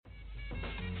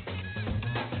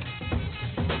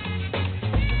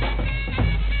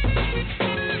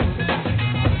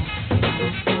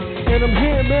man, I'm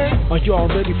here, man. Are y'all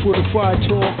ready for the fire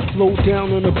talk? Low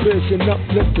down on the biz and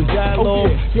uplift the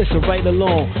dialogue. Listen right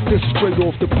along. This is straight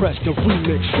off the press, the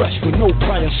remix, fresh with no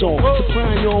prior song.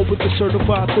 Supplying y'all with the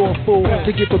certified thoughtful.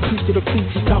 To give a piece to the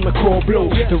feast, it's time to call blow.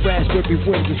 The raspberry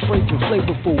wind is fragrant,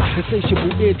 flavorful.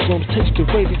 Insatiable eardrums taste the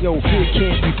radio. Here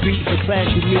can't be beat. The class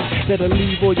unique that'll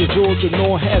leave all your jaws and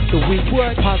all half the week.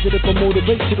 Positive or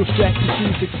motivational strategy.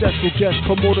 Successful guest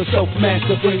promoter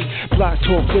self-mastery.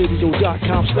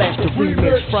 BlogTalkRadio.com/the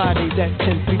remix. Fridays at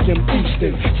 10 p.m.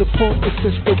 Eastern. Support the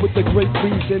sister with a great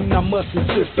reason. I must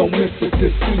insist, don't miss it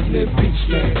this evening. Peace,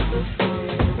 man.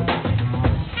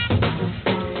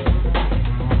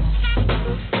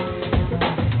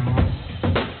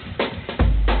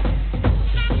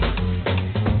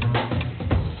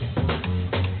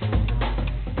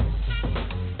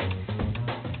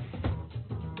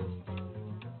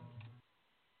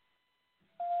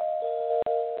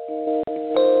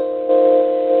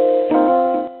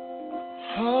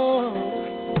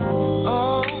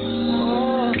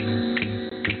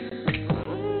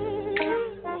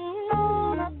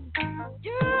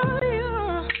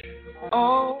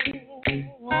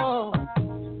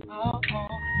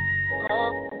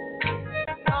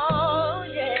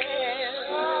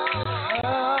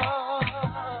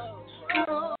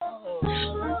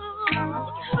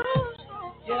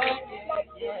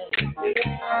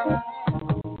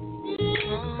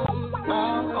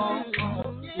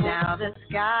 Now the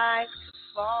sky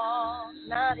falls,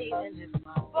 not even if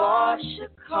my boss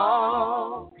should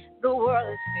call. The world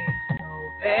is so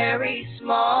very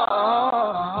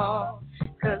small,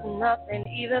 'cause nothing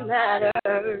even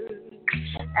matters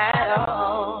at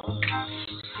all.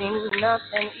 Seems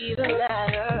nothing even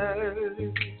matters.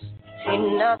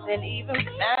 Seems nothing even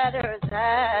matters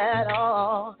at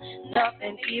all.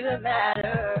 Nothing even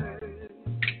matters.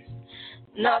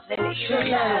 Nothing even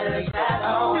matters at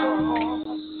all.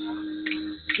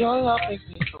 Your love makes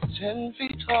me so 10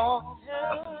 feet tall.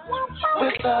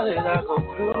 Without it, I go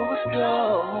through a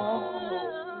storm.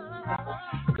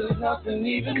 'Cause nothing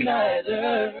even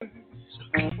matters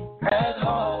at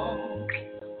all.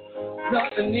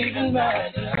 Nothing even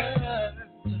matters.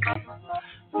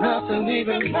 Nothing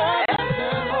even matters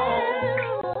at all.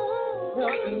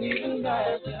 Nothing even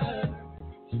matters.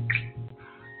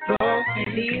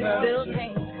 These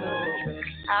buildings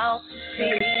out to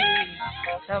sea,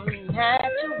 some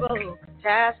natural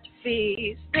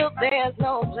catastrophe. Still, there's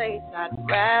no place I'd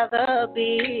rather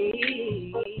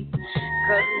be,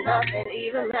 'cause nothing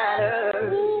even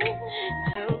matters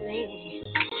to me.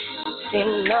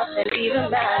 Seems nothing even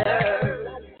matters.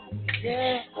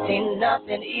 Seems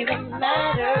nothing even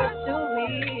matters to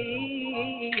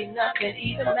me. Nothing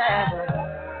even matters.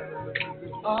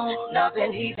 Oh,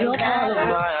 nothing even matters.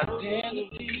 My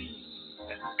identity.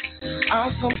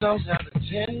 I sometimes have a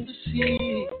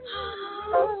tendency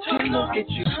to look at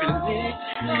you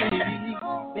critically,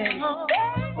 baby.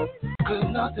 'Cause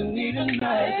nothing even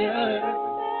matters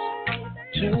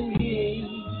to me.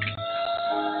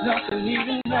 Nothing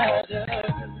even matters.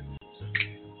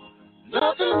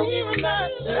 Nothing even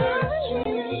matters to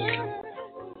me.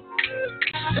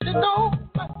 And you know,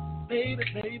 baby,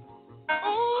 baby.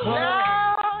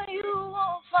 Now you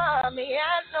won't find me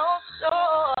at no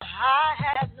store. I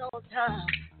have no time.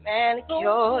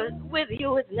 Manicures with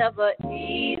you is never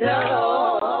either.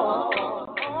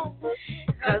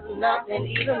 'Cause nothing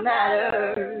even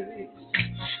matters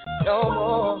no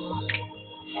more.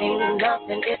 Seems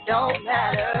nothing, it don't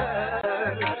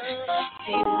matter.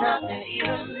 Seems nothing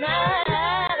even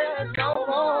matters no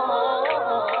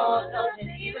more.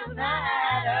 Nothing even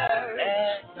matters.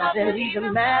 Nothing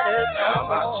even matters no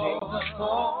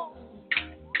more.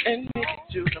 And make it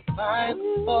to the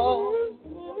final.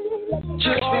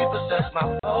 Just repossess my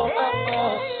soul.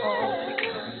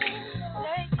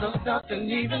 'Cause nothing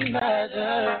even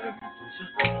matters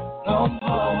no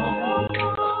more.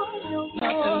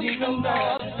 Nothing even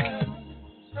matters.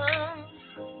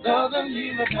 Nothing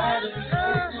even matters.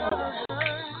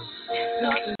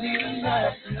 Nothing even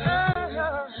matters.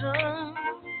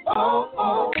 Oh,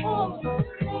 oh, oh.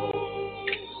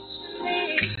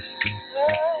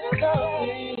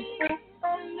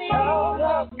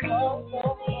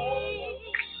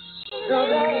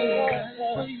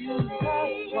 For you,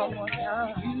 one more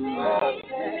time.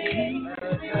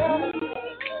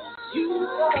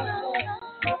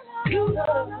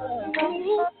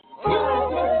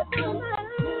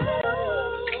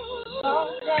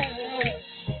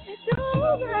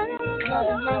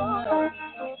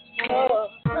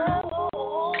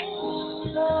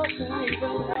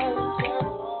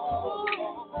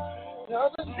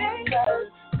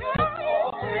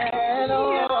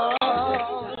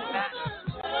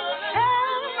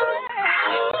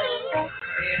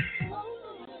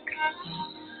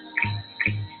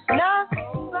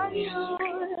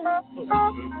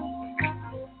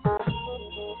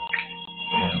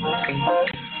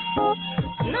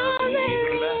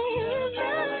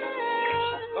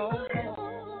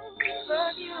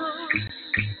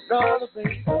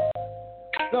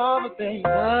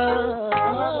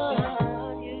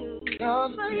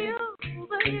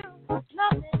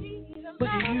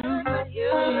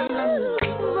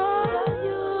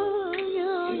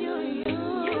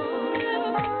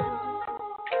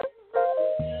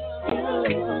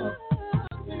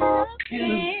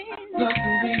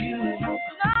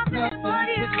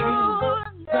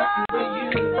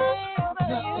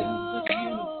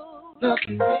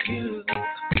 Nothing but you,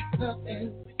 nothing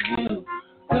but you, nothing but you, nothing but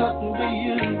you, nothing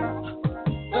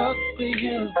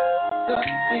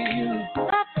but you,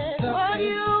 nothing but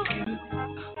you,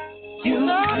 you,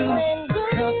 nothing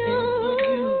but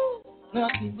you,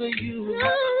 nothing but you,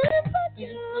 nothing but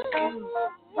you,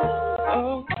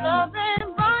 oh, nothing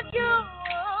but you,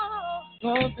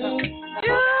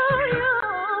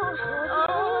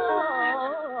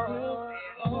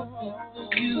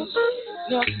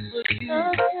 nothing but you,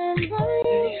 nothing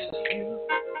but you,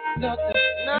 nothing but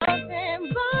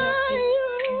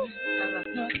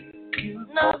you,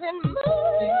 nothing but you,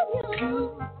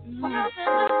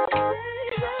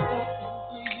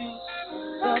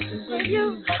 nothing but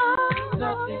you,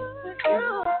 nothing but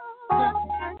you,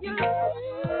 nothing but you.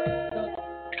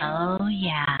 Oh,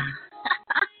 yeah.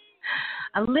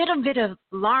 A little bit of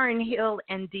Lauryn Hill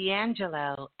and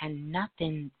D'Angelo, and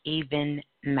nothing even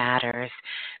matters.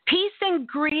 Peace and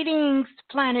greetings,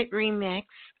 Planet Remix.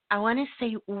 I want to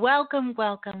say welcome,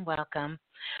 welcome, welcome.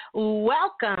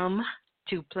 Welcome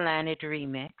to Planet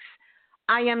Remix.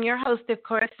 I am your host, of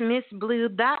course, Miss Blue,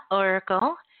 the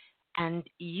Oracle, and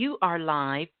you are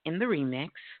live in the remix.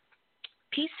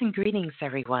 Peace and greetings,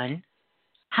 everyone.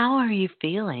 How are you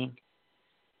feeling?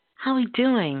 How are we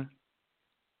doing?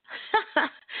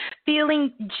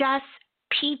 Feeling just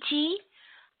peachy?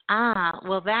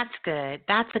 Well, that's good.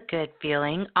 That's a good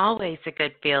feeling. Always a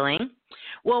good feeling.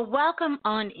 Well, welcome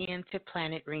on into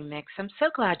Planet Remix. I'm so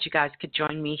glad you guys could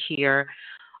join me here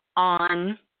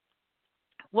on,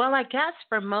 well, I guess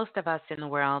for most of us in the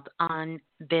world, on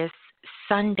this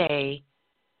Sunday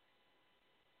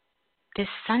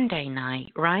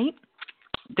night, right?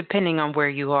 Depending on where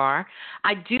you are.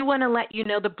 I do want to let you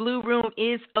know the Blue Room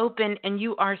is open, and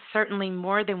you are certainly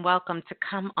more than welcome to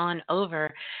come on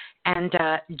over and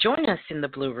join us in the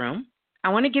Blue Room. I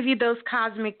want to give you those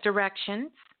cosmic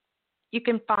directions. You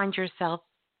can find yourself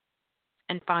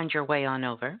and find your way on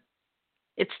over.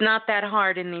 It's not that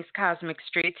hard in these cosmic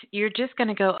streets. You're just going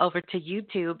to go over to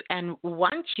YouTube, and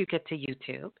once you get to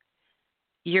YouTube,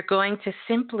 you're going to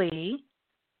simply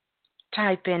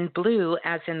type in blue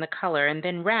as in the color, and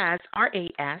then Raz,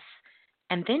 R-A-S,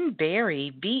 and then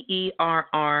Berry,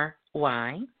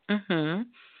 B-E-R-R-Y.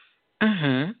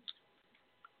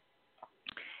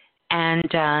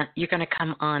 And you're going to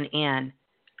come on in.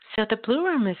 So the Blue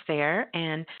Room is there,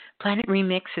 and Planet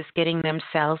Remix is getting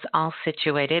themselves all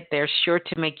situated. They're sure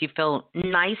to make you feel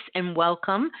nice and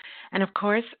welcome, and of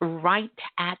course, right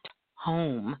at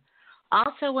home.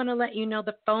 Also want to let you know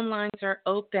the phone lines are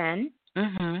open.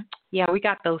 Yeah, we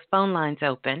got those phone lines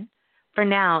open for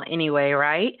now anyway,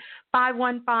 right?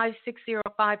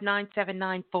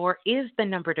 515-605-9794 is the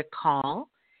number to call.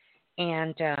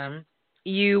 And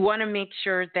you want to make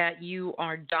sure that you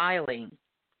are dialing.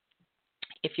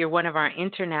 If you're one of our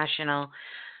international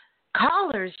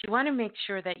callers, you want to make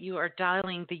sure that you are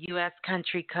dialing the U.S.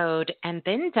 country code and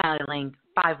then dialing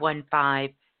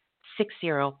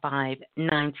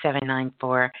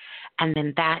 515-605-9794, and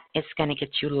then that is going to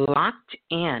get you locked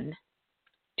in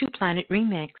to Planet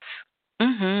Remix.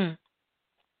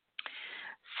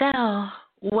 So,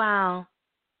 wow.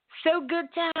 So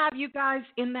good to have you guys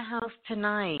in the house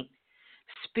tonight.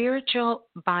 Spiritual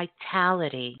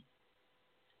vitality.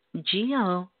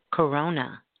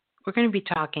 GeoCorona. We're going to be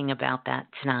talking about that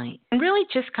tonight. And really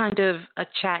just kind of a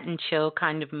chat and chill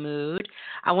kind of mood.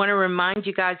 I want to remind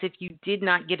you guys, if you did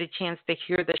not get a chance to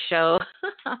hear the show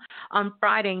on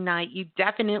Friday night, you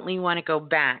definitely want to go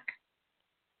back.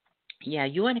 Yeah,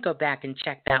 you want to go back and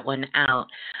check that one out.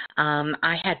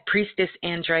 I had Priestess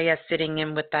Andrea sitting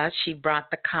in with us. She brought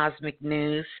the cosmic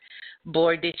news.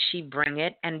 Boy, did she bring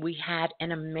it. And we had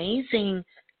an amazing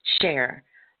share.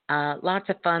 Lots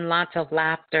of fun, lots of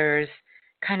laughters,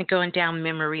 kind of going down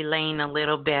memory lane a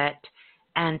little bit,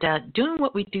 and doing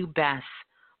what we do best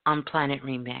on Planet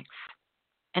Remix.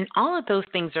 And all of those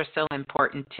things are so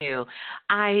important, too.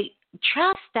 I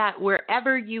trust that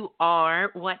wherever you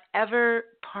are, whatever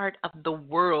part of the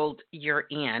world you're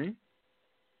in,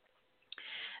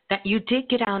 that you did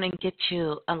get out and get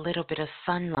you a little bit of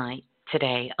sunlight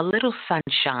today, a little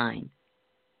sunshine,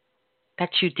 that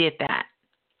you did that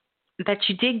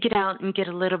you did get out and get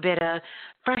a little bit of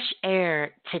fresh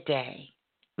air today,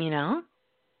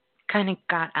 kind of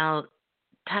got out,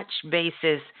 touched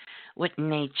bases with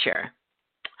nature.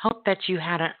 Hope that you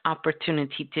had an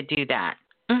opportunity to do that.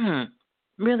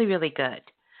 Really, really good.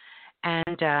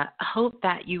 And hope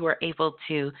that you were able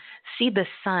to see the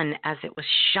sun as it was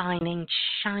shining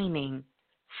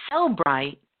so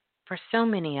bright for so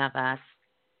many of us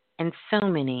in so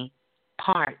many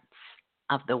parts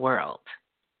of the world.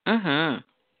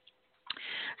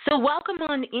 So welcome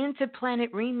on into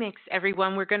Planet Remix,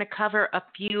 everyone. We're going to cover a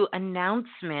few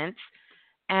announcements,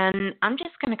 and I'm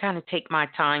just going to kind of take my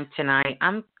time tonight.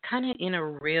 I'm kind of in a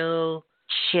real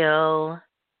chill,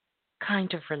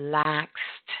 kind of relaxed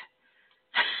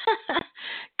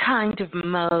kind of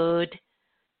mode,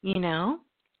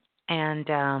 and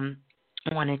I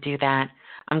want to do that.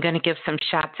 I'm going to give some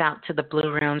shouts out to the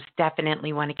Blue Rooms.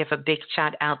 Definitely want to give a big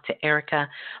shout out to Erica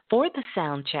for the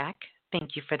sound check.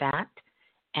 Thank you for that.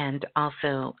 And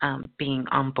also being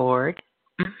on board.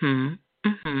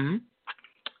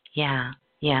 Yeah.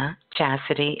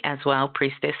 Chastity as well,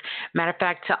 Priestess. Matter of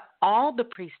fact, to all the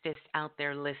Priestess out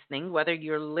there listening, whether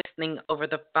you're listening over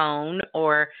the phone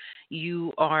or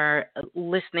you are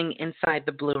listening inside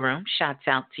the Blue Room, shouts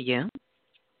out to you.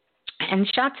 And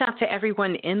shouts out to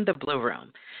everyone in the Blue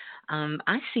Room.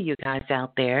 I see you guys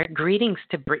out there. Greetings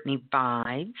to Brittany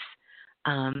Vibes.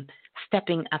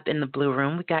 Stepping up in the Blue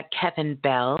Room, we got Kevin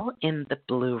Bell in the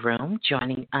Blue Room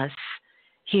joining us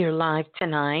here live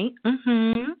tonight.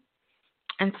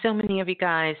 And so many of you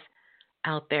guys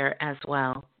out there as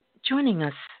well joining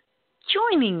us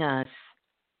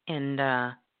in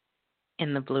the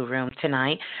Blue Room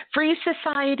tonight. Free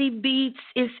Society Beats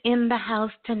is in the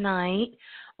house tonight.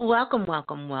 Welcome.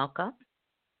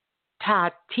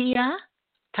 Tatia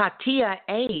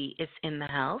A is in the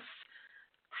house.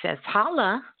 Says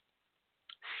holla.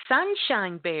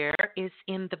 Sunshine Bear is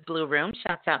in the Blue Room.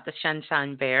 Shouts out to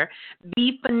Sunshine Bear.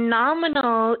 Be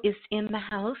Phenomenal is in the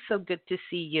house. So good to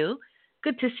see you.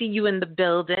 Good to see you in the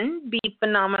building. Be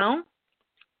Phenomenal.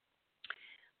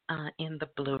 In the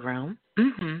Blue Room.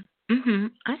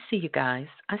 I see you guys.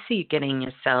 I see you getting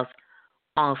yourselves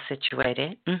all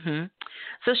situated.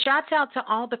 So shouts out to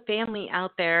all the family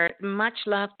out there. Much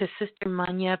love to Sister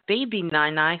Munya, baby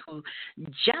Nai, who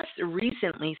just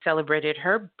recently celebrated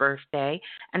her birthday,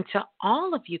 and to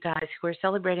all of you guys who are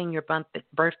celebrating your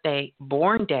birthday,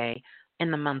 born day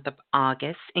in the month of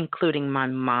August, including my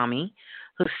mommy,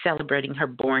 who's celebrating her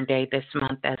born day this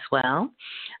month as well.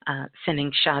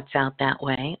 Sending shots out that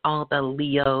way. All the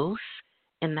Leos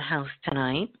in the house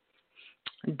tonight.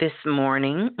 This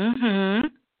morning.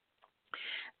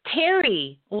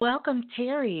 Terry, welcome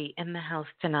Terry in the house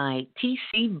tonight.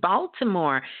 TC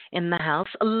Baltimore in the house.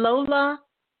 Lola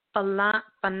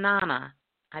Banana,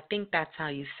 I think that's how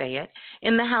you say it,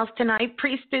 in the house tonight.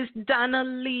 Priestess Donna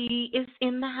Lee is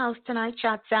in the house tonight.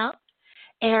 Shouts out.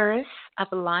 Heiress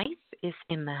of Life is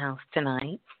in the house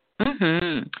tonight.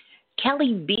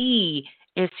 Kelly B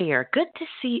is here. Good to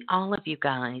see all of you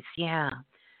guys. Yeah.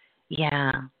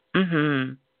 Yeah.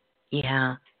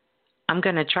 I'm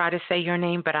gonna try to say your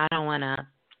name, but I don't wanna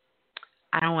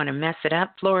mess it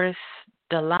up. Flores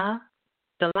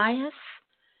Delias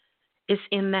is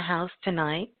in the house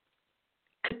tonight.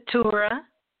 Katura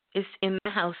is in the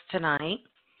house tonight.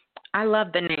 I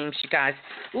love the names, you guys.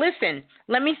 Listen,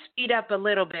 let me speed up a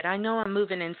little bit. I know I'm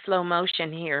moving in slow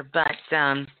motion here, but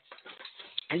I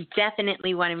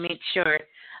definitely want to make sure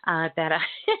that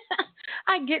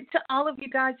I get to all of you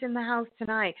guys in the house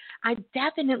tonight. I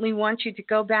definitely want you to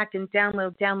go back and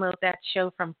download that show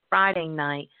from Friday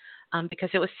night because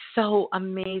it was so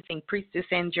amazing. Priestess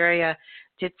Andrea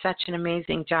did such an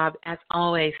amazing job, as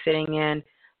always, sitting in.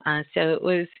 So it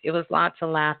was lots of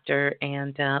laughter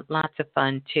and lots of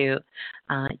fun too.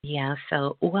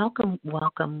 So welcome.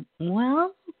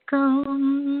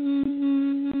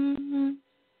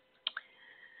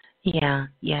 Yeah.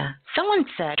 Someone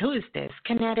said, who is this?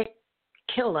 Kinetic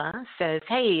Killa says,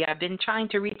 hey, I've been trying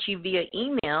to reach you via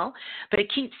email, but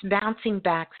it keeps bouncing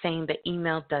back saying the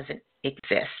email doesn't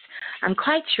exist. I'm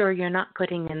quite sure you're not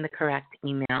putting in the correct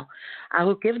email. I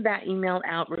will give that email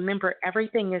out. Remember,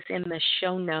 everything is in the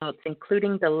show notes,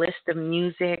 including the list of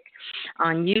music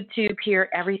on YouTube here,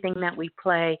 everything that we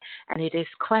play, and it is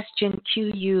question,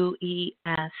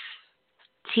 QUESTION,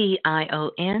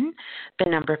 the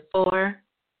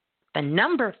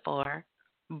number 4,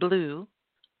 blue,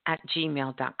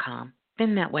 @gmail.com.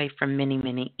 been that way for many,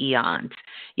 many eons.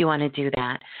 You want to do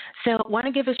that. So I want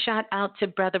to give a shout out to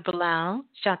Brother Bilal.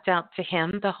 Shout out to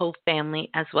him, the whole family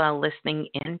as well listening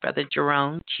in. Brother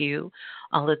Jerome, Q,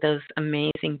 all of those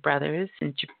amazing brothers,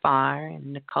 and Jafar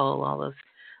and Nicole, all those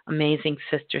amazing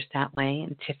sisters that way,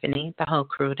 and Tiffany, the whole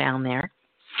crew down there.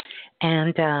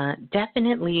 And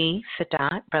definitely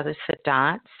Sadat, Brother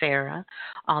Sadat, Sarah,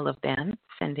 all of them,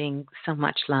 sending so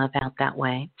much love out that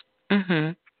way.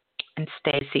 And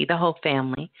Stacy, the whole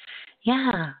family.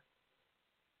 Yeah.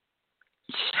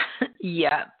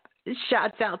 Yep.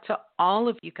 Shouts out to all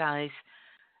of you guys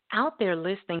out there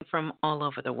listening from all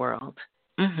over the world.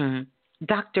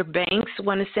 Dr. Banks,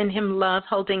 want to send him love,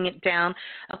 holding it down.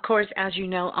 Of course, as you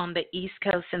know, on the East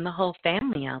Coast, and the whole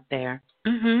family out there.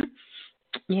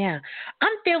 Yeah.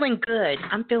 I'm feeling good.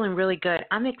 I'm feeling really good.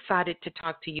 I'm excited to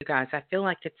talk to you guys. I feel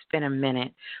like it's been a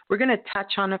minute. We're going to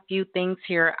touch on a few things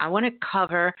here. I want to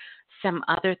cover some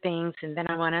other things, and then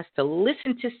I want us to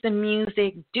listen to some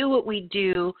music, do what we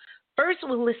do. First,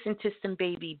 we'll listen to some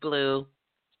Baby Blue,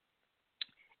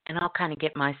 and I'll kind of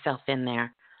get myself in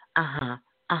there.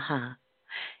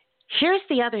 Here's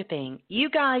the other thing. You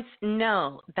guys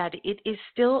know that it is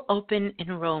still open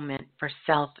enrollment for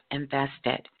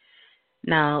self-invested.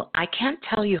 Now, I can't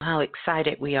tell you how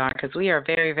excited we are, because we are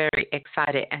very, very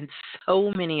excited, and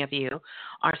so many of you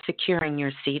are securing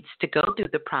your seats to go through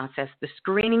the process, the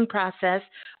screening process,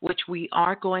 which we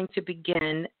are going to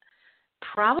begin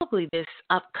probably this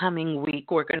upcoming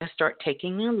week. We're going to start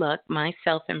taking a look,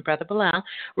 myself and Brother Bilal.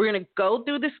 We're going to go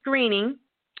through the screening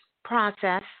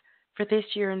process for this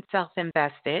year in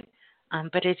Self-Invested,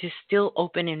 but it is still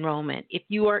open enrollment. If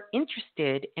you are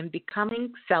interested in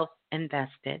becoming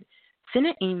self-invested, send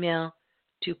an email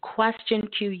to question,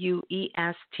 question,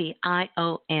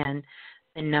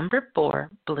 the number 4,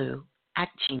 blue,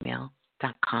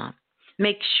 @gmail.com.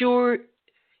 Make sure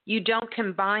you don't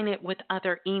combine it with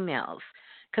other emails,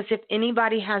 because if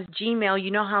anybody has Gmail,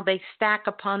 you know how they stack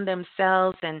upon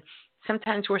themselves, and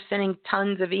sometimes we're sending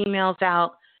tons of emails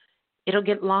out. It'll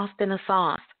get lost in the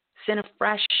sauce. Send a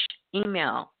fresh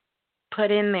email.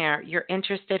 Put in there you're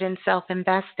interested in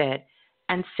self-invested,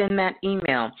 and send that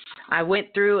email. I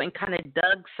went through and kind of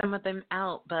dug some of them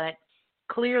out, but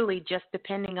clearly, just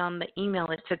depending on the email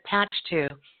it's attached to,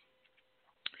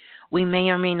 we may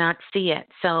or may not see it.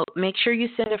 So make sure you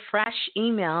send a fresh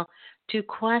email to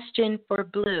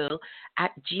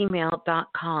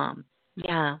questionforblue@gmail.com.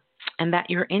 Yeah, and that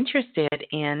you're interested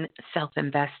in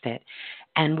self-invested.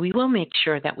 And we will make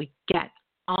sure that we get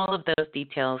all of those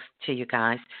details to you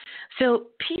guys. So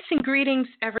peace and greetings,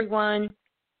 everyone.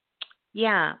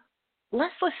 Yeah,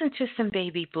 let's listen to some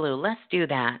Baby Blue. Let's do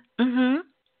that.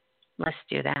 Let's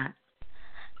do that.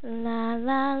 La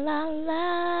la la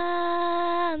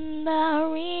la, the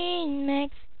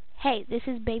remix. Hey, this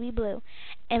is Baby Blue.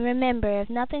 And remember, if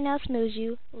nothing else moves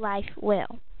you, life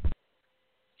will.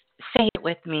 Say it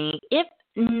with me. If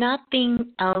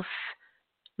nothing else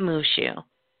moves you,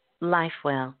 life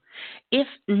will. If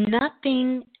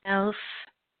nothing else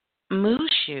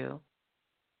moves you,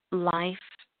 life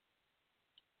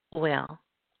will.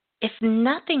 If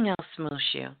nothing else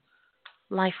moves you,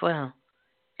 life will.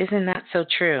 Isn't that so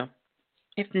true?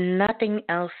 If nothing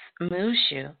else moves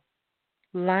you,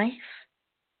 life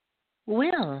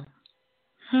will.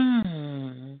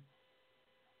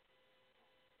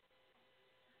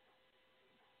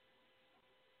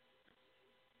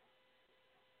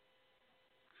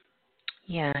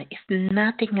 Yeah, if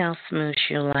nothing else moves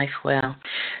you, life will.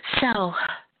 So,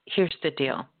 here's the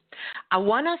deal. I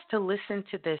want us to listen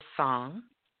to this song,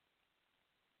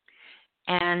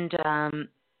 and I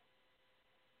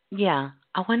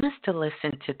want us to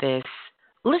listen to this,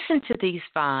 listen to these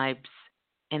vibes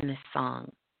in this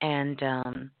song, and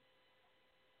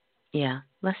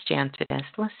let's jam to this.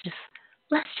 Let's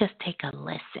just take a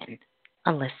listen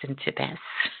to this.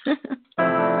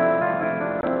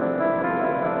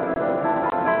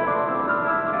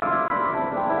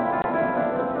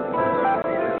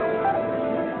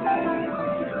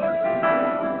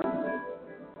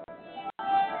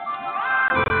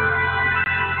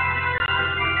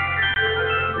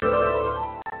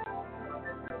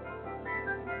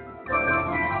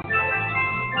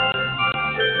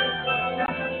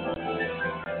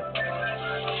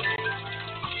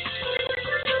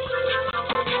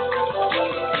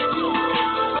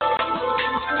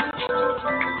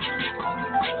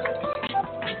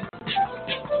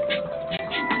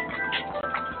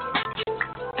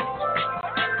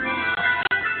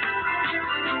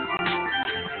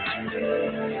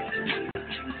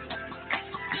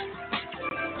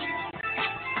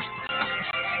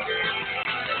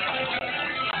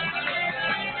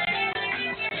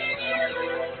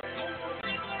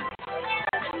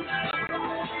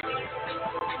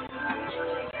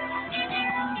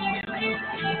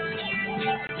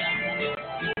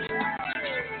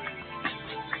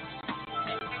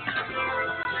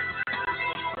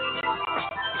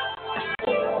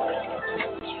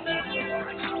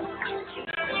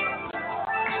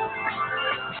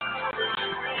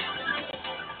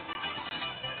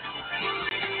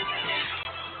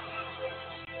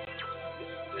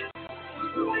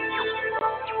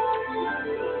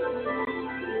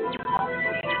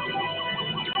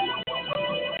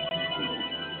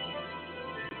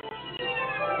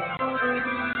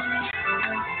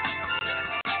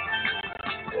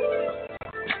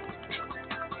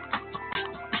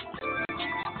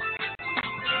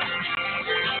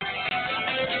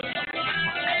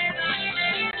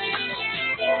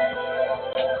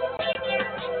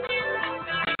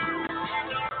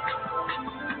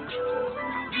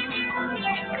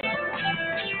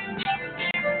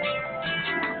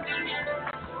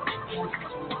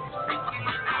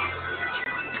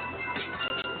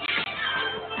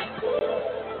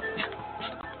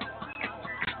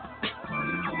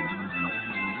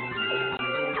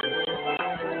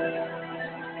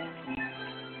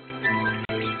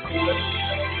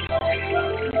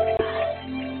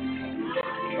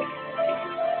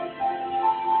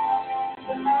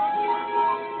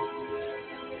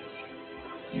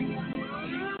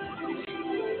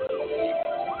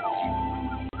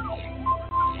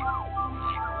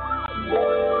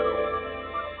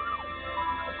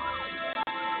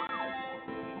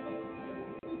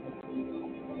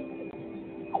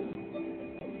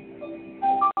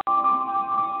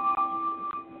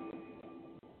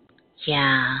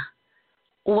 Yeah.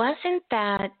 Wasn't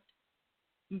that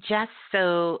just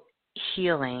so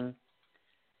healing?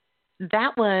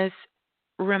 That was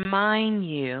Remind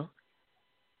You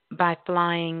by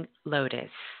Flying Lotus.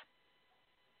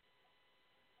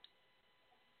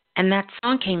 And that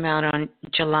song came out on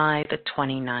July the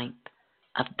 29th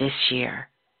of this year.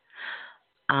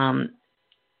 And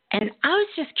I was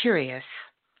just curious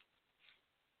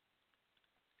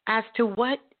as to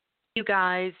what you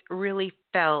guys really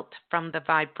felt from the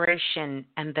vibration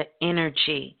and the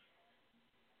energy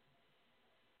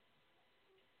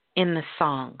in the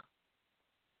song.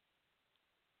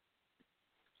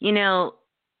 You know,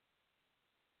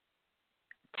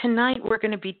 tonight we're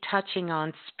going to be touching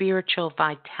on spiritual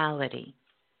vitality.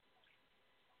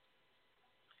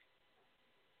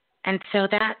 And so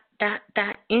that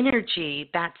energy,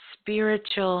 that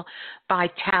spiritual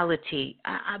vitality,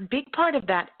 a big part of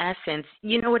that essence,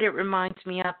 you know what it reminds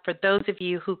me of? For those of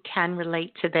you who can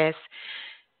relate to this,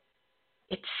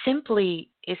 it simply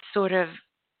is sort of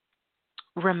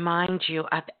remind you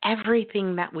of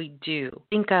everything that we do.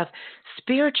 Think of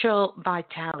spiritual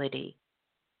vitality,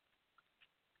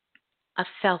 of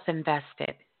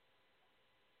self-invested.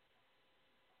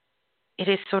 It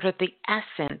is sort of the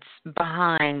essence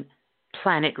behind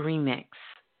Planet Remix.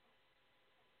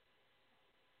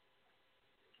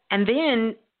 And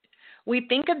then we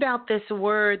think about this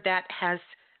word that has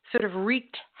sort of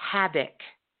wreaked havoc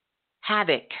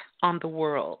on the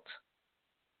world.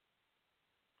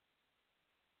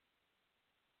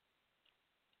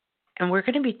 And we're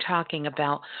going to be talking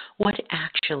about what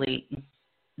actually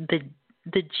the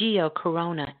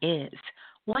GeoCorona is.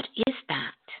 What is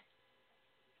that?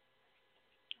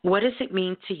 What does it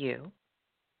mean to you?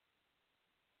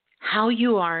 How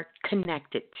you are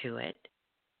connected to it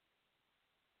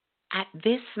at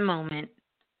this moment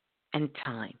and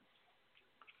time.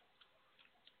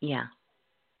 Yeah,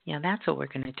 that's what we're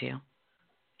going to do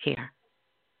here.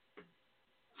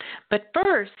 But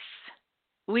first,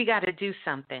 we got to do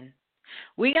something.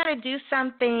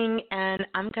 And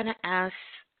I'm going to ask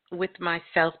with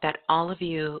myself that all of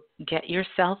you get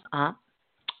yourself up,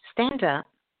 stand up,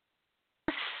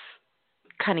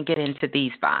 kind of get into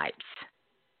these vibes.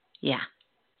 Yeah,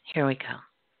 here we go.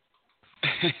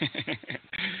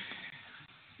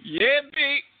 Yeah,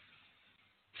 big.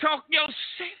 Talk your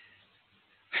shit.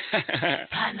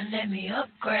 Partner, let me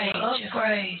upgrade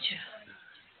you.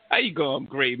 How you gonna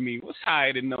upgrade me? What's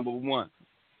higher than number one?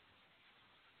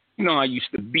 You know I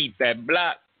used to beat that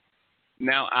block.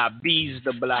 Now I bees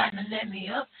the block. Partner, let me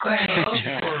upgrade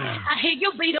you. I hear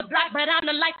you beat the block, but I'm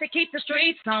the like to keep the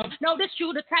streets on. Notice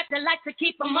you the type that like to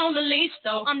keep them on the leash,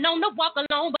 though. I'm known to walk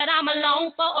alone, but I'm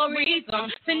alone for a reason.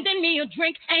 Sending me a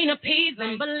drink ain't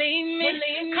appeasing. Believe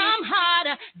me, come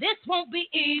harder. This won't be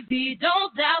easy. Don't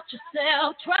doubt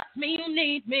yourself. Trust me, you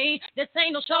need me. This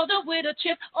ain't no shoulder with a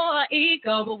chip or an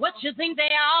ego. But what you think they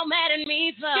all mad at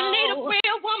me for? You need a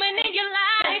real woman in your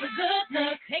life. That's a good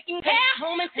look. Taking care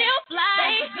home and still fly.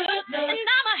 That's a good look. And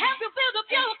I'ma help you build up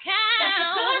your account. That's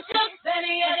a good look. Better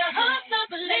yet, a hustle,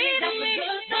 believe in me.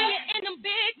 When you're in them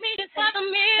big meetings for the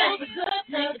meal. That's a good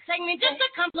look. It take me just to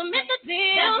compliment the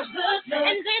deal. That's a good look.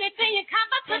 And anything you cop,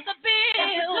 I put the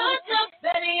bill. That's a good look.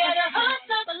 Better yet, a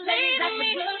hustle, believe in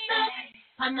me.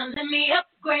 Partner, let me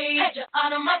upgrade you,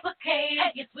 automobile.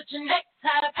 You're switching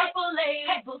necktie to purple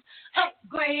labels.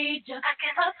 Upgrade you. I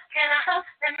can I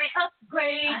let me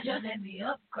upgrade you. Let me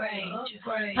upgrade you.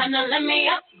 Partner, let me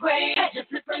upgrade you.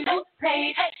 Flip a new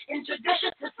page. Introduce you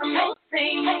to some new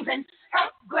things and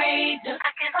upgrade you.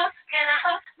 I can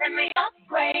let me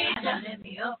upgrade you. Let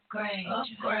me upgrade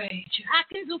you. I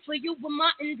can do for you what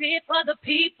Martin did for the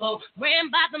people.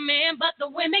 Ran by the man, but the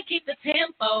women keep the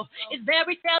tempo. It's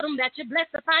very seldom that you're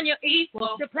blessed to find your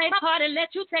equal. To play my part and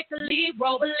let you take the lead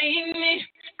role. Believe me,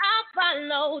 I'll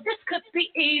follow. This could be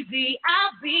easy.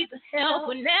 I'll be the help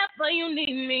whenever you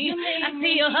need me. I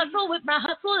see your hustle. With my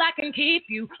hustle, I can keep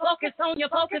you. Focus on your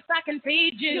focus, I can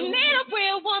feed you. You need a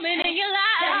real woman in your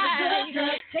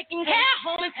life. Taking care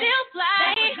home and still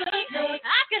fly.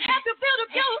 I can help you build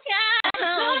up your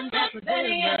account. That's a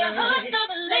good hustle,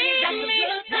 believe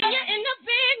me. When you're in the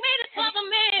big meetings for the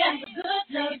men.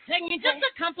 You take me just to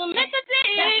compliment the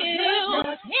deal.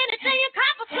 Anything you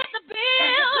cop, I put the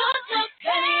bill.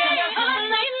 Hey,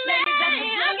 believe me,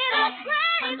 I get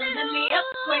upgrade. Let me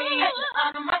upgrade you.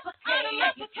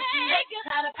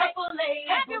 Out of purple label.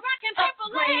 Have you rocking purple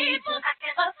label?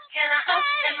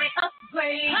 Let me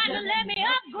upgrade. Partner, let me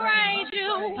upgrade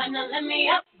you. Partner, let me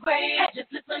upgrade you.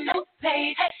 Flip a new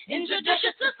page. Introduce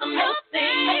you to some new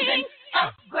things.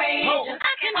 Upgrade you.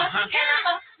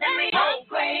 Let me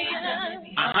upgrade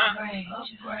you.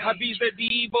 I be the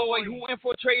D-boy who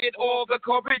infiltrated all the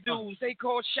corporate dudes. They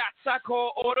call shots, I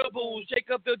call audibles.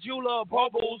 Jacob the jeweler,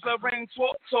 bubbles, a ring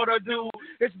sort of dude.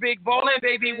 It's big ballin',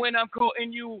 baby, when I'm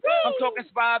courting you. I'm talking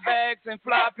spy bags and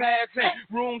fly pads and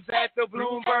rooms at the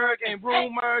Bloomberg and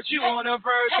rumors. You on the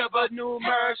verge of a new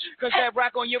merge, cause that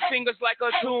rock on your fingers like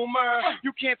a tumor.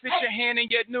 You can't fit your hand in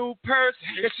your new purse.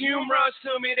 It's humorous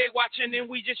to me, they watching and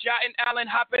we just yachting Allen,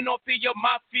 hopping off the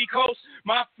Amalfi Coast.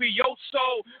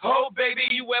 Mafioso, oh baby,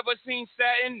 you ever seen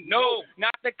satin? No,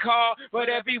 not the car, but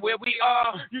everywhere we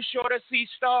are. You sure to see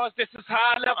stars, this is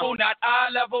high level, not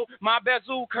eye level. My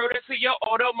bezel, courtesy of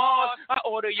Audemars. I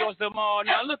order yours tomorrow,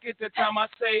 now look at the time I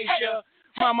saved ya.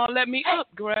 Mama, let me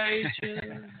upgrade you.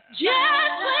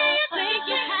 Just when you think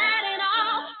you had it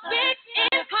all, big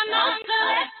income,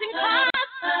 collecting cars.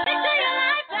 Picture your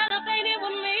life elevated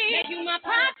with me. Make you my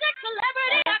project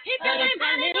celebrity. I keep your name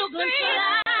my little glimpse of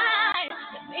light.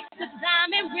 It makes the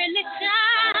diamond really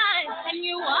shine. And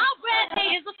you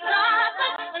already is a star.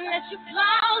 But unless you're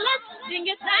flawless, then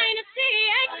your dynasty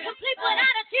ain't complete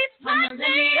without a cheap party. Let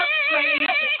me upgrade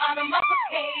you out of my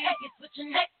pocket. You switch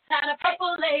your necktie to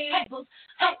purple labels.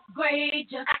 Upgrade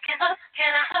you.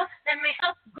 Let me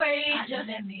upgrade you.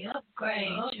 Let me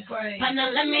upgrade you.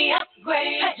 Partner, let me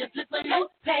upgrade you. Flip a new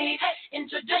page.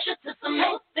 Introduce you to some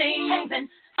new things and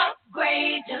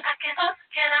upgrade you.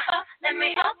 Let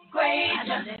me upgrade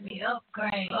you. Let me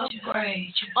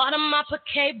upgrade you. Audemars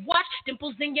Piguet watch,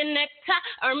 dimples in your necktie,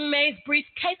 Hermes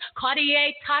briefcase,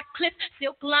 Cartier top clips,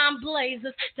 silk line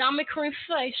blazers, diamond cream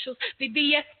facials,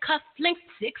 VVS cufflinks,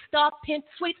 6-star pin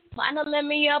suites. Partner, let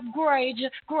me upgrade you,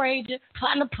 grade you.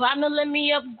 Partner, let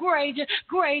me upgrade you,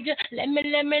 grade you. Let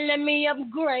me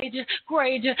upgrade you,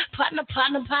 grade you.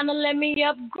 Partner, let me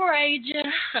upgrade you.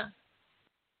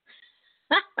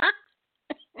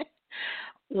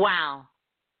 Wow.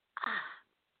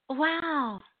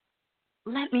 Wow.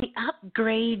 Let me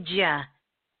upgrade ya.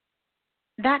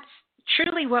 That's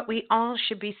truly what we all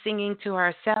should be singing to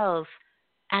ourselves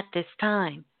at this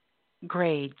time.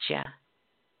 Grade ya.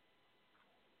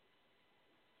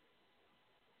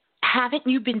 Haven't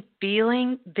you been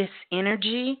feeling this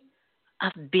energy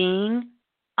of being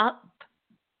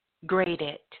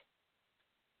upgraded?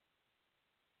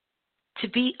 To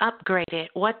be upgraded,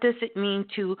 what does it mean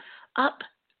to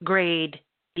upgrade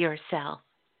yourself?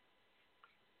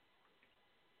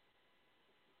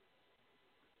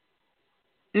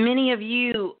 Many of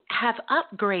you have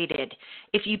upgraded.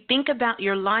 If you think about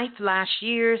your life last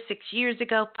year, 6 years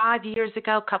ago, 5 years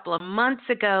ago, a couple of months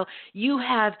ago, you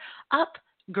have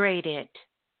upgraded.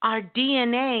 Our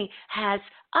DNA has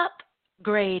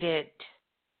upgraded.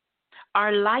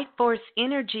 Our life force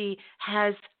energy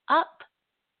has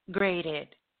upgraded.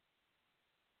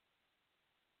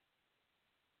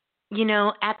 You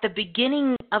know, at the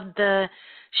beginning of the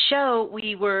show,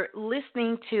 we were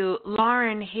listening to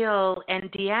Lauryn Hill and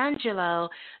D'Angelo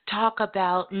talk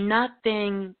about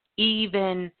nothing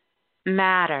even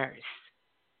matters.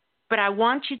 But I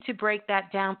want you to break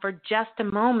that down for just a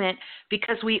moment,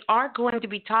 because we are going to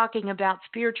be talking about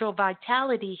spiritual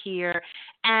vitality here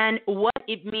and what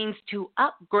it means to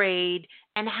upgrade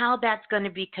and how that's going to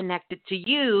be connected to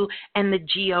you and the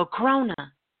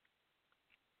GeoCorona.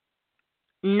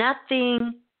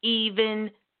 Nothing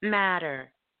even matter.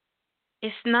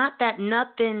 It's not that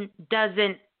nothing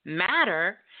doesn't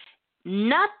matter.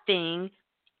 Nothing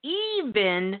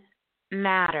even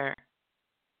matter.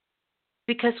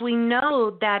 Because we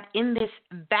know that in this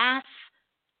vast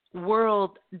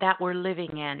world that we're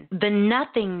living in, the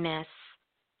nothingness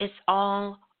is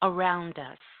all around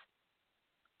us.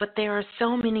 But there are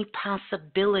so many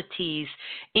possibilities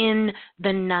in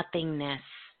the nothingness,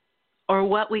 or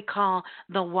what we call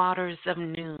the waters of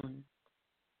noon.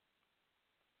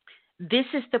 This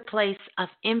is the place of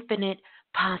infinite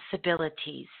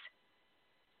possibilities.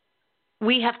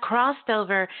 We have crossed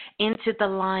over into the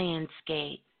Lion's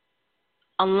Gate,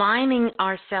 aligning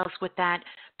ourselves with that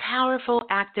powerful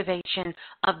activation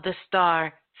of the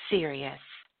star Sirius.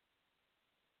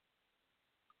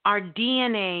 Our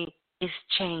DNA is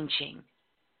changing.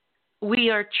 We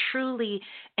are truly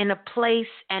in a place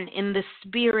and in the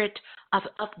spirit of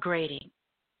upgrading.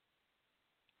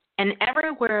 And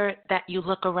everywhere that you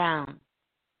look around,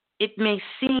 it may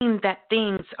seem that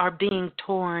things are being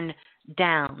torn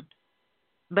down.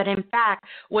 But in fact,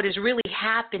 what is really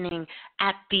happening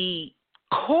at the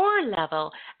core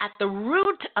level, at the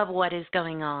root of what is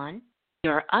going on,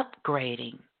 you're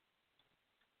upgrading.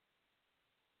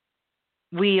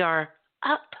 We are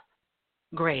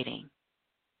upgrading.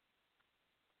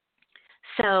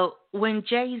 So when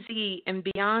Jay-Z and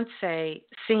Beyonce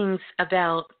sings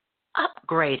about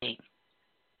upgrading,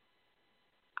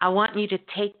 I want you to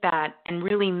take that and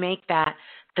really make that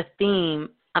the theme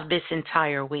of this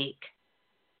entire week.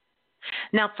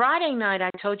 Now, Friday night, I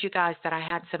told you guys that I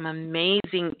had some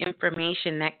amazing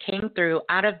information that came through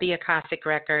out of the Akashic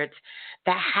Records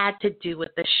that had to do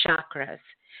with the chakras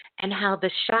and how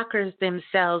the chakras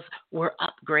themselves were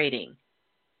upgrading.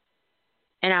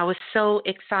 And I was so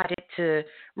excited to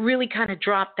really kind of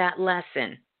drop that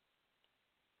lesson.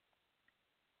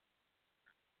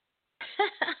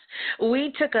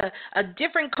 We took a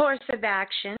different course of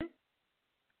action,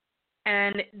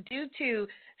 and due to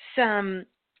some,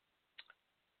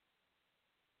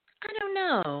 I don't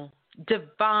know,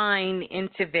 divine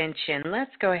intervention,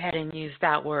 let's go ahead and use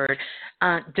that word,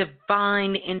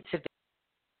 divine intervention.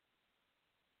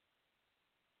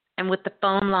 And with the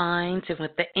phone lines and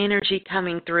with the energy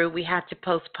coming through, we had to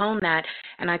postpone that.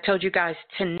 And I told you guys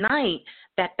tonight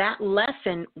that that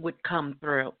lesson would come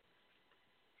through.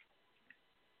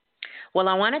 Well,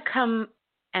 I want to come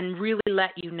and really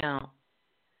let you know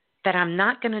that I'm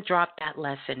not going to drop that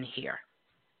lesson here.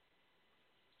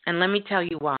 And let me tell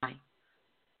you why.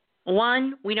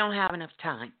 One, we don't have enough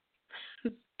time.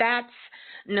 That's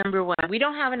number one. We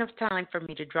don't have enough time for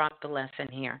me to drop the lesson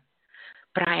here.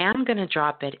 But I am going to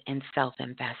drop it and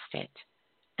self-invest it.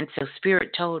 And so Spirit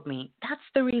told me that's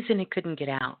the reason it couldn't get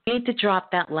out. We need to drop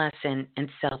that lesson and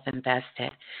self-invest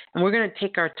it. And we're going to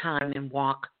take our time and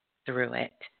walk through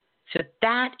it. So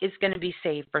that is going to be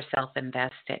saved for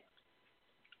self-invest it.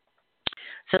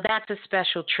 So that's a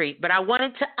special treat. But I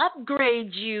wanted to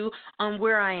upgrade you on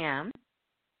where I am.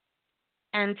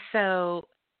 And so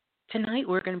tonight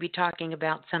we're going to be talking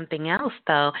about something else,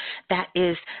 though, that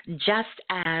is just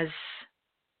as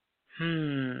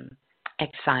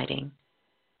exciting.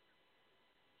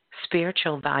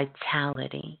 Spiritual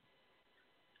vitality.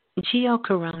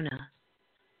 GeoCorona.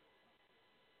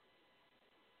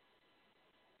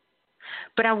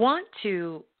 But I want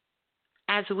to,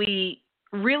 as we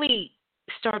really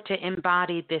start to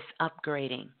embody this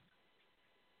upgrading,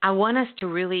 I want us to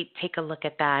really take a look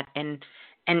at that and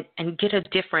get a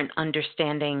different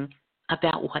understanding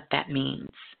about what that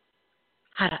means,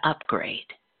 how to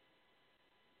upgrade,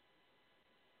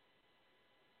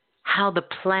 how the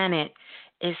planet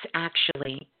is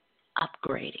actually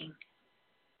upgrading.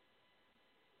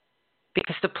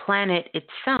 Because the planet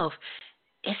itself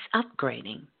is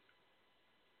upgrading.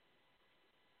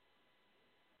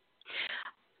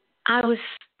 I was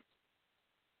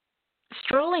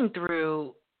strolling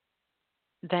through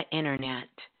the internet,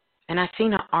 and I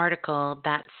seen an article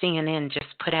that CNN just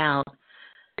put out.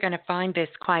 You're going to find this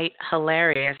quite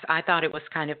hilarious. I thought it was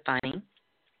kind of funny.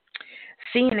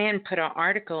 CNN put an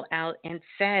article out and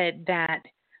said that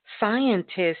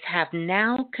scientists have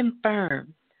now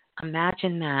confirmed,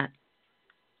 imagine that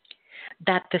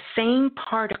the same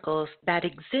particles that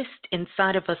exist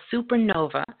inside of a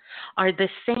supernova are the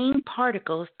same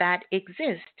particles that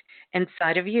exist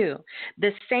inside of you.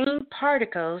 The same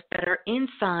particles that are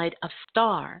inside of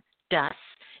star dust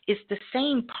is the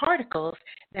same particles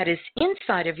that is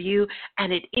inside of you,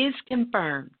 and it is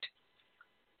confirmed.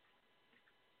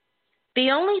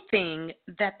 The only thing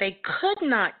that they could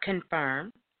not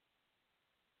confirm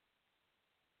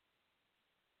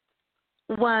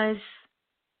was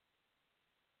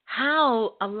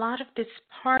how a lot of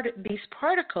these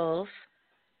particles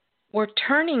were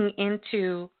turning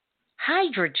into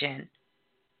hydrogen.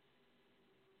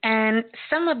 And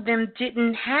some of them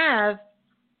didn't have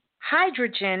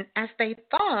hydrogen as they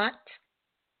thought.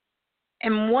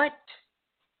 And what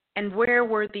and where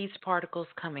were these particles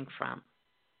coming from?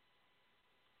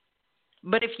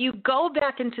 But if you go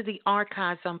back into the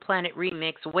archives on Planet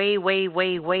Remix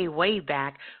way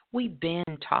back, we've been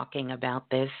talking about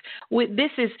this. This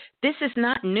is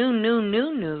not new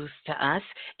news to us.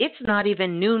 It's not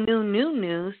even new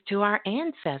news to our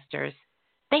ancestors.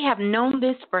 They have known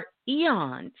this for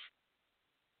eons,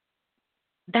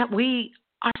 that we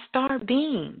are star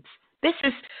beings. This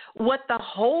is what the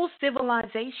whole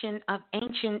civilization of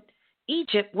ancient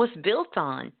Egypt was built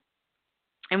on.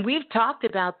 And we've talked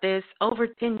about this over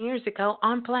 10 years ago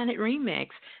on Planet Remix.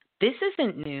 This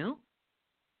isn't new.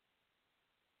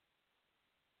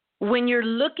 When you're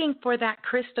looking for that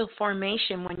crystal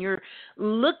formation, when you're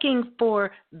looking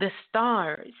for the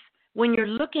stars, when you're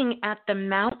looking at the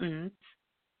mountains,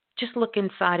 just look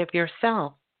inside of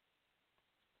yourself.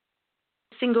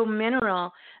 Single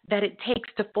mineral that it takes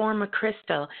to form a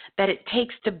crystal, that it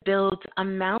takes to build a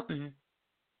mountain,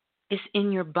 is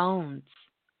in your bones.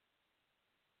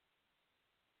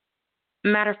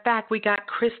 Matter of fact, we got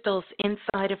crystals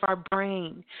inside of our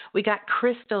brain. We got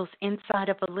crystals inside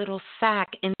of a little sac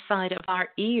inside of our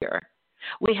ear.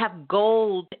 We have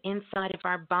gold inside of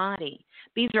our body.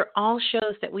 These are all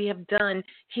shows that we have done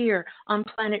here on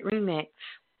Planet Remix.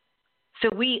 So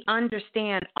we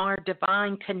understand our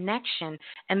divine connection,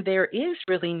 and there is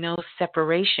really no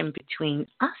separation between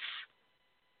us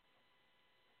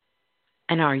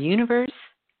and our universe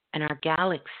and our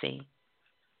galaxy.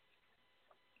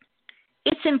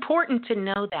 It's important to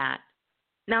know that.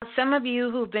 Now, some of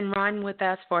you who've been riding with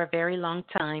us for a very long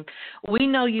time, we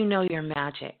know you know your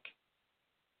magic.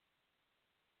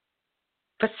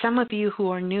 But some of you who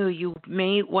are new, you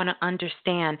may want to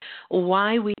understand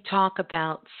why we talk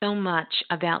about so much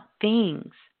about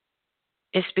things.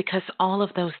 It's because all of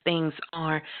those things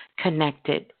are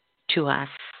connected to us.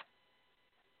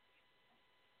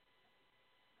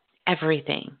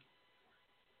 Everything.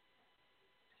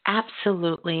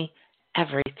 Absolutely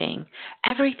everything.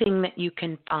 Everything that you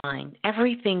can find,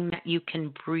 everything that you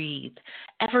can breathe,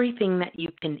 everything that you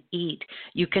can eat.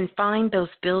 You can find those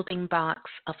building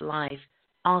blocks of life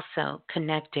also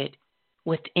connected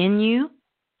within you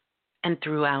and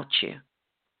throughout you.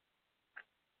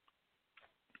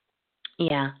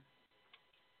 Yeah.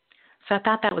 So I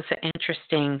thought that was an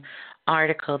interesting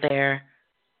article there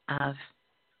of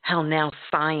how now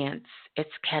science is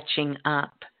catching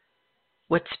up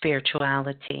with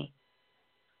spirituality.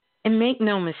 And make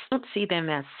no mistake, don't see them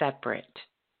as separate.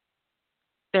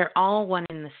 They're all one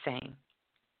and the same.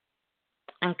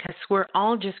 And because we're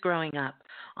all just growing up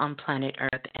on planet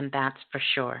Earth, and that's for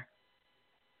sure.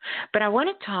 But I want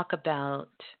to talk about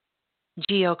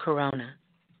GeoCorona.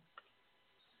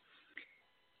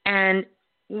 And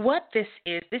what this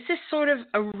is sort of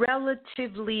a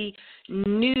relatively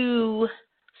new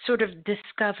sort of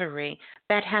discovery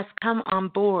that has come on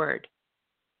board.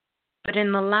 But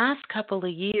in the last couple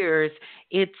of years,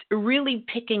 it's really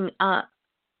picking up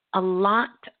a lot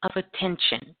of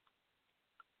attention.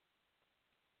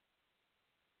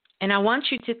 And I want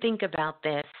you to think about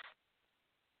this.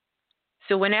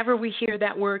 So whenever we hear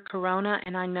that word corona,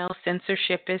 and I know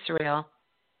censorship is real,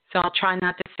 so I'll try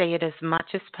not to say it as much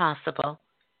as possible,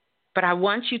 but I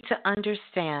want you to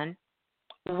understand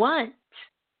what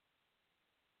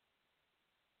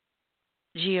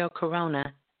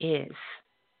GeoCorona is.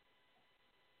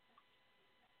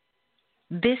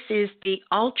 This is the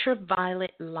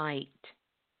ultraviolet light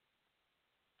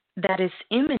that is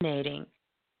emanating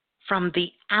from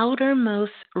the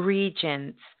outermost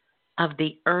regions of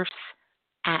the Earth's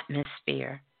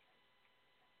atmosphere.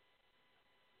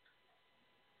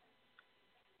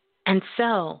 And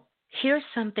so, here's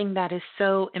something that is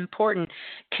so important,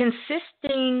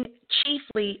 consisting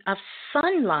chiefly of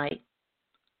sunlight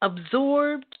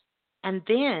absorbed and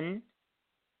then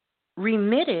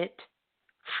remitted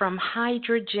from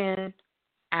hydrogen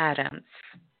atoms.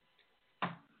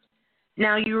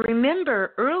 Now, you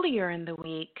remember earlier in the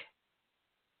week,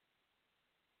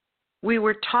 we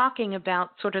were talking about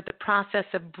sort of the process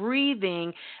of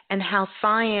breathing and how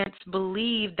science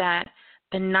believed that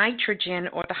the nitrogen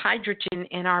or the hydrogen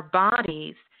in our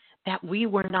bodies, that we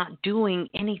were not doing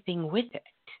anything with it.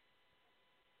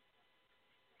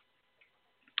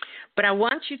 But I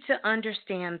want you to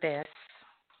understand this.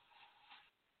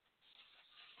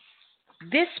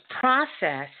 This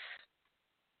process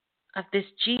of this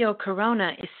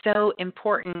GeoCorona is so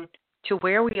important to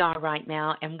where we are right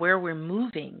now and where we're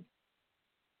moving,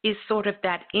 is sort of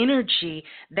that energy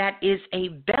that is a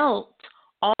belt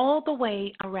all the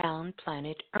way around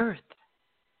planet Earth.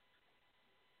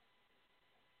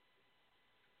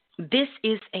 This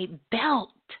is a belt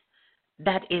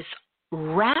that is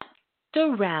wrapped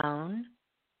around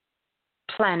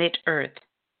planet Earth.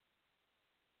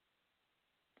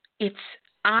 It's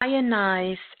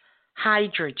ionized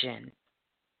hydrogen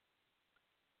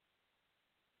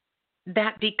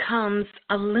that becomes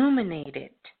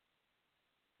illuminated.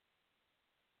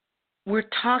 We're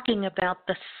talking about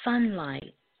the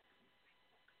sunlight.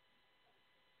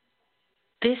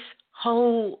 This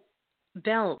whole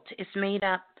belt is made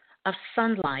up of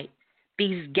sunlight,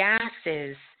 these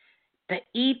gases, the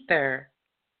ether,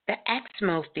 the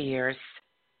exospheres.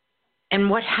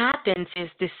 And what happens is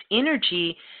this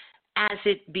energy, as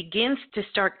it begins to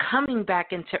start coming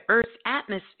back into Earth's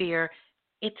atmosphere,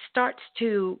 it starts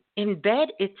to embed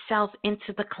itself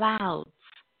into the clouds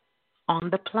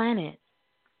on the planet.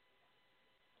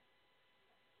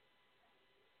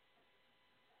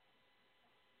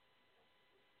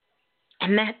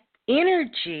 And that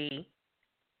energy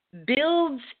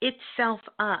builds itself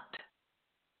up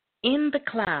in the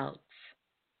clouds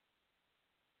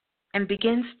and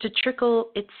begins to trickle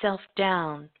itself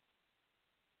down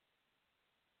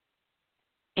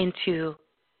into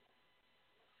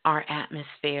our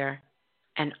atmosphere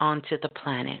and onto the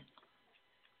planet.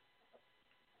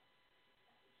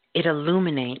 it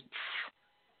illuminates.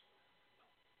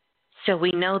 So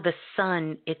we know the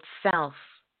sun itself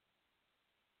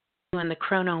and the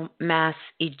chronomass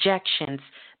ejections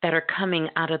that are coming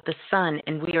out of the sun,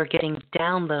 and we are getting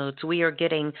downloads, we are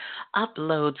getting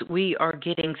uploads, we are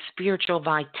getting spiritual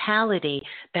vitality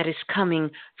that is coming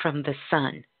from the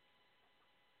sun.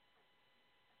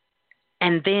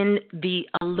 And then the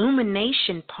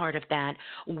illumination part of that,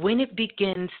 when it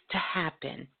begins to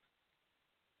happen,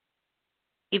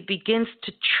 it begins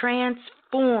to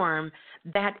transform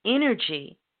that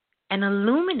energy and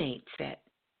illuminates it.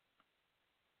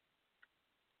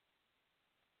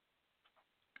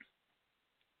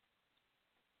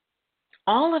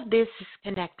 All of this is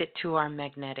connected to our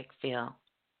magnetic field.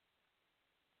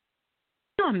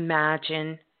 Can you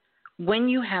imagine when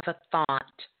you have a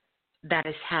thought that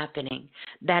is happening,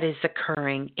 that is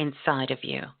occurring inside of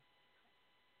you?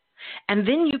 And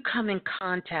then you come in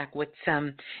contact with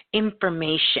some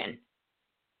information,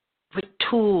 with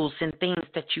tools and things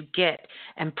that you get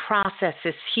and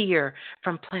processes here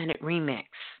from Planet Remix.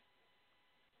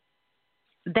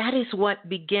 That is what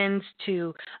begins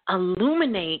to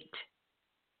illuminate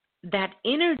that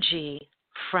energy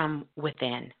from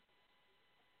within.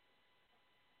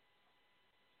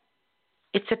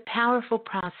 It's a powerful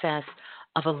process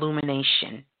of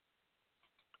illumination.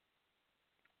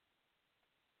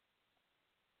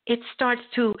 It starts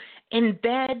to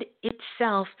embed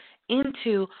itself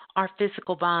into our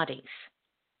physical bodies.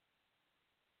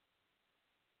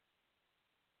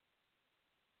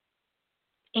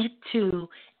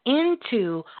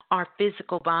 Into our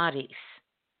physical bodies.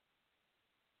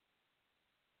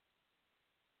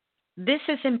 This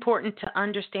is important to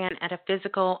understand at a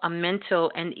physical, a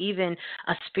mental, and even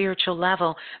a spiritual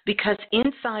level, because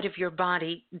inside of your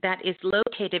body that is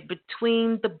located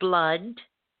between the blood,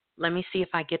 let me see if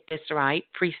I get this right,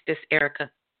 Priestess Erica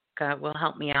will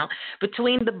help me out,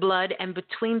 between the blood and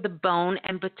between the bone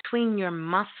and between your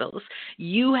muscles,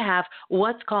 you have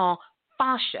what's called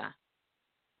fascia.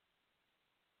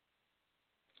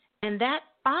 And that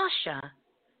fascia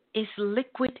is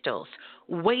liquid crystals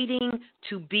waiting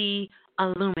to be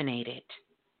illuminated.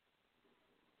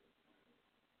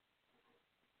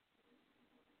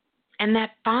 And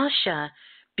that fascia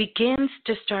begins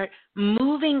to start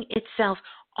moving itself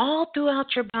all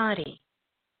throughout your body.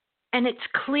 And it's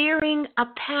clearing a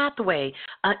pathway,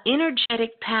 an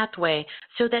energetic pathway,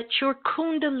 so that your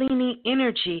Kundalini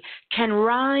energy can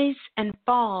rise and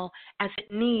fall as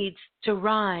it needs to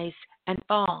rise and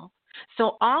fall.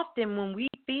 So often when we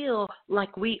feel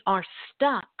like we are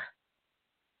stuck,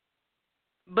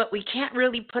 but we can't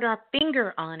really put our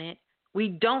finger on it, we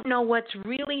don't know what's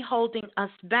really holding us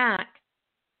back,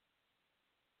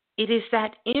 it is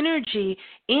that energy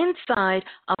inside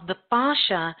of the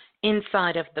fascia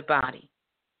inside of the body.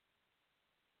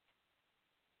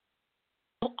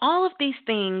 So all of these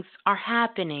things are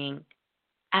happening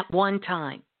at one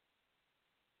time.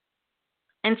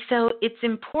 And so it's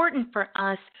important for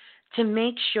us to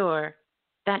make sure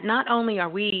that not only are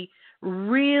we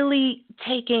really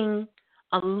taking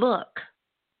a look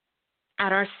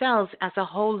at ourselves as a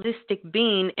holistic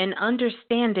being and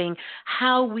understanding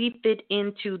how we fit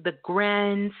into the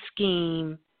grand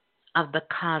scheme of the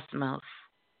cosmos.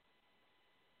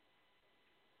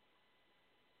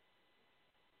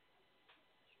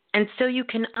 And so you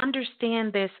can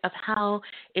understand this of how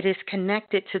it is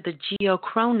connected to the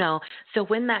GeoCorona. So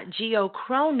when that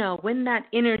GeoCorona, when that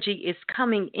energy is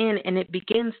coming in and it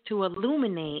begins to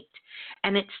illuminate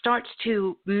and it starts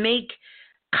to make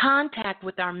contact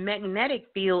with our magnetic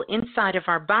field inside of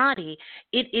our body,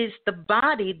 it is the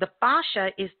body, the fascia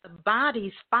is the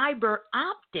body's fiber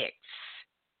optics.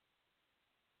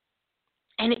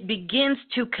 And it begins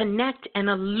to connect and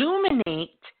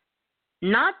illuminate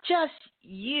not just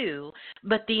you,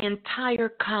 but the entire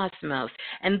cosmos.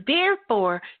 And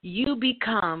therefore, you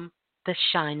become the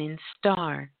shining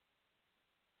star.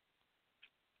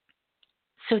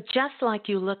 So just like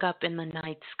you look up in the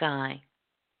night sky,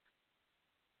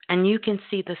 and you can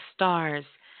see the stars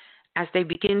as they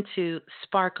begin to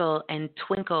sparkle and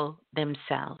twinkle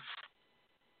themselves.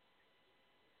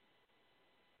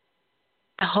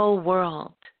 The whole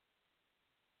world,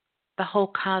 the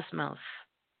whole cosmos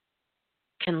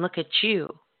can look at you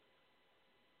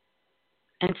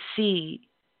and see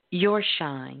your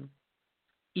shine,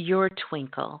 your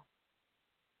twinkle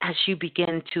as you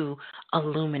begin to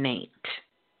illuminate.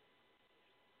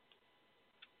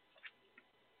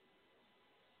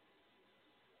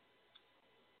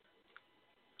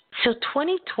 So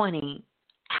 2020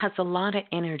 has a lot of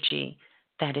energy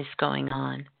that is going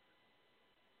on.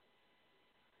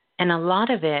 And a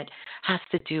lot of it has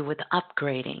to do with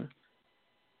upgrading.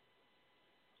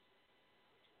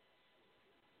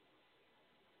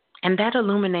 And that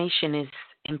illumination is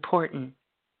important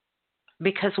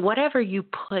because whatever you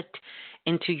put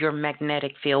into your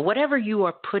magnetic field, whatever you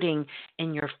are putting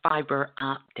in your fiber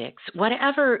optics,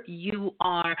 whatever you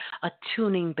are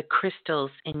attuning the crystals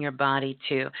in your body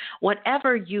to,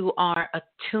 whatever you are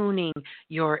attuning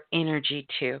your energy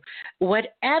to,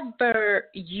 whatever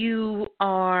you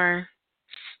are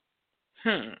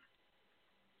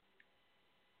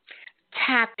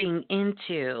tapping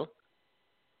into,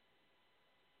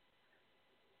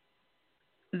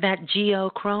 that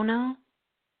GeoCorona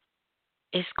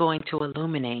is going to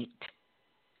illuminate.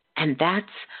 And that's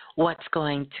what's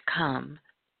going to come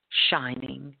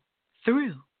shining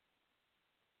through.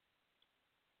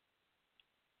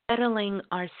 Settling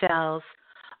ourselves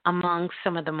among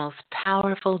some of the most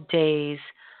powerful days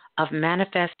of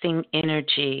manifesting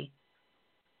energy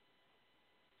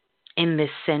in this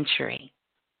century.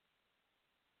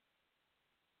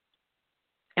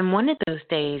 And one of those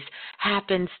days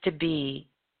happens to be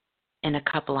in a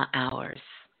couple of hours.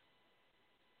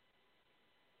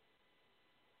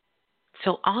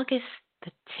 So August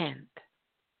the 10th,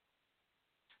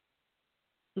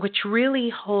 which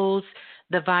really holds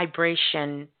the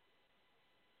vibration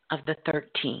of the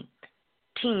 13th.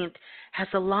 13th has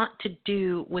a lot to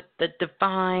do with the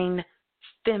divine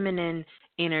feminine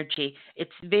energy.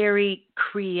 It's very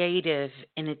creative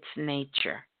in its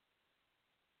nature.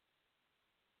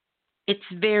 It's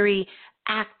very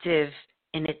active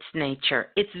in its nature.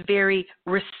 It's very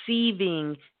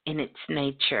receiving in its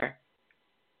nature.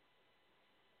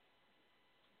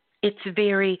 It's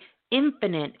very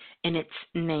infinite in its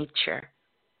nature.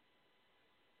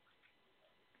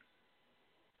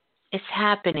 It's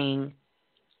happening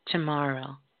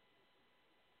tomorrow.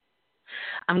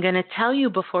 I'm going to tell you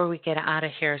before we get out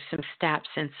of here some steps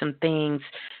and some things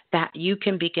that you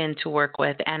can begin to work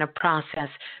with and a process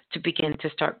to begin to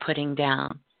start putting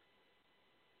down.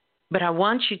 But I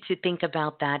want you to think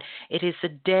about that. It is a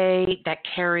day that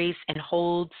carries and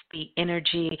holds the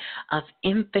energy of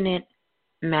infinite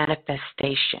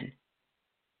manifestation,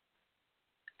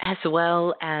 as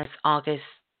well as August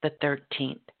the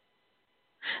 13th.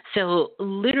 So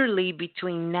literally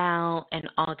between now and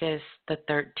August the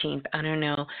 13th, I don't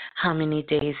know how many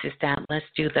days is that. Let's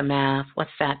do the math.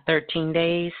 What's that, 13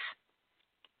 days?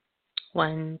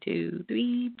 1, 2,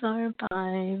 3, 4,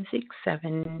 5, 6,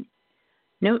 7.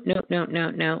 No.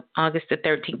 August the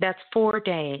 13th. That's 4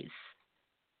 days.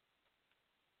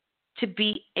 To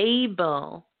be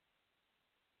able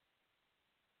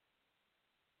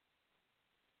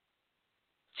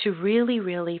to really,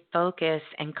 really focus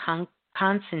and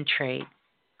concentrate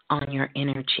on your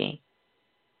energy.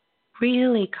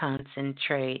 Really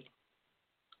concentrate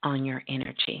on your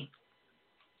energy.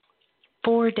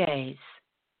 4 days.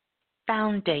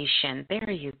 Foundation.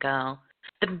 There you go.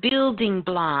 The building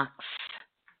blocks.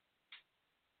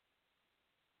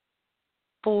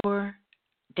 4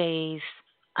 days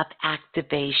of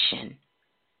activation.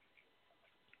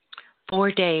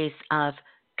 4 days of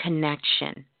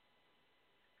connection.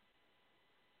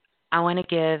 I want to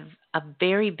give a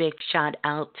very big shout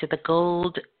out to the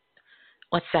Gold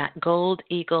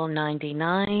Eagle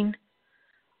 99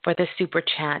 for the super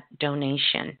chat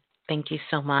donation. Thank you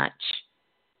so much.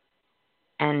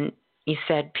 And you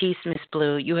said, peace, Miss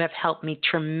Blue. You have helped me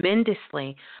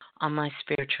tremendously on my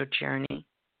spiritual journey.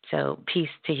 So peace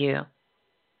to you.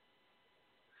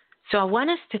 So I want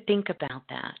us to think about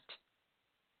that.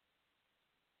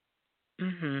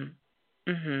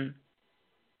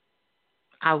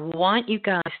 I want you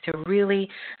guys to really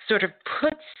sort of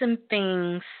put some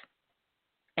things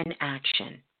in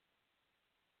action.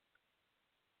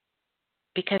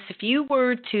 Because if you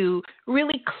were to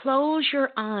really close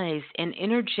your eyes and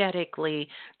energetically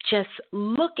just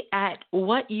look at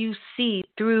what you see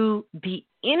through the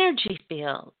energy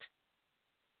field,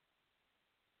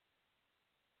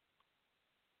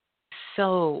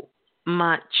 so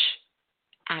much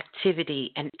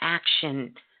activity and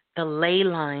action, the ley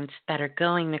lines that are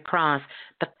going across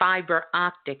the fiber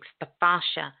optics, the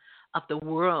fascia of the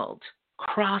world,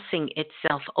 crossing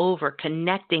itself over,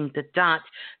 connecting the dots,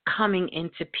 coming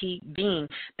into being.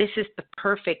 This is the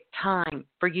perfect time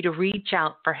for you to reach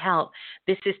out for help.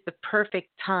 This is the perfect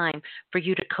time for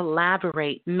you to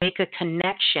collaborate, make a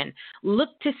connection.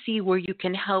 Look to see where you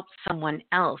can help someone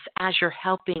else as you're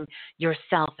helping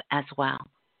yourself as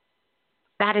well.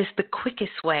 That is the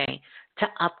quickest way to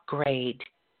upgrade.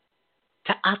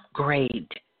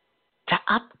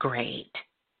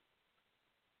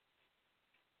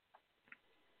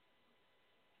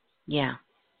 Yeah.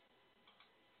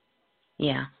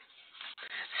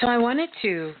 So I wanted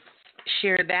to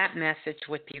share that message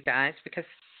with you guys because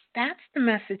that's the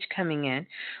message coming in.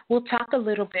 We'll talk a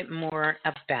little bit more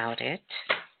about it.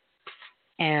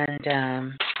 And,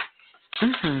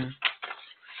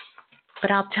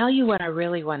 but I'll tell you what I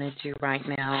really want to do right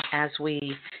now as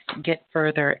we get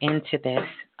further into this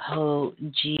whole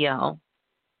GeoCorona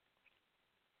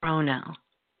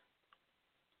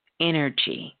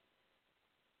energy.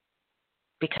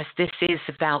 Because this is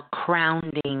about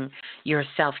crowning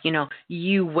yourself,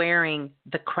 you wearing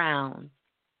the crown.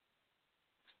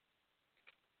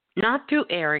 Not through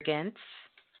arrogance,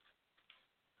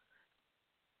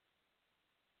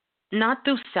 not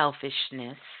through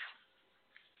selfishness,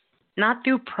 not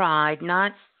through pride,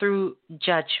 not through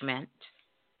judgment,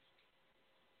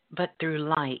 but through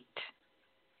light.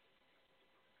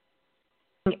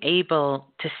 Being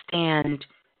able to stand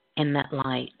in that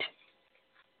light.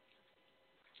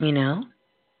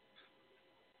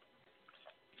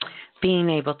 Being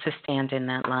able to stand in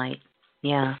that light.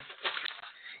 Yeah.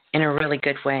 In a really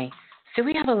good way. So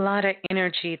we have a lot of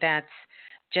energy that's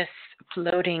just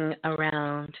floating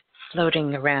around. A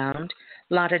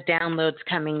lot of downloads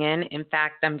coming in. In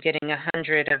fact, I'm getting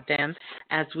 100 of them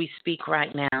as we speak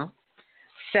right now.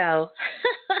 So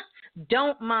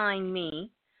don't mind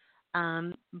me.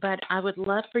 But I would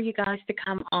love for you guys to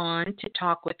come on to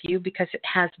talk with you because it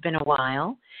has been a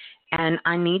while. And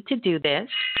I need to do this.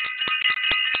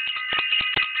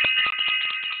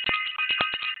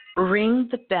 Ring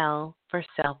the bell for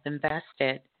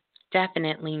self-invested.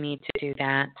 Definitely need to do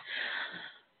that.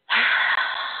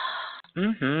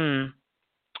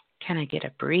 Can I get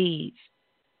a breeze?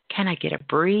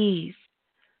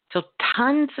 So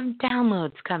tons of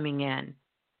downloads coming in.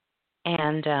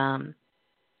 And,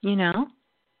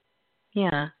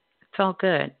 yeah, it's all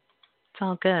good.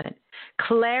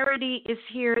 Clarity is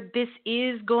here. This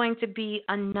is going to be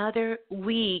another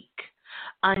week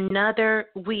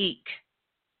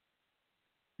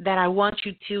that I want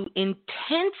you to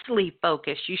intensely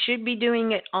focus. You should be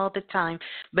doing it all the time,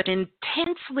 but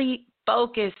intensely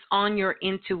focus on your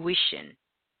intuition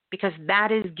because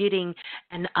that is getting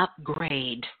an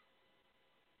upgrade.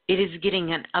 It is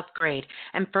getting an upgrade.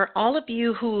 And for all of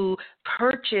you who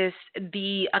purchased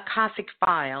the Akashic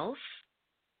files,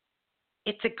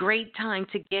 it's a great time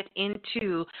to get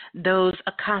into those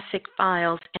Akashic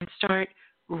files and start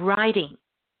writing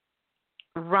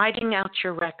out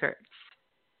your records.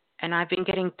 And I've been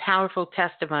getting powerful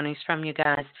testimonies from you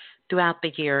guys throughout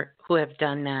the year who have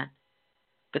done that.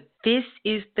 But this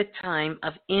is the time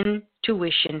of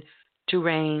intuition to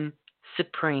reign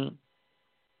supreme.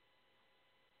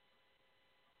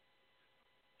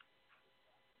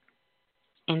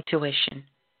 Intuition.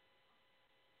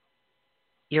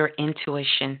 Your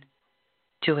intuition.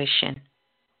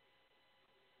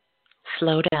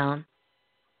 Slow down.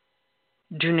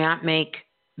 Do not make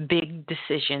big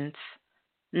decisions.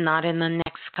 Not in the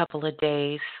next couple of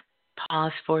days.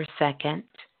 Pause for a second.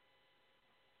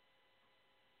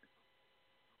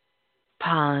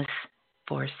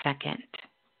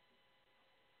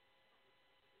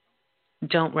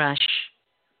 Don't rush.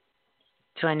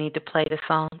 Do I need to play the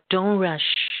song? Don't rush.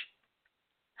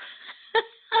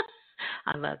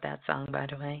 I love that song, by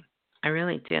the way. I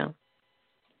really do.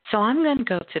 So I'm going to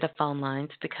go to the phone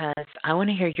lines because I want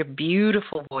to hear your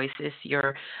beautiful voices,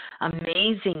 your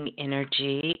amazing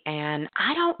energy. And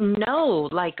I don't know,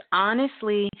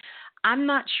 honestly, I'm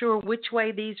not sure which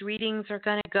way these readings are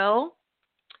going to go.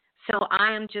 So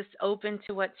I am just open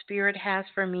to what Spirit has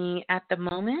for me at the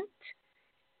moment.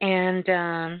 And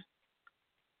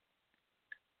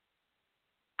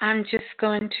I'm just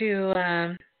going to,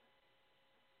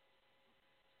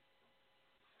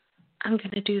 I'm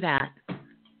going to do that.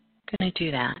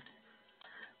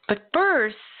 But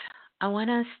first, I want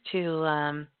us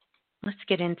to, let's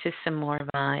get into some more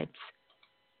vibes.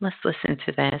 Let's listen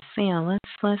to this.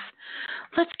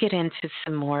 Let's get into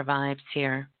some more vibes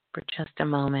here for just a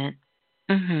moment.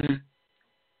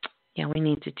 Yeah, we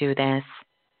need to do this.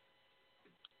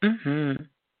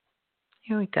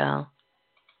 Here we go.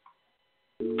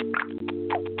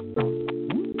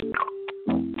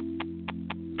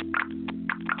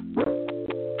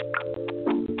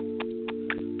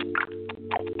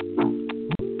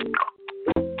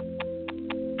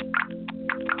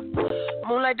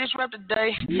 Moon like this rap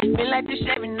today, been like this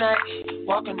every night.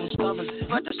 Walking and stumbling,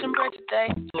 fucked up some bread today.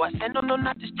 So I said no,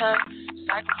 not this time.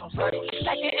 Cycle on cycle,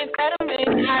 like an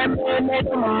amphetamine. High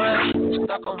marinade on my mind,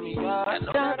 stuck on me, y'all.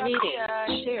 Stop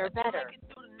reading, share better.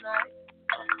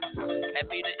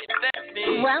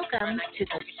 Welcome to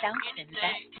the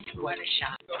Self-Invested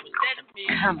Workshop.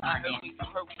 Come on in.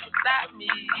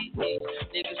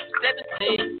 Niggas was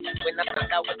 17, When I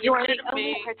found out what they did to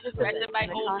me, rather by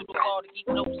holes through the wall to keep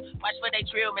notes. Watch where they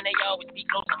trail, man, they always be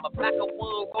close. I'm a block of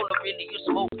wood, roller, really, you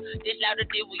smoke. This louder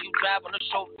deal when you drive on the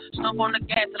shoulder. Stump on the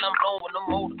gas till I'm blowing with the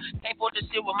motor. Can't afford to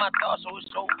sit with my thoughts, so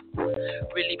it's over.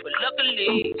 Really, but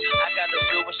luckily, I got a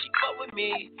real when she fuck with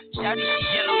me. Shouty, she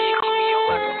yellow, she keep me on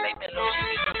my room, they mellow,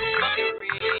 she get the fucking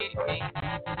red.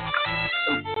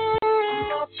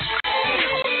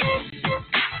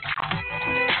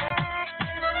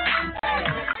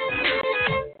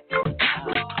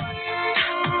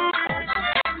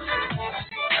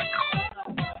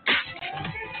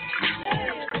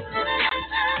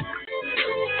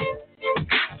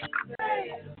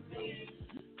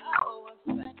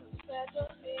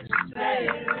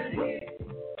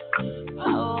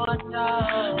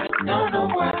 Don't know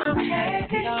where I'm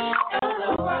headed. Don't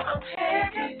know where I'm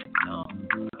headed.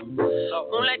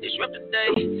 Moonlight disrupt the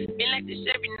day. Been like this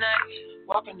every night.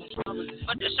 Walking the struggle.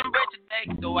 But there's some bread today.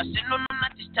 Though I said no,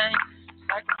 not this time.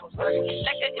 Like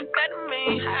an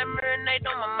amphetamine. I marinate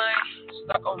on my mind.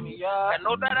 Stuck on me, yeah. I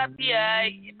know that I'll be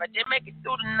alright if I just make it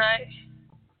through the night.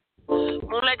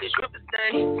 Moonlight disrupt the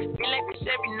day. Been like this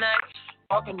every night.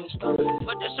 Walking the struggle.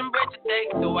 But there's some bread today.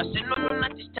 Though I said no,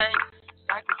 not this time.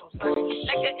 Like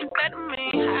an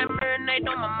amphetamine, I marinate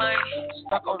on my mind.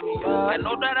 Stuck on me, I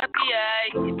know that I'll be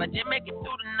alright if I just make it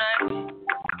through the night.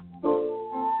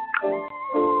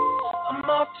 I'm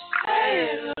off to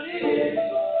settle it.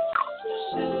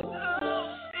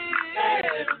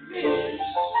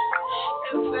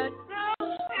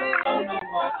 Don't know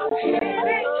where I'm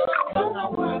headed. Don't know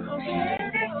where I'm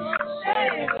headed.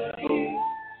 Settle it.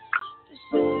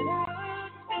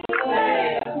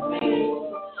 Settle me.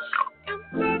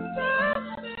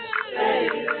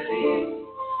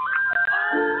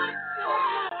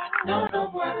 Don't know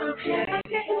where I'm headed.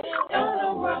 Don't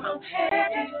know where I'm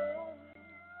headed.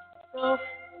 Oh.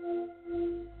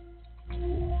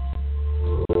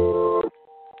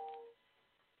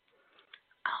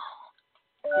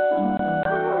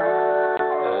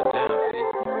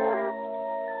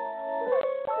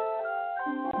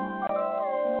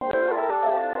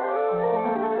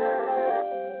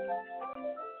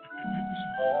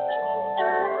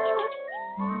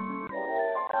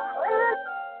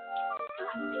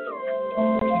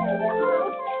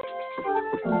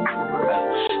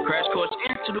 Crash course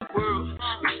into the world,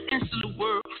 into the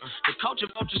world. The culture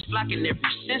vultures flocking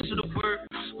every sense of the word.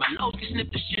 My nose can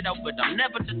snip the shit out, but I'm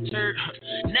never deterred.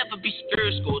 Never be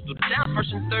scared, score through the down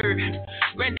first and third.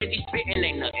 Granddaddy spitting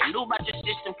ain't nothing new about your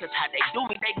system, cause how they do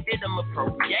me, they did them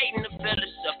appropriating the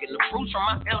fellas, sucking the fruits from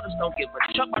my elders. Don't give a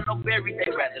chuck by no berry,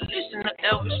 they rather listen to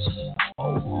Elvis.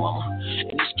 Oh, mama,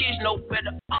 and these kids know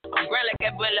better. I'm grand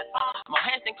like Abuela, my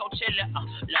hands in Coachella,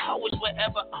 La Ho is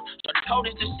wherever. So the cold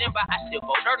is December, I still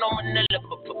go dirt on Manila.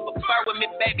 Fur with me,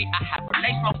 baby, I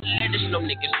hibernate, smoke the lettuce. No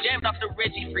niggas jammed off the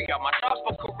Reggie, free all my dogs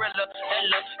for Corella.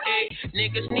 Ella, hey,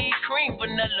 niggas need cream,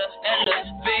 vanilla, Ella,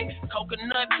 big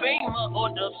coconut beamer, or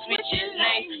the switches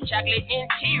lane. Chocolate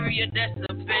interior, that's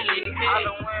the belly. Hey. I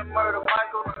done went murder,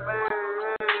 Michael the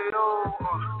Mayo.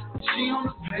 She on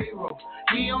the payroll,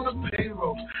 he on the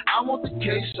payroll. I want the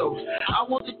queso, I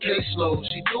want the caseload.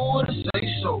 She do what I say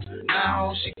so.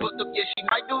 Now she put the, yeah, she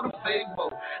might do the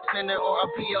favor. Send that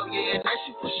RIPO, yeah, that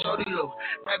shit for shorty low.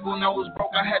 Back when I was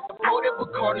broke, I had to pour that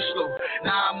Bacardi slow.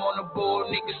 Now I'm on the board,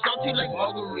 niggas salty like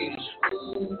margaritas.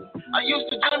 Ooh, I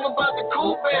used to dream about the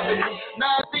cool baby.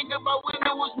 Now I think about when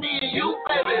it was me and you,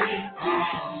 baby.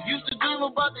 Used to dream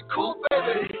about the cool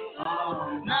baby.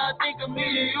 Now I think of me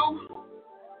and you.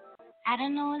 I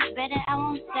don't know what's better, I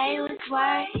won't say what's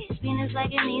worse. Venus like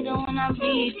a needle when I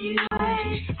read you.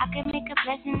 I could make a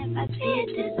blessing if I did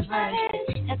this verse.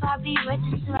 If I be rich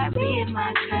until I read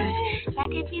my curse. That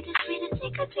could be the sweetest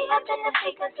secrecy up in the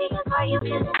frequency. That's why you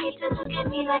kissing me to look at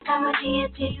me like I'm a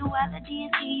deity. You are the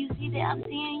deity, you see that I'm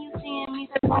seeing you, seeing me.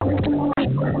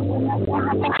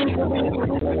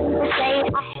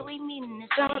 I hate we meeting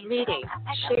this. Stop meeting.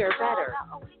 Share better.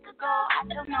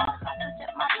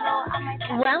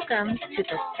 Welcome to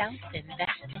the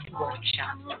Self-Investment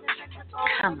Workshop.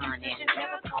 Come on in.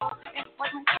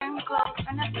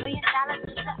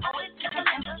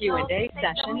 Q&A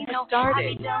session has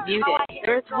started. Muted.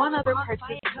 There is one other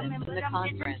participant in the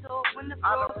conference.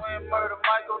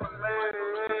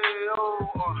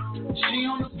 She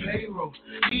on the payroll.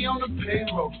 He on the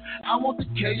payroll. I want the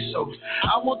queso.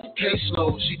 I want the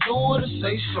caseload. She do what I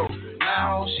say so.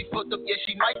 Now she fucked up, yeah,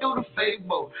 she might do the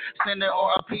fable. Send her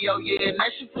RPO, yeah, and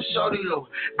that shit for shorty low.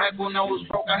 Back when I was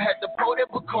broke, I had to pour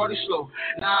that Bacardi slow.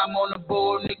 Now I'm on the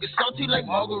board, nigga, salty like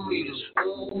margaritas.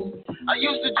 Ooh, I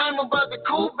used to dream about the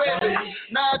cool baby.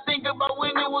 Now I think about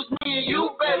when it was me and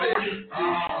you, baby.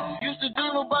 Used to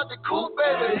dream about the cool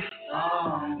baby.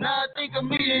 Now I think of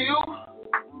me and you.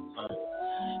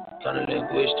 Kind of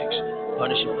linguistics,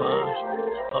 punishing puns,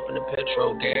 pumping the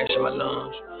petrol gas in my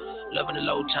lungs, loving the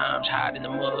low times, hiding the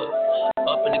mud,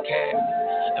 up in the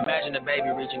cabinet. Imagine a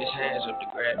baby reaching his hands up to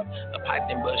grab it, a pipe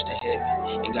then busting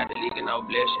heavy, and got the leaking out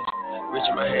blessings,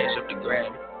 reaching my hands up to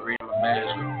grab it, reading my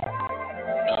manuscript.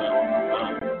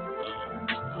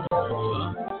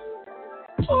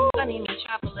 Funny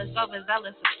metropolis,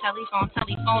 overzealous as telephone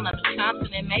on the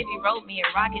continent. Maybe wrote me a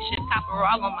rocket ship, copper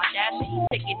all on my dash. And he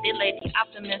ticketed lady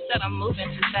optimist said I'm moving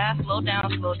too fast. Slow down.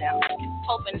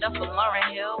 Opened up for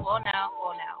Lauren Hill. Whoa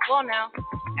now.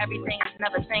 Everything is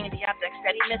never seen. The object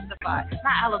steady mystified.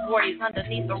 My allegories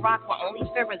underneath the rock where only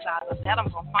fear resides. I said I'm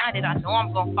gonna find it. I know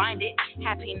I'm gonna find it.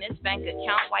 Happiness bank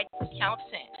account, white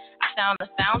accountant. I found the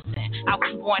fountain. I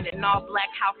was born in all black.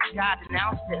 How could God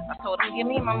announce this? I told him, give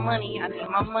me my money. I need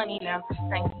my money now.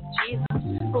 Thank you, Jesus.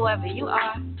 Whoever you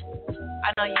are.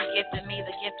 I know you gifted me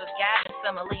the gift of guidance,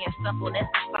 simile and simpleness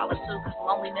and solitude, because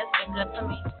loneliness been good to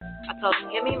me. I told him,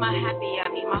 give me my happy, I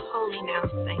need my holy now.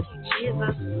 Thank you,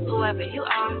 Jesus. Whoever you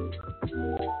are.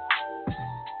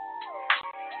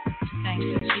 Thank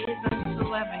you, Jesus.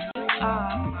 Whoever you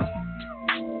are.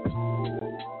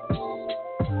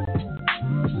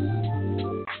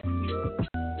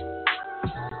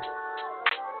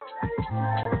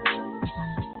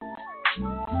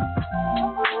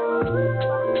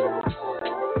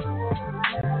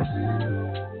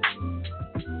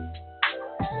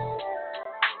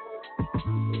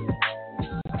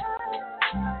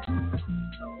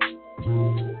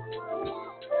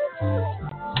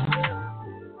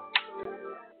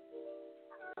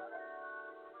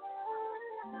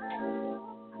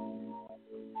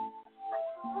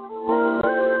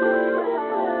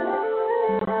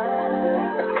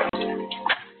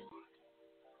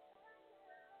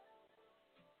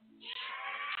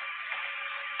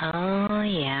 Oh,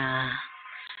 yeah.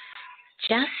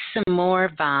 Just some more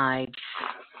vibes.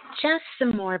 Just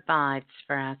some more vibes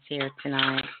for us here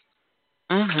tonight.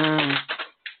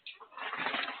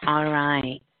 All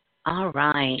right.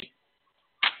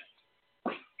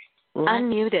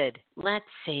 Unmuted. Let's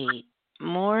see.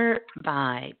 More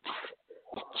vibes.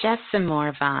 Just some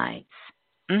more vibes.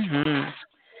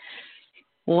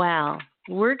 Well,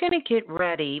 we're going to get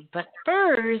ready, but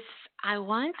first, I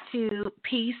want to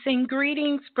peace and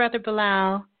greetings, Brother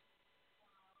Bilal.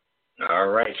 All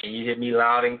right. Can you hear me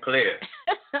loud and clear?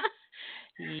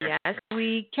 Yes,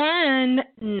 we can.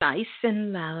 Nice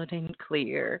and loud and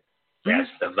clear. That's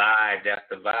the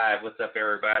vibe. What's up,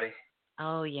 everybody?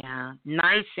 Oh, yeah.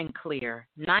 Nice and clear.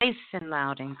 Nice and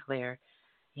loud and clear.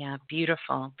 Yeah,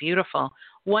 beautiful.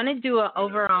 Want to do an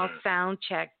overall sound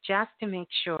check just to make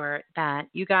sure that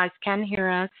you guys can hear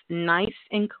us nice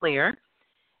and clear.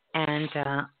 And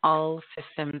all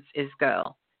systems is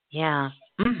go. Yeah.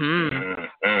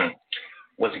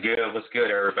 What's good,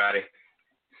 everybody?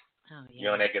 Oh, yeah. You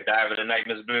on that Godiva tonight,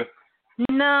 Miss Blue?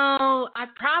 No, I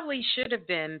probably should have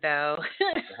been, though.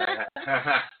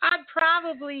 I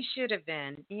probably should have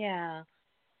been. Yeah.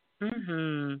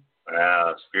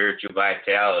 Wow, spiritual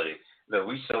vitality. Look,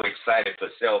 we so excited for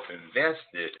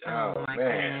self-invested. Oh my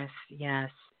man.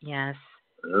 Goodness. Yes.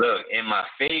 Look, and my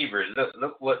favorite,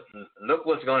 look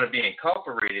what's going to be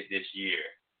incorporated this year.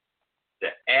 The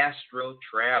Astro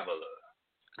Traveler.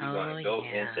 We're going to go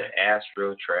into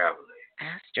Astro Traveling.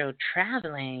 Astro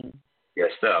Traveling.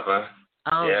 Good stuff, huh?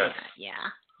 Oh, yes.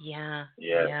 Yeah.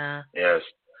 Yes.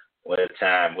 What a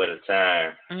time.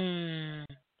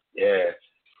 Yeah.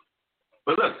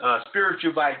 But look,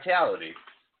 spiritual vitality.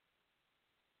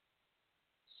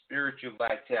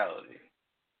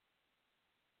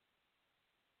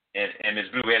 And Ms.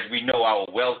 Blue, as we know, our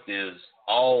wealth is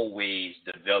always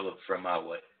developed from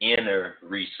our inner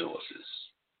resources.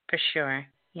 For sure,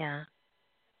 yeah.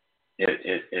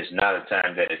 It's not a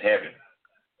time that it happens.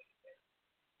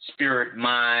 Spirit,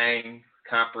 mind,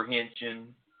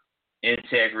 comprehension,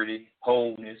 integrity,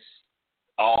 wholeness,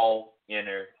 all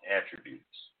inner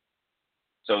attributes.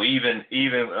 So even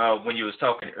when you was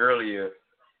talking earlier,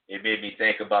 it made me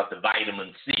think about the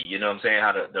vitamin C. You know what I'm saying?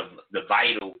 How the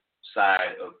vital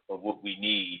side of what we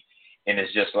need, and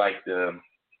it's just like the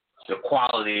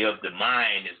quality of the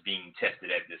mind is being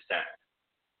tested at this time.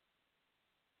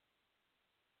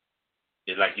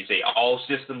 like you say, all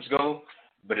systems go,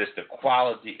 but it's the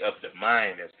quality of the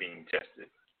mind that's being tested.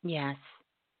 Yes.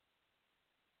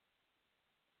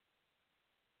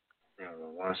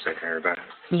 One second, everybody.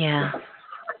 Yeah.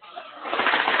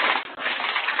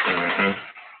 Mm-hmm.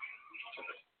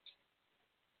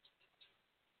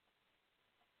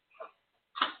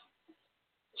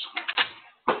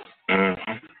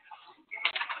 Mm-hmm.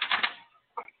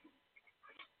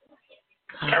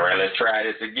 All right, let's try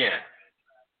this again.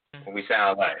 What we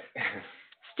sound like?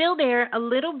 Still there, a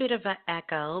little bit of an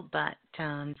echo, but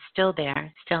still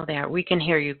there. We can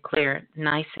hear you clear,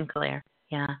 nice and clear.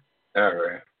 Yeah. All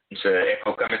right. You said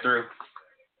echo coming through?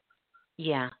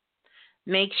 Yeah.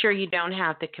 Make sure you don't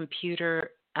have the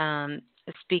computer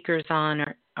speakers on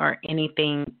or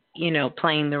anything,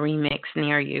 playing the remix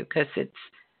near you, because it's.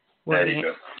 There you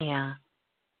go. Yeah.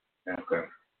 Okay.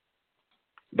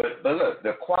 But look,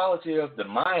 the quality of the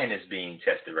mind is being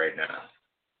tested right now.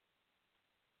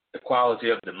 The quality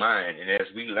of the mind, and as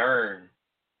we learn,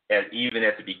 even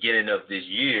at the beginning of this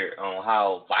year, on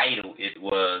how vital it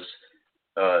was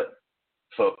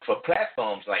for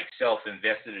platforms like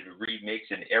Self-Invested and Remix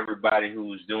and everybody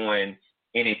who's doing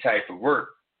any type of work,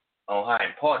 on how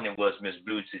important it was, Ms.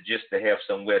 Blue, to have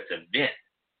somewhere to vent.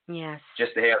 Yes.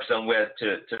 Just to have somewhere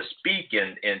to speak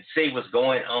and say what's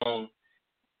going on,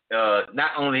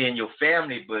 not only in your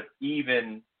family, but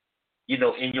even,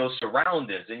 in your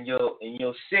surroundings, in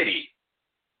your city.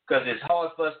 Because it's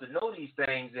hard for us to know these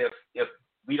things if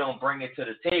we don't bring it to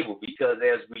the table, because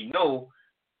as we know,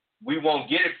 we won't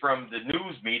get it from the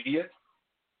news media.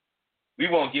 We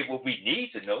won't get what we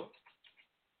need to know.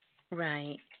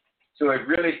 Right. So it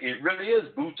really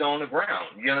is boots on the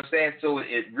ground. You understand? So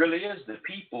it really is the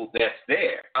people that's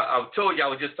there. I told you I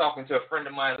was just talking to a friend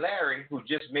of mine, Larry, who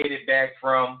just made it back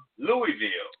from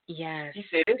Louisville. Yes. He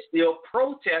said they're still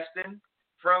protesting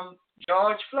from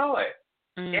George Floyd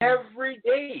every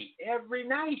day, every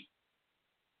night.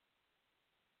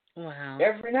 Wow.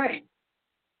 Every night.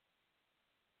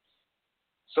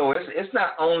 So it's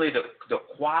not only the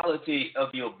quality of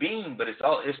your being, but it's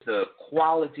the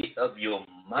quality of your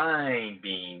mind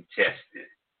being tested.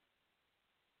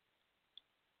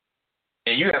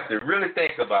 And you have to really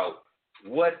think about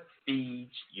what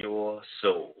feeds your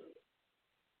soul.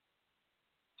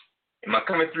 Am I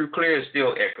coming through clear or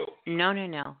still echo?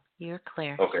 No. You're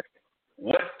clear. Okay.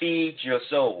 What feeds your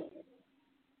soul?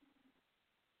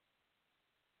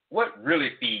 What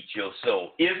really feeds your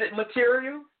soul? Is it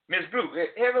material? Ms. Blue,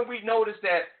 haven't we noticed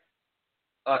that,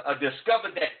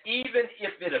 discovered that even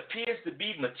if it appears to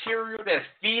be material that's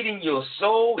feeding your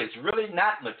soul, it's really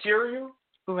not material?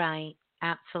 Right,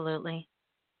 absolutely.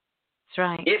 That's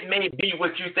right. It may be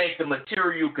what you think the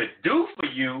material could do for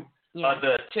you, or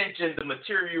the attention the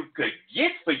material could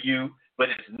get for you, but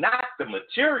it's not the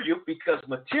material, because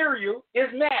material is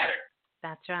matter.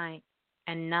 That's right.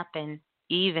 And nothing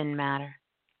even matter.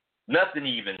 Nothing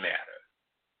even matter.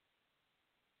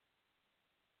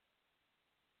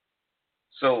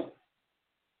 So,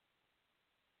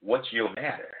 what's your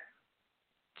matter?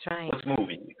 That's right. What's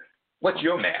moving you? What's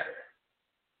your matter?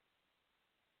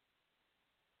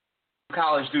 What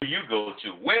college do you go to?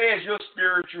 Where's your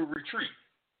spiritual retreat?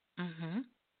 Mm-hmm.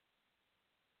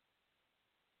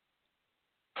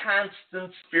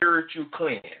 Constant spiritual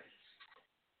cleanse.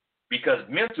 Because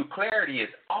mental clarity is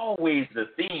always the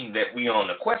theme that we're on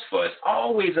the quest for. It's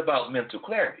always about mental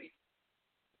clarity.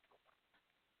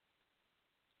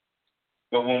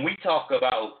 But when we talk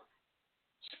about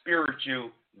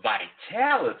spiritual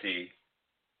vitality,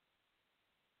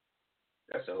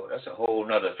 that's a whole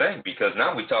nother thing, because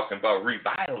now we're talking about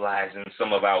revitalizing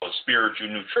some of our spiritual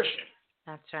nutrition.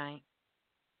 That's right.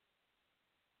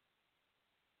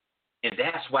 And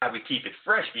that's why we keep it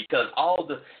fresh, because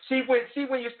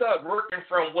when you start working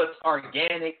from what's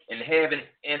organic and having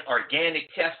an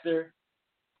organic tester,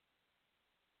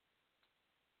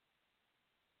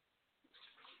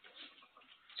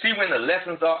 see when the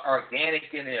lessons are organic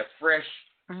and they're fresh,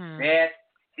 that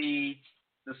feeds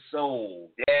the soul,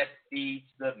 that feeds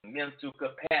the mental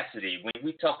capacity. When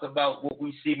we talk about what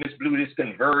we see, Ms. Blue, this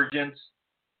convergence,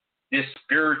 this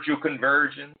spiritual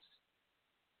convergence,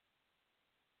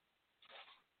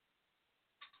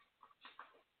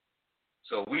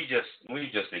 so we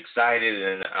just excited,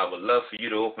 and I would love for you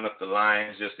to open up the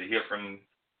lines just to hear from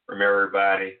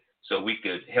everybody, so we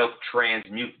could help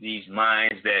transmute these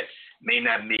minds that may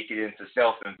not make it into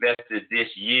Self-Invested this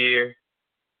year.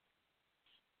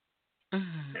 And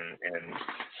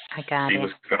I got see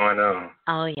what's going on.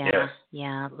 Oh,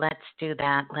 yeah. Let's do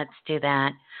that.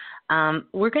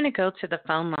 We're going to go to the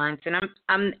phone lines, and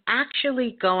I'm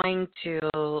actually going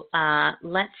to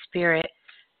let Spirit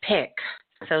pick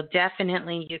So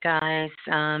definitely, you guys,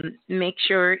 make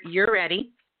sure you're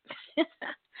ready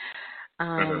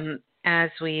as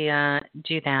we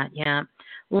do that. Yeah.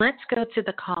 Let's go to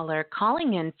the caller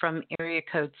calling in from area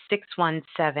code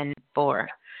 6174.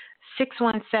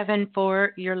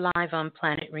 6174, you're live on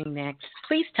Planet Remix.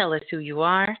 Please tell us who you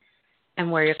are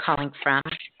and where you're calling from.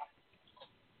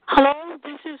 Hello,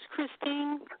 this is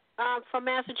Christine from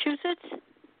Massachusetts.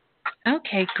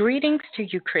 Okay, greetings to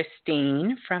you,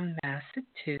 Christine from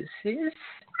Massachusetts.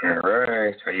 All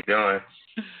right, how you doing?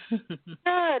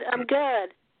 Good, I'm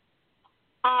good.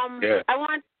 Good. I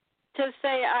want to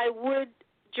say I would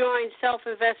join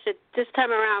Self-Invested this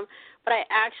time around, but I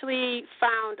actually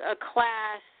found a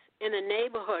class in the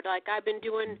neighborhood. Like, I've been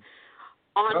doing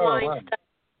online stuff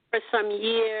for some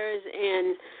years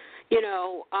and,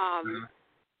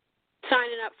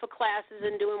 signing up for classes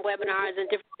and doing webinars and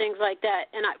different things like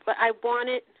that. But I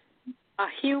wanted a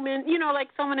human, like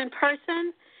someone in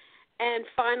person. And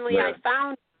finally I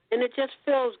found, and it just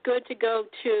feels good to go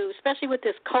to, especially with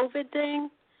this COVID thing,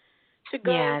 to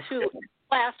go to a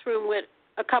classroom with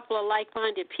a couple of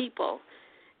like-minded people.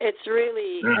 It's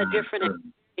really a different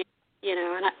experience,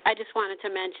 and I just wanted to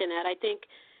mention that. I think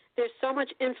there's so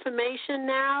much information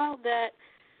now that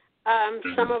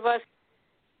some of us,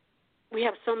 we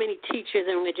have so many teachers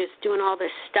and we're just doing all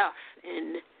this stuff,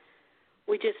 and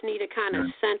we just need to kind of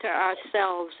center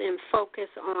ourselves and focus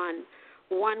on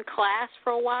one class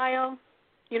for a while.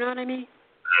 You know what I mean?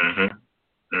 That's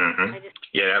the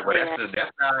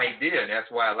idea, and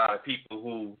that's why a lot of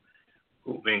people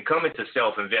who've been coming to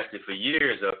Self-Invested for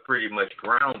years are pretty much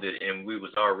grounded, and we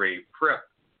was already prepped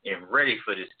and ready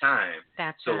for this time.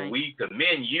 That's so right. We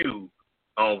commend you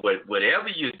on whatever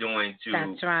you're doing to,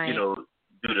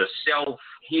 do the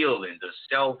self-healing, the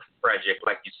self-project.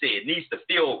 Like you said, it needs to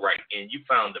feel right, and you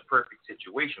found the perfect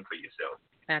situation for yourself.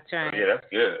 That's right. So, yeah, that's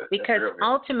good. Because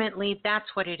ultimately,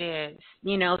 that's what it is.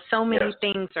 So many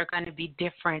things are going to be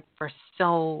different for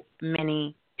so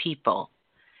many people.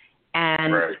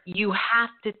 And you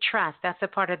have to trust. That's a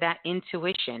part of that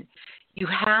intuition. You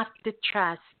have to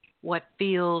trust what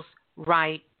feels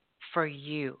right for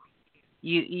you.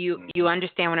 You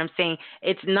understand what I'm saying?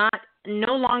 It's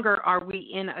no longer are we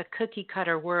in a cookie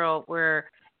cutter world where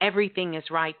everything is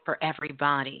right for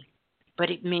everybody,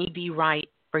 but it may be right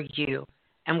for you.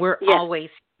 And we're always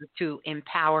here to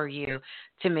empower you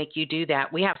to make you do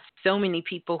that. We have so many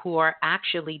people who are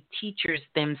actually teachers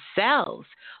themselves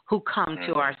who come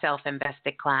to our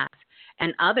Self-Invested class,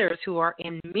 and others who are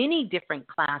in many different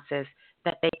classes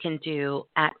that they can do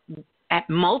at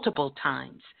multiple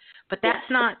times. But that's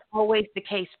not always the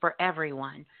case for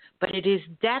everyone. But it is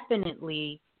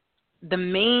definitely the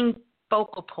main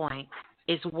focal point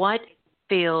is what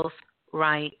feels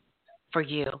right for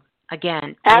you.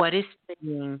 Again, what is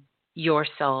feeding your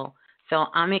soul. So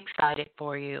I'm excited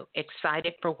for you,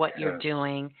 excited for what you're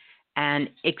doing, and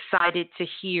excited to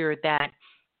hear that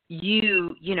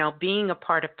you being a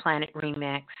part of Planet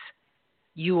Remix,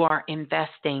 you are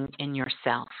investing in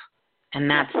yourself. And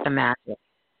that's the magic.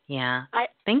 Yeah.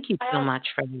 Thank you so much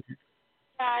for that.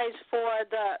 Guys, for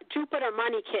the Jupiter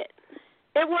Money Kit.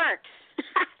 It works.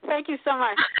 Thank you so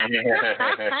much.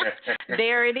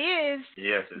 There it is.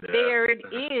 Yes, it does. There it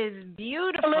is.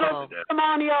 Beautiful. A little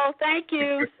testimonial. Thank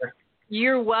you.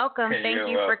 You're welcome. Thank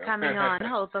you for coming on.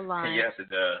 Hold the line. Yes, it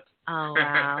does. Oh,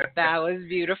 wow. That was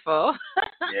beautiful.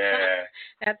 Yeah.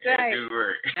 That's right. It do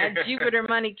work. That Jupiter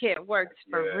Money Kit works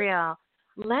for real.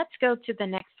 Let's go to the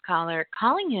next caller,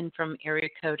 calling in from area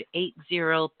code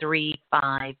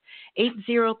 8035.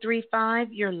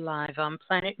 8035, you're live on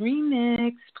Planet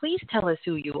Remix. Please tell us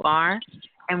who you are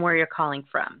and where you're calling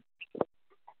from.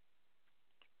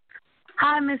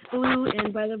 Hi, Miss Blue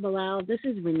and Brother Bilal. This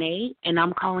is Renee, and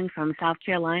I'm calling from South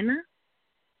Carolina.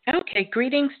 Okay,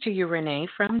 greetings to you, Renee,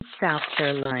 from South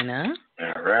Carolina.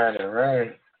 All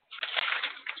right.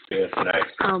 Yes, nice.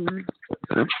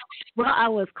 Well, I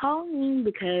was calling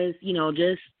because,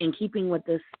 just in keeping with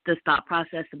this thought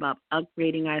process about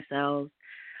upgrading ourselves,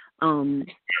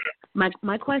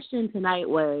 my question tonight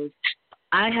was,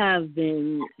 I have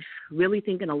been really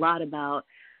thinking a lot about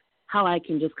how I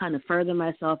can just kind of further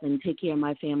myself and take care of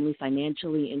my family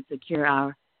financially and secure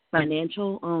our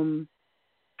financial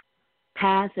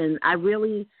path. And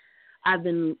I've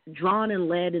been drawn and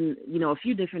led in, a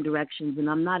few different directions, and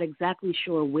I'm not exactly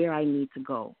sure where I need to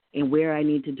go and where I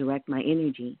need to direct my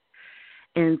energy.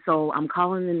 And so I'm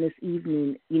calling in this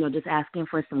evening, just asking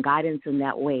for some guidance in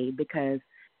that way, because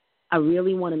I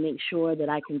really want to make sure that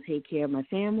I can take care of my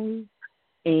family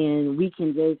and we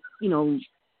can just,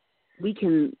 we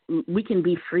can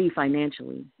be free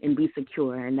financially and be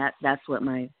secure. And that's what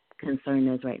my concern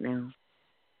is right now.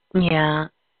 Yeah.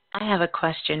 I have a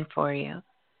question for you.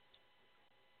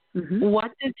 Mm-hmm.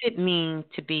 What does it mean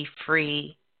to be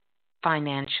free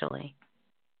financially?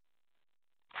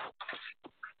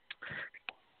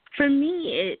 For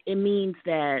me, it means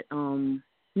that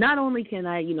not only can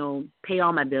I, pay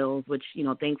all my bills, which,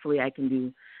 thankfully I can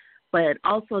do, but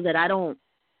also that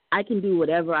I can do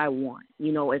whatever I want.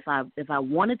 If I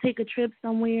want to take a trip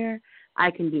somewhere,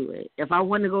 I can do it. If I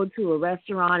want to go to a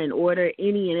restaurant and order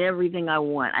any and everything I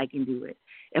want, I can do it.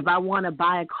 If I want to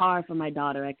buy a car for my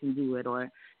daughter, I can do it. Or,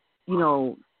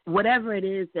 whatever it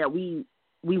is that we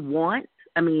want.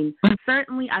 I mean,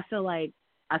 certainly I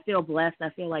feel blessed. I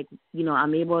feel like,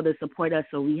 I'm able to support us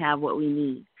so we have what we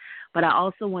need. But I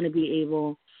also want to be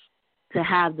able to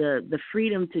have the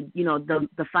freedom to,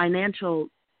 the financial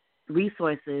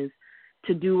resources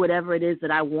to do whatever it is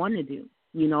that I want to do.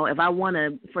 If I want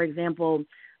to, for example,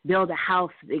 build a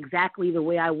house exactly the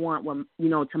way I want,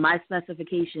 to my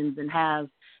specifications and have,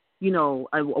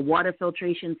 a water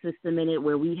filtration system in it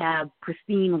where we have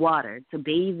pristine water to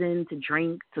bathe in, to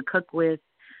drink, to cook with,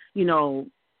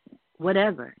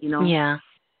 whatever. Yeah.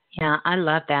 Yeah, I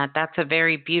love that. That's a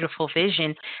very beautiful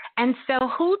vision. And so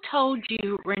who told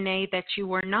you, Renee, that you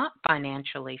were not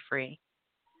financially free?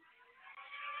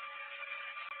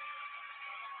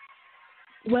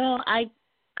 Well,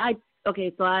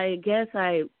 okay, so I guess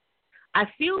I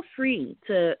feel free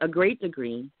to a great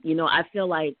degree. I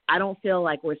don't feel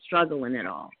like we're struggling at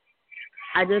all.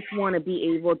 I just want to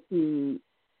be able to.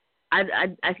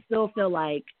 I still feel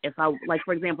like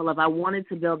for example, if I wanted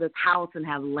to build this house and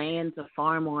have land to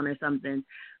farm on or something,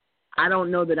 I don't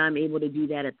know that I'm able to do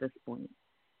that at this point.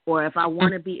 Or if I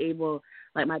want to be able,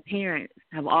 like my parents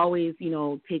have always,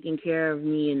 taken care of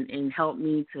me and helped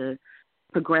me to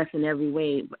progress in every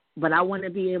way, but I want to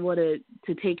be able to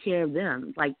take care of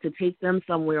them, like to take them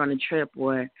somewhere on a trip,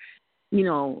 or these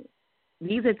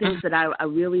are things that I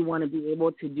really want to be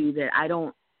able to do that I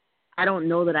don't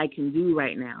know that I can do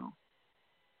right now.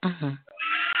 Mm-hmm.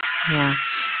 Yeah.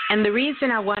 And the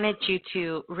reason I wanted you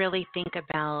to really think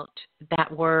about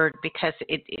that word, because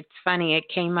it's funny, it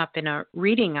came up in a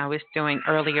reading I was doing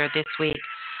earlier this week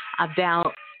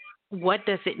about what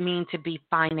does it mean to be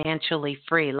financially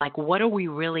free? Like, what are we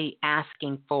really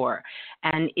asking for?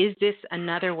 And is this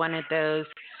another one of those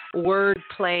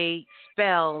wordplay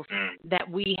spells that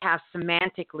we have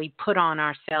semantically put on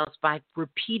ourselves by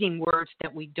repeating words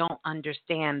that we don't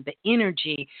understand the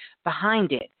energy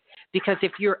behind it? Because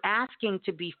if you're asking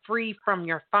to be free from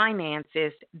your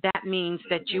finances, that means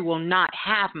that you will not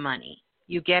have money.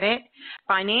 You get it?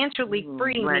 Financially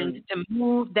free right. means to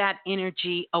move that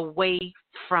energy away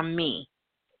from me.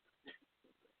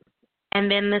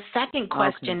 And then the second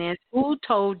question is, who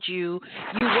told you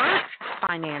you weren't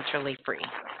financially free?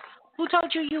 Who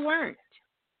told you you weren't?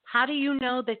 How do you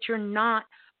know that you're not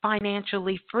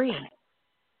financially free?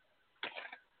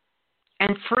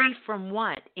 And free from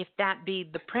what, if that be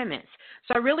the premise?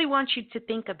 So I really want you to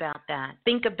think about that.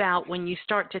 Think about when you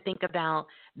start to think about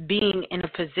being in a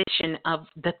position of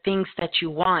the things that you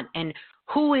want, and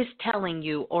who is telling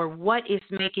you or what is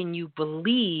making you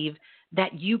believe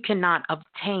that you cannot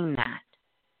obtain that.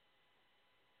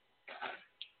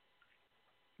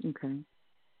 Okay.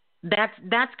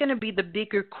 That's going to be the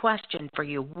bigger question for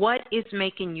you. What is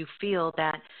making you feel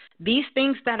that these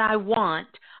things that I want,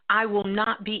 I will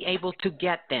not be able to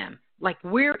get them? Like,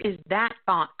 where is that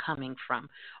thought coming from?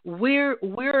 Where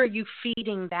are you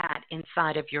feeding that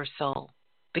inside of your soul?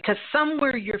 Because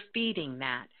somewhere you're feeding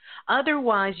that.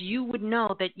 Otherwise, you would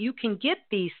know that you can get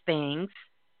these things,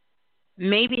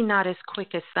 maybe not as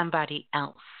quick as somebody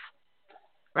else,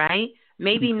 right?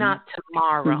 Maybe not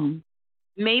tomorrow. Mm-hmm.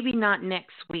 Maybe not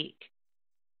next week.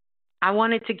 I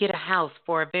wanted to get a house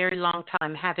for a very long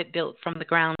time, have it built from the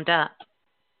ground up.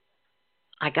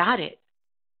 I got it.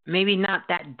 Maybe not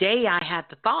that day I had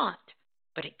the thought,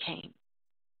 but it came.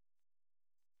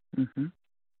 Mm-hmm.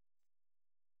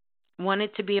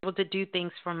 Wanted to be able to do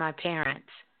things for my parents.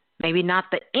 Maybe not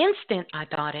the instant I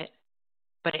thought it,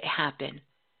 but it happened.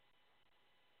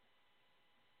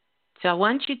 So I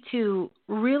want you to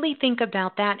really think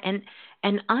about that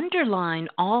and underline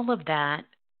all of that.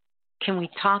 Can we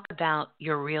talk about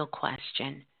your real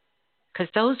question? Because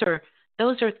those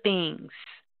are things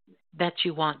that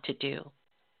you want to do.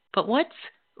 But what's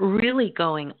really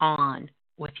going on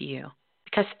with you?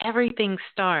 Because everything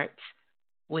starts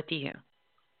with you.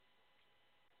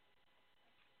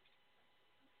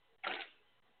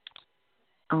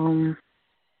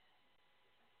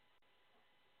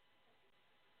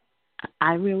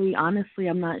 I really, honestly,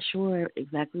 I'm not sure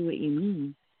exactly what you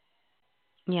mean.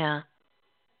 Yeah.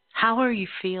 How are you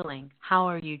feeling? How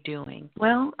are you doing?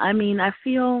 Well, I mean, I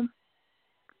feel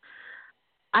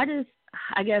I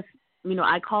guess,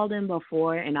 I called in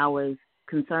before and I was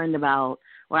concerned about,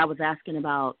 or I was asking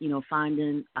about,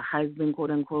 finding a husband,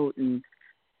 quote unquote, and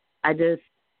I just,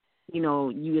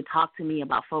 you had talked to me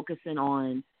about focusing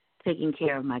on taking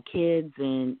care of my kids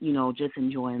and, just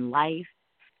enjoying life.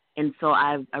 And so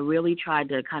I really tried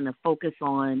to kind of focus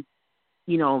on,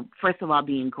 first of all,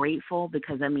 being grateful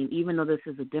because, even though this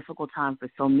is a difficult time for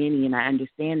so many, and I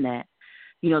understand that,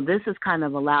 this has kind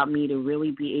of allowed me to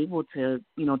really be able to,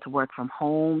 to work from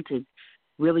home, to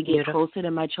really get closer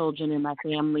to my children and my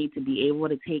family, to be able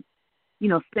to take,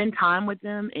 spend time with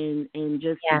them and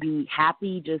just be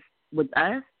happy just with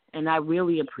us. And I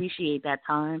really appreciate that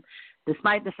time,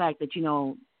 despite the fact that,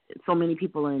 so many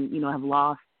people have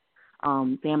lost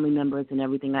family members and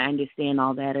everything. I understand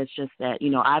all that. It's just that,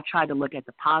 I've tried to look at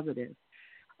the positive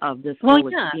of this whole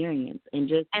experience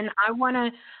and I want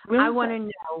to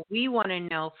know, we want to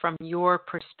know from your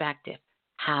perspective,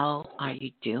 how are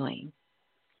you doing?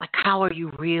 Like, how are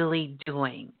you really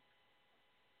doing?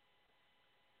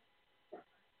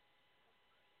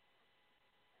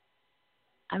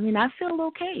 I feel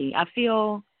okay. I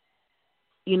feel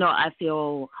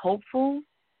hopeful.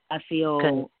 I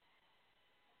feel,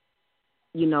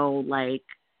 like,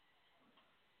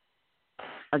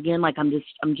 again, like I'm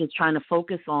just trying to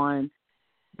focus on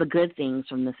the good things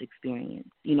from this experience.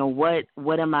 What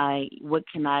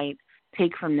can I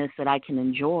take from this that I can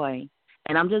enjoy?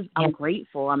 And I'm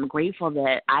grateful. I'm grateful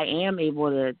that I am able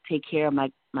to take care of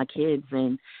my kids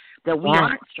and that we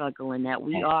aren't struggling, that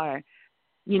we are,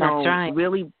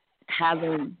 really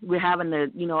we're having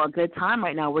a good time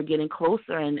right now. We're getting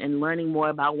closer and learning more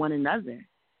about one another.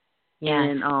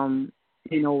 And,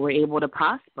 we're able to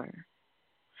prosper.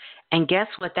 And guess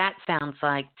what that sounds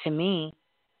like to me?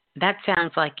 That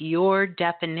sounds like your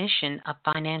definition of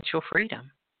financial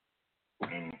freedom.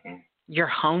 Mm-hmm. You're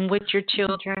home with your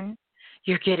children.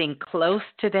 You're getting close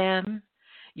to them.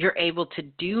 You're able to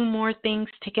do more things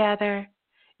together.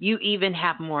 You even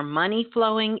have more money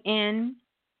flowing in.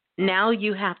 Now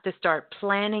you have to start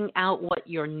planning out what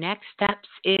your next steps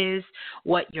is,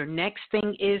 what your next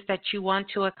thing is that you want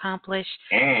to accomplish.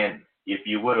 And if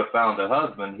you would have found a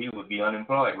husband, he would be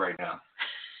unemployed right now.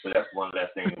 So that's one less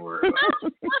thing to worry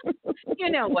about.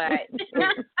 You know what? You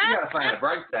got to find a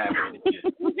bright side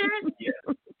with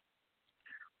it.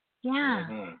 Yeah.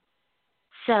 Mm-hmm.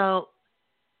 So,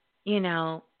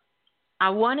 I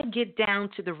want to get down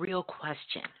to the real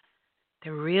question.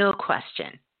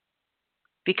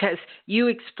 Because you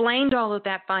explained all of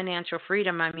that financial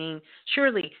freedom.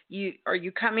 Surely are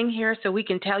you coming here so we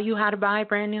can tell you how to buy a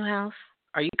brand new house?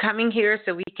 Are you coming here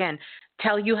so we can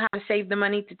tell you how to save the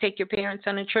money to take your parents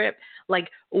on a trip? Like,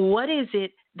 what is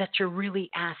it that you're really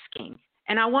asking?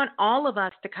 And I want all of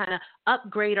us to kind of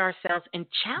upgrade ourselves and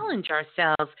challenge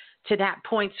ourselves to that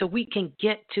point so we can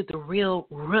get to the real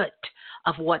root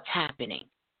of what's happening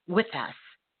with us.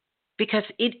 Because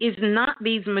it is not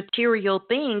these material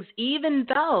things, even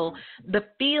though the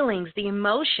feelings, the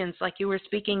emotions, like you were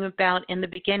speaking about in the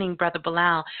beginning, Brother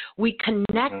Bilal, we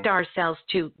connect ourselves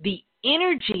to the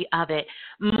energy of it.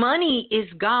 Money is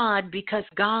God because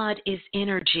God is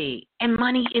energy, and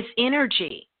money is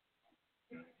energy.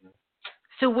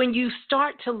 So when you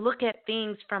start to look at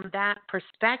things from that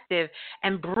perspective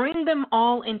and bring them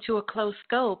all into a close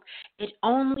scope, it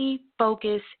only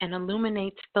focuses and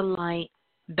illuminates the light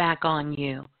back on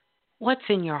you. What's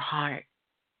in your heart?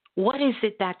 What is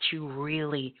it that you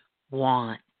really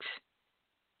want?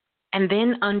 And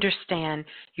then understand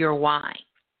your why.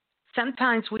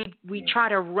 Sometimes we try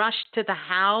to rush to the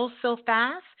how so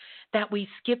fast that we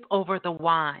skip over the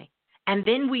why. And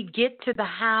then we get to the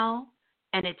how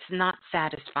and it's not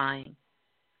satisfying.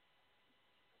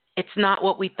 It's not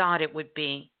what we thought it would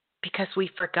be because we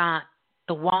forgot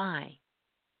the why.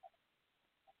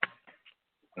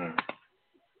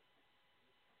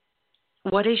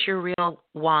 What is your real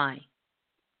why?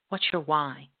 What's your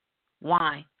why?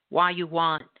 Why? Why you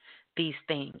want these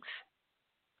things?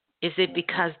 Is it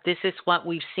because this is what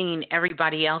we've seen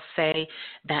everybody else say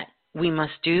that we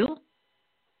must do?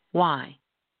 Why?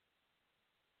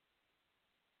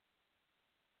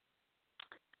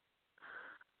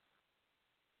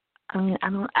 I'm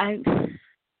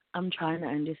trying to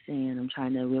understand. I'm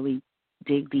trying to really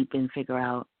dig deep and figure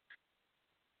out.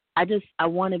 I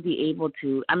want to be able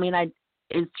to,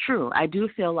 it's true. I do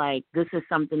feel like this is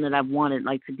something that I've wanted,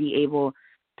 like to be able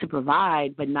to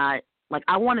provide, but not, like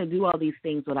I want to do all these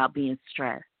things without being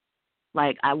stressed.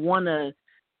 Like I want to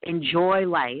enjoy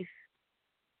life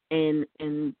and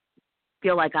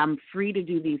feel like I'm free to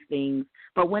do these things,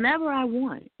 but whenever I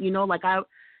want,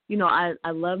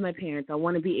 I love my parents. I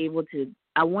want to be able to,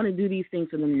 I want to do these things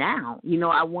for them now.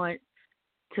 I want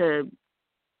to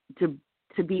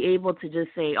be able to just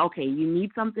say, okay, you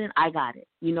need something, I got it.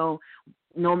 You know,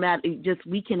 no matter, just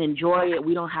we can enjoy it.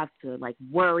 We don't have to like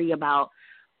worry about,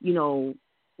 you know,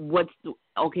 we're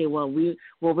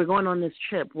going on this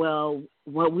trip. Well,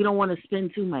 we don't want to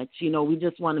spend too much. You know, we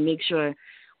just want to make sure,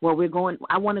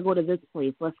 I want to go to this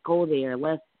place. Let's go there.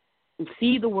 Let's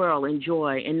see the world,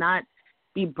 enjoy, and not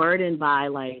be burdened by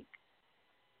like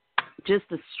just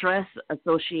the stress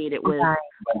associated with,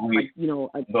 you know,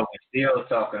 but we're still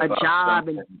talking a about job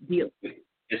something. and deal.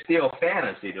 It's still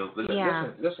fantasy, though. But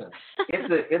Yeah. listen.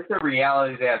 It's a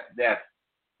reality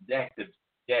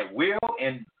that will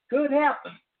and could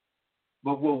happen.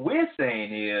 But what we're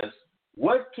saying is,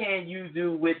 what can you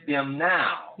do with them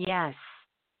now? Yes.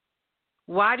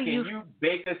 Why do Can you you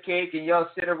bake a cake and y'all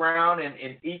sit around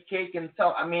and eat cake and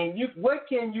talk? I mean, what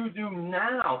can you do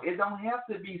now? It don't have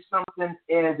to be something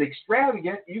as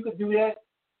extravagant. You could do that.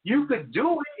 You could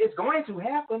do it. It's going to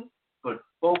happen. But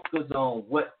focus on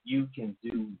what you can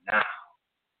do now.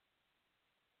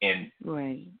 And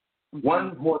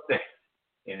one more thing,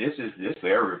 and this is for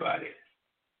everybody.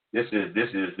 This is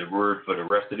the word for the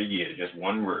rest of the year. Just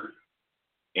one word.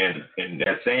 And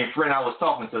that same friend I was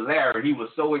talking to, Larry, he was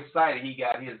so excited he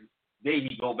got his day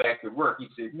he go back to work. He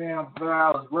said, man,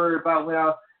 I was worried about when I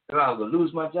was going to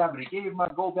lose my job, but he gave my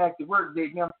go back to work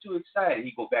date. Man, I'm too excited.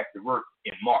 He go back to work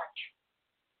in March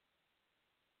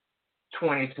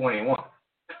 2021.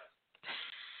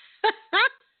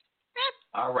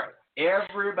 All right.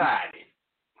 Everybody,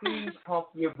 please pump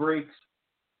your brakes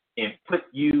and put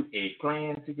you a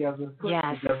plan together. Put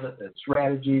together a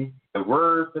strategy. The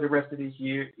word for the rest of this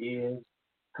year is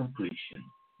completion.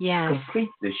 Yes. Complete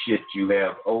the shit you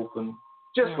have open.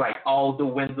 Just like all the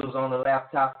windows on the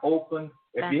laptop open.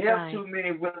 If you have too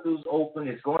many windows open,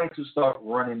 it's going to start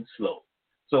running slow.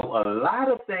 So a lot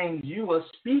of things you are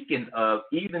speaking of,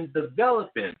 even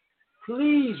developing,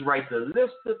 please write the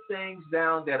list of things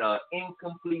down that are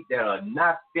incomplete, that are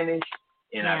not finished.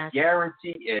 And I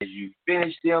guarantee as you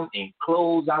finish them and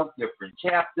close out different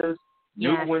chapters,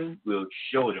 new ones will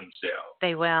show themselves.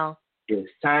 They will. It's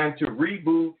time to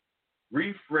reboot,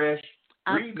 refresh,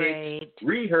 remix,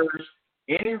 rehearse.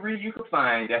 Any read you can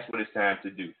find, that's what it's time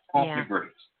to do. Pump your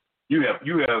brakes. You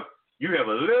have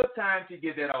a little time to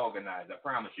get that organized. I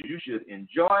promise you. You should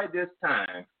enjoy this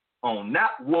time on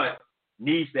not what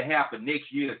needs to happen next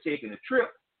year taking a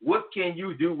trip. What can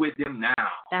you do with them now?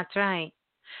 That's right.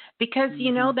 Because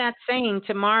you know that saying,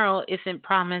 tomorrow isn't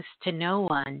promised to no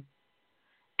one.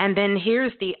 And then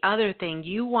here's the other thing.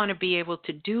 You want to be able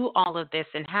to do all of this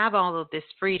and have all of this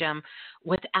freedom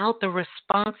without the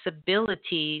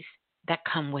responsibilities that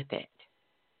come with it.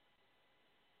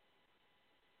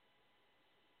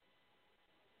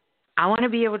 I want to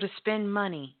be able to spend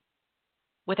money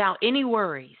without any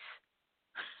worries.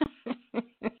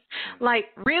 Like,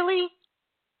 really?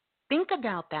 Think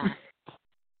about that.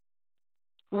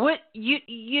 What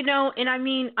you know, and I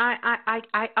mean,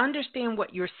 I understand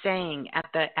what you're saying at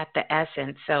the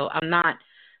essence. So I'm not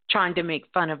trying to make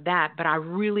fun of that, but I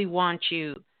really want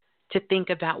you to think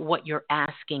about what you're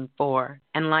asking for.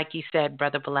 And like you said,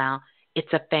 Brother Bilal,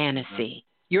 it's a fantasy.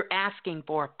 You're asking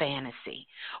for a fantasy,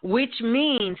 which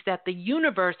means that the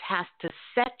universe has to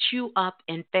set you up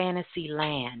in fantasy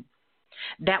land.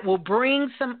 That will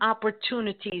bring some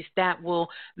opportunities that will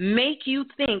make you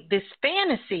think this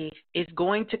fantasy is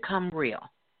going to come real.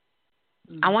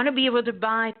 I want to be able to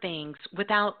buy things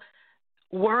without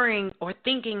worrying or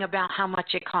thinking about how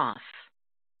much it costs.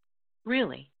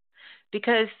 Really.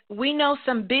 Because we know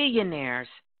some billionaires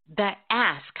that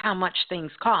ask how much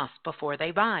things cost before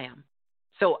they buy them.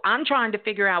 So I'm trying to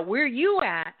figure out where you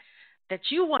at that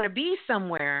you want to be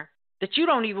somewhere that you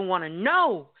don't even want to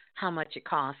know how much it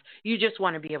costs. You just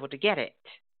want to be able to get it.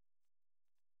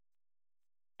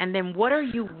 And then what are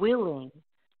you willing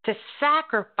to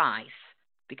sacrifice,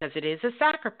 because it is a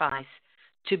sacrifice,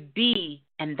 to be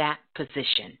in that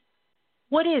position?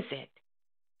 What is it?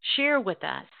 Share with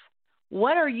us.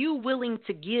 What are you willing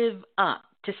to give up,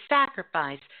 to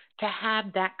sacrifice, to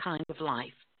have that kind of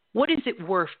life? What is it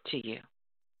worth to you?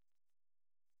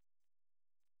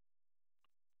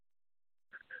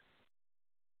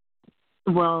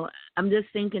 Well, I'm just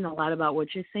thinking a lot about what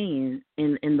you're saying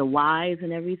and the whys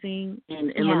and everything.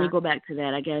 And let me go back to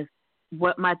that. I guess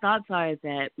what my thoughts are is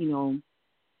that, you know,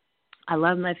 I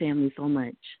love my family so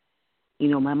much. You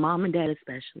know, my mom and dad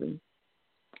especially.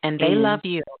 And they love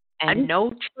you. And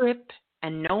no trip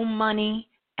and no money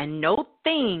and no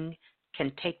thing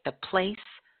can take the place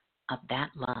of that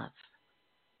love.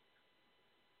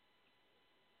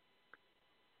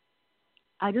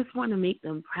 I just want to make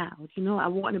them proud. You know, I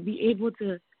want to be able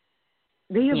to,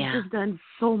 they have just done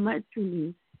so much for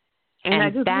me. And I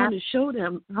just want to show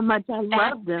them how much I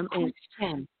love them.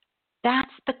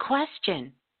 That's the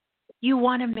question. You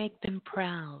want to make them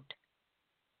proud.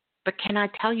 But can I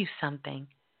tell you something?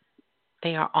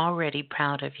 They are already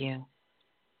proud of you.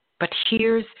 But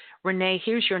Renee,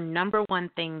 here's your number one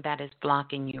thing that is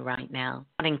blocking you right now,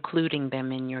 not including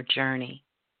them in your journey.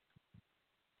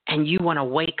 And you want to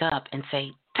wake up and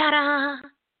say, ta-da!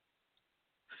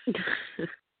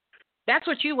 That's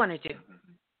what you want to do.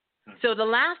 So the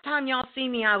last time y'all see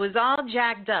me, I was all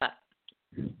jacked up.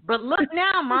 But look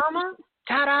now, Mama.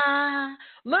 Ta-da!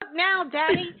 Look now,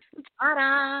 Daddy.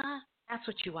 Ta-da! That's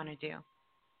what you want to do.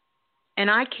 And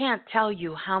I can't tell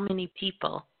you how many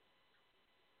people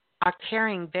are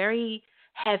carrying very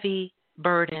heavy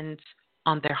burdens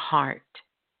on their heart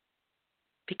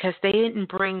because they didn't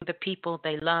bring the people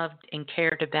they loved and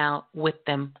cared about with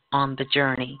them on the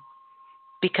journey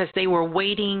because they were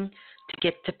waiting to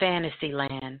get to fantasy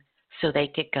land so they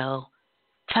could go,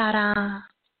 ta-da!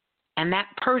 And that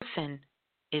person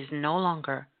is no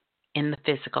longer in the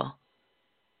physical.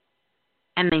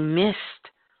 And they missed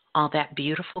all that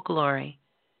beautiful glory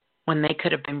when they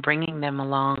could have been bringing them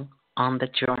along on the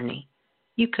journey.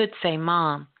 You could say,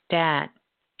 Mom, Dad,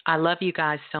 I love you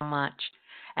guys so much.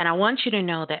 And I want you to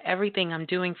know that everything I'm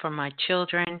doing for my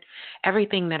children,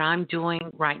 everything that I'm doing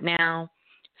right now,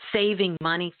 saving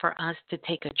money for us to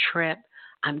take a trip,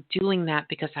 I'm doing that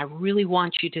because I really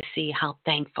want you to see how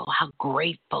thankful, how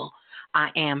grateful I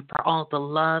am for all the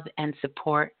love and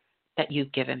support that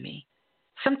you've given me.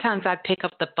 Sometimes I pick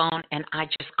up the phone and I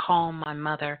just call my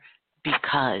mother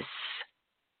because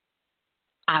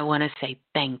I want to say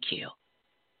thank you.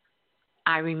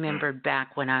 I remembered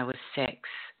back when I was 6.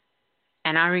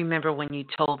 And I remember when you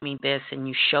told me this and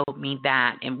you showed me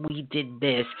that and we did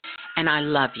this. And I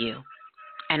love you.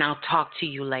 And I'll talk to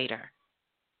you later.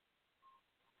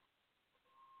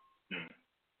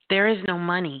 There is no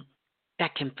money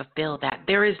that can fulfill that.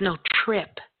 There is no trip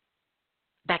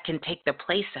that can take the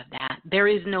place of that. There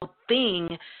is no thing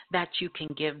that you can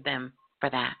give them for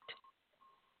that.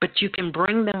 But you can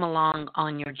bring them along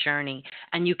on your journey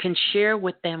and you can share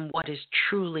with them what is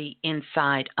truly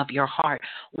inside of your heart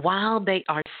while they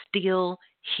are still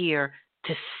here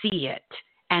to see it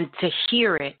and to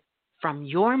hear it from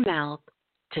your mouth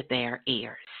to their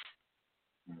ears.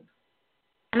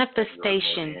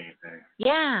 Manifestation,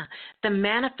 the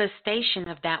manifestation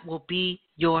of that will be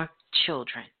your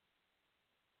children.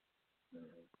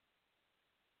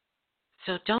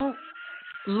 So don't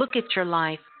look at your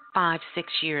life 5, 6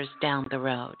 years down the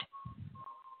road.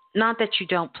 Not that you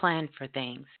don't plan for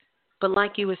things, but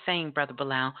like you were saying, Brother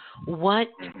Bilal, what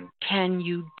can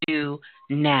you do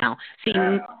now? See,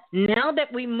 now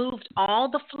that we moved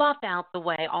all the fluff out the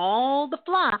way, all the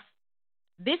fluff,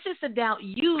 this is about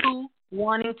you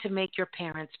wanting to make your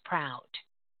parents proud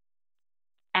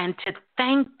and to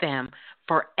thank them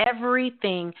for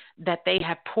everything that they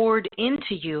have poured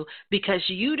into you because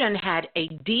you done had a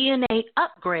DNA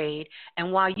upgrade.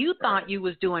 And while you thought you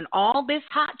was doing all this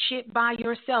hot shit by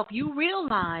yourself, you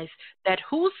realized that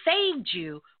who saved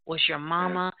you was your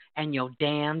mama and your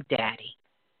damn daddy.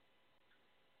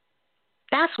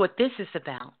 That's what this is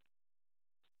about.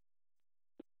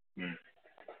 And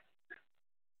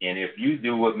if you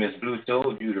do what Miss Blue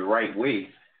told you the right way,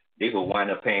 they will wind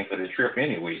up paying for the trip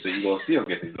anyway, so you're going to still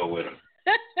get to go with them.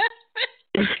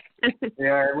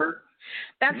 Yeah, it works.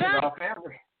 That's right.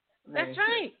 Family. That's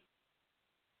right.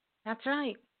 That's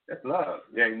right. That's love.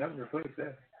 Yeah, you never replace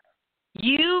that.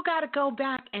 You got to go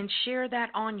back and share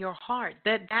that on your heart.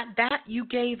 That you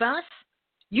gave us,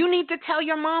 you need to tell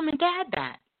your mom and dad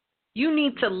that. You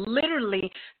need to literally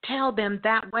tell them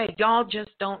that way. Y'all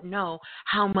just don't know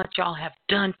how much y'all have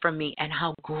done for me and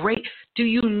how great. Do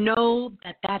you know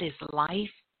that that is life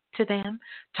to them?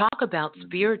 Talk about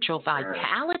spiritual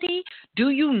vitality.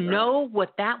 Do you know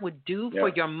what that would do for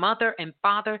your mother and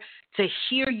father to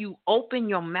hear you open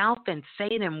your mouth and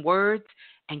say them words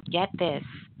and get this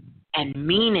and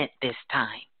mean it this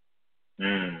time?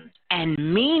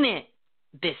 And mean it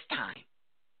this time.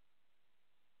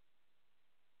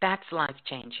 That's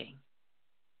life-changing.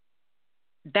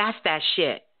 That's that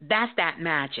shit. That's that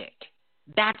magic.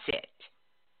 That's it.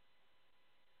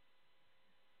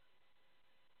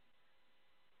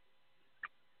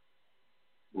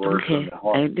 Words from the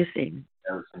heart. I understand.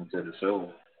 Everything to the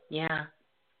soul. Yeah.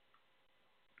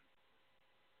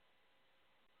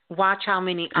 Watch how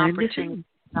many opportunities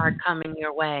start coming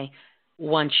your way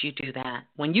once you do that.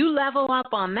 When you level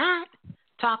up on that,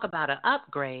 talk about an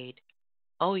upgrade.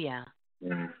 Oh, yeah.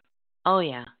 Oh,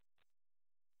 yeah.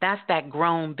 That's that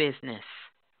grown business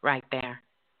right there.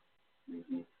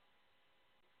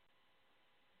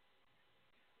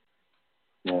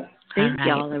 Thank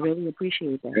y'all. I really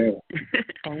appreciate that. Yeah.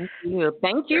 Thank you.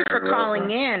 Thank you for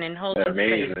calling in and holding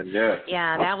Amazing, space. yeah.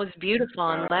 Yeah, that was beautiful.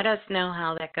 And let us know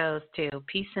how that goes, too.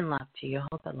 Peace and love to you.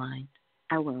 Hold the line.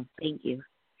 I will. Thank you.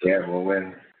 Yeah, well,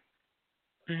 when,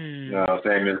 you know what I'm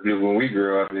saying, Miss Blue, when we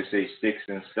grew up, they say sticks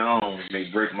and stones may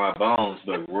break my bones,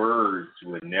 but words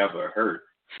would never hurt.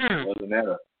 Wasn't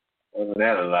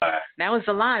that a lie? That was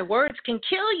a lie. Words can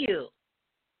kill you.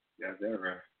 That's that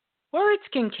right. Words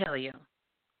can kill you.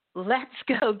 Let's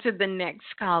go to the next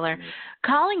caller.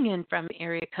 Calling in from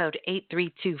area code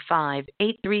 8325.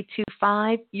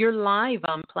 8325, you're live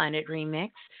on Planet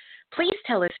Remix. Please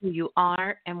tell us who you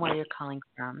are and where you're calling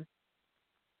from.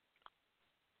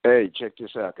 Hey, check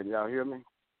this out. Can y'all hear me?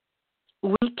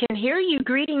 We can hear you.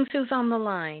 Greetings. Who's on the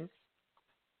line?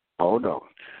 Hold on.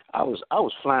 I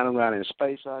was flying around in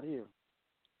space out here,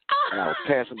 and I was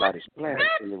passing by this planet,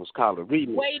 and it was called a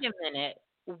remix.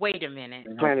 Wait a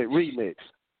minute. Planet Remix.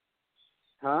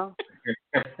 Huh?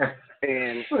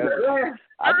 And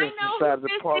I just decided to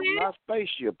park my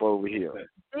spaceship over here.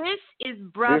 This is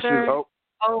Brother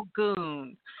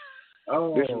Ogun.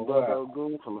 This is Brother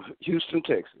Ogun from Houston,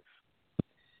 Texas.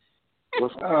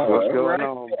 What's going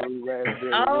on, Blue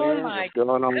Raspberry? What's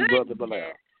going on, Brother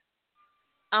Bilal?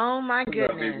 Oh, my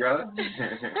goodness. Brother?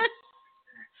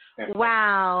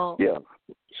 Wow. Yeah.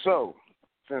 So,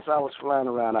 since I was flying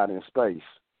around out in space,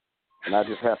 and I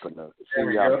just happened to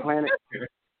see y'all planet,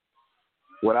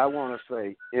 what I want to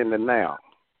say in the now,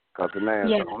 because the now is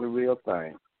the only real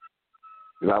thing,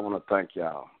 is I want to thank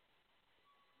y'all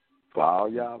for all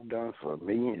y'all have done for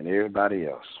me and everybody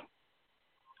else.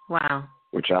 Wow.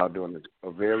 Which y'all doing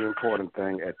a very important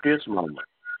thing at this moment.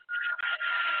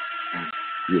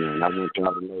 And I want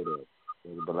y'all to know that.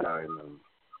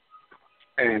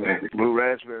 And Blue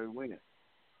Raspberry winning.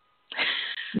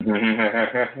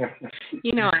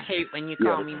 You know I hate when you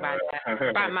call me by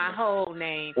my whole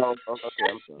name. Oh, okay,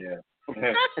 I'm sorry.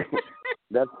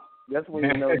 Yeah. That's when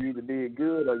you know you either did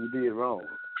good or you did wrong.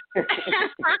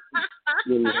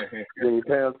 when your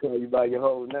parents call you by your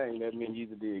whole name, that means you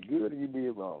either did good or you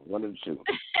did wrong. One of the two.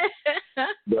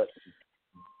 But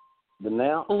the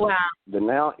now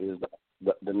is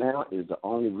the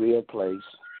only real place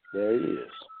there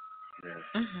is.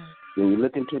 When you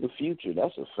look into the future,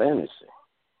 that's a fantasy.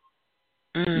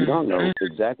 You don't know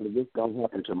exactly what's going to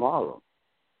happen tomorrow.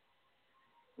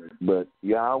 But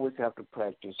you always have to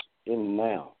practice in the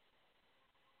now.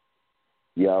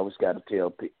 You always got to tell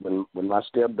people. When my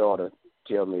stepdaughter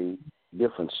tell me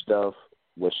different stuff,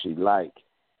 what she like,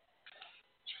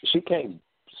 she can't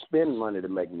spend money to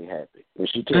make me happy. When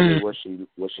she tell me what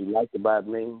she liked about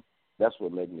me, that's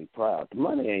what make me proud. The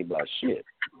money ain't about shit.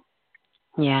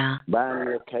 Yeah. Buying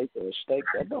me a cake or a steak,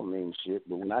 that don't mean shit.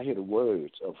 But when I hear the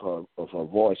words of her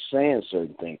voice saying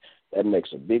certain things, that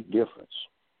makes a big difference.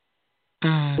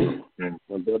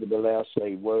 When Brother Bilal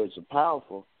say words are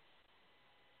powerful,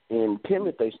 in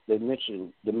Kemet they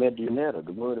mention the Medunetta,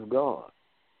 the word of God.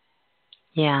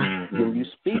 Yeah. When you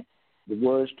speak the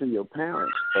words to your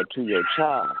parents or to your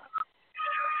child,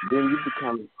 then you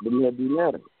become the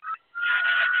Medunetta.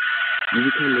 You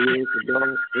become the words of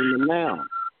God in the now.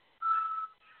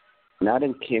 Not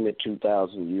in Kemet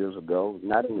 2,000 years ago,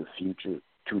 not in the future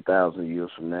 2,000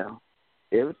 years from now.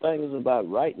 Everything is about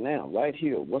right now, right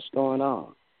here, what's going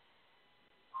on.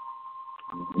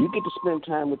 You get to spend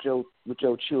time with your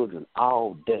children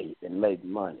all day and make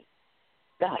money.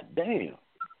 God damn,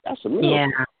 that's a miracle. Yeah.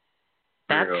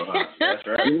 That's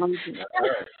right. You know what I'm saying?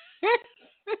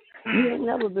 You ain't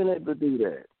never been able to do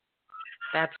that.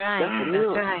 That's right. That's a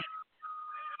miracle. That's right.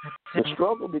 The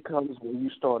struggle becomes when you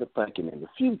started thinking in the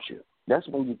future. That's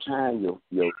when you time your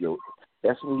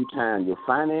that's when you time your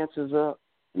finances up,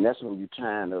 and that's when you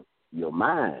time up your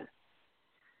mind.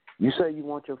 You say you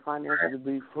want your finances to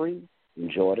be free,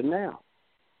 enjoy it now.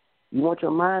 You want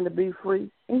your mind to be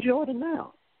free, enjoy it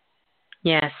now.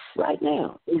 Yes. Right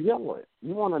now, enjoy it.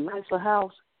 You want a nicer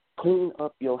house, clean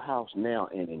up your house now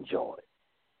and enjoy it.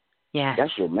 Yes.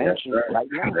 That's your mansion right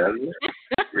now.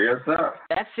 Real stuff.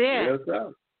 That's it. Real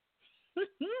stuff.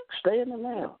 Stay in the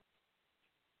now.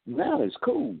 Now is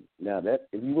cool. Now that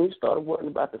if you really started worrying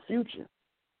about the future,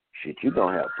 shit, you're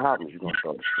gonna have problems. You're gonna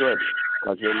start struggling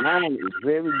because your mind is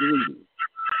very greedy.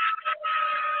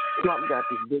 Trump got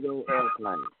this big old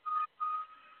airplane.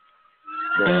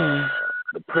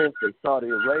 The prince of Saudi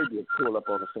Arabia pulled up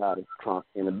on the side of Trump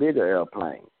in a bigger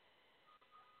airplane.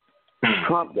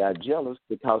 Trump got jealous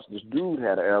because this dude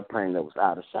had an airplane that was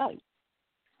out of sight.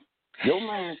 Your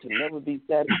mind can never be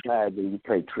satisfied when you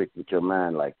play tricks with your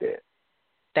mind like that.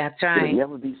 That's right. It'll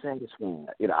never be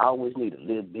satisfied. It'll always need a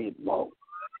little bit more.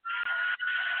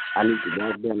 I need to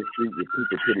walk down the street with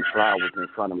people putting flowers in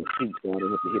front of my feet so I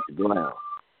don't have to hit the ground.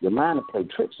 Your mind will play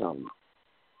tricks on you.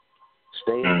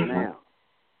 Stay in the now.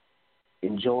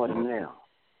 Enjoy the now.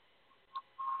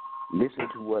 Listen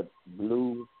to what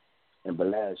Blue and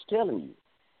Balad is telling you.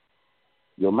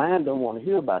 Your mind don't want to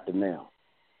hear about the now.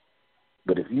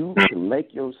 But if you can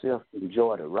make yourself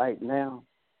enjoy the right now,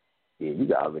 yeah,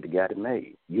 you already got it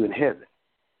made. You in heaven.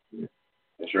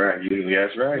 That's right.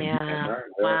 That's right. Yeah. That's right.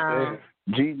 Wow.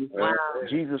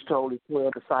 Jesus told his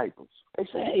 12 disciples. They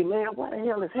said, "Hey man, why the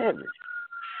hell is heaven?"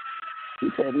 He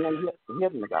said, "Man,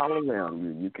 heaven is all around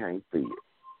you. You can't see it."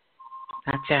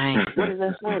 That's right. What does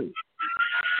that say?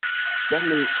 That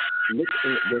means look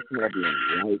at what's happening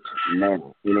right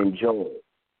now and enjoy it.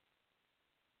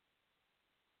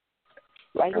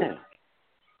 Right now.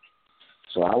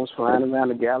 So I was flying around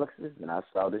the galaxies and I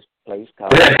saw this place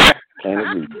called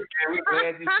Planet Rico. We're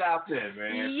glad you stopped in,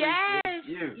 man. Yes.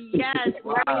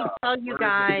 Let me tell you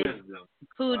guys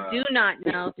who do not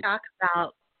know,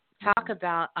 talk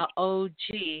about a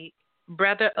OG.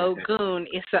 Brother Ogun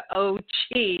is an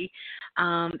OG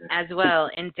as well,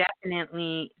 and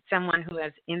definitely someone who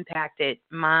has impacted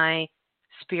my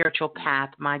spiritual path,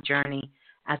 my journey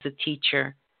as a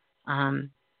teacher,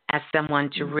 as someone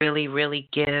to really, really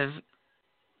give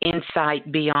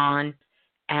insight beyond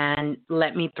and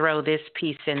let me throw this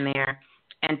piece in there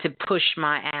and to push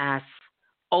my ass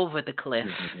over the cliff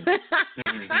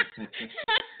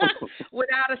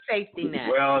without a safety net.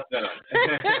 Well done.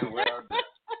 Well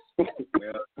done.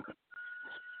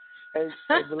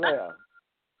 Hey, Blair,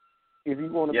 if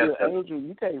you want to be an angel,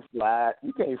 you can't fly.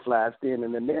 You can't fly standing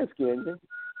in the nest, can you?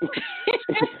 If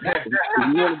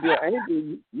you want to be an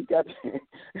angel, you got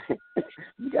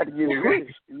to get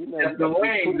rich. You know, that's the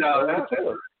wings,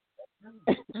 though.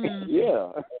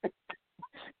 Yeah.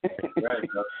 Right.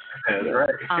 That's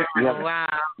right. Oh,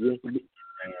 wow.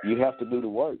 You have to do the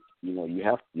work. You know, you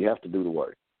have to do the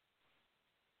work.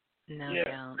 No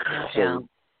doubt.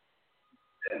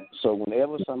 So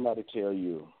whenever somebody tell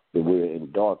you that we're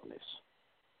in darkness,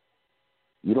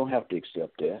 you don't have to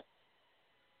accept that.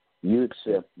 You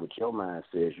accept what your mind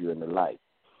says you're in the light.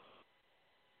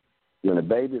 When a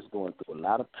baby is going through a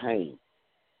lot of pain,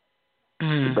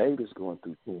 the baby's going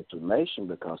through transformation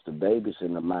because the baby's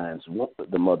in the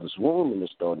mother's womb and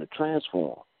it's starting to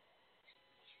transform.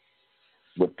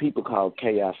 What people call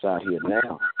chaos out here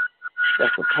now,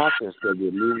 that's a process that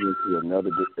we're moving into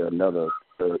another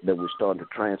that we're starting to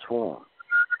transform.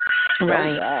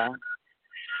 Right.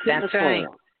 That's right.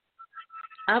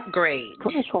 Upgrade.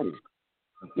 Transform.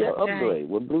 Yeah, That's upgrade. Right.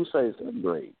 What Blue says,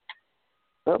 upgrade.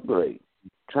 Upgrade.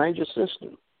 Change your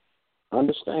system.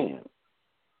 Understand.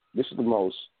 This is the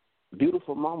most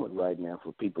beautiful moment right now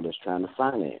for people that's trying to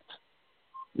finance.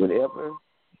 Whenever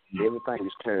everything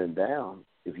is turned down,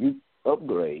 if you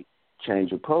upgrade, change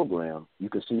your program, you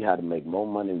can see how to make more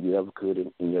money than you ever could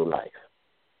in your life.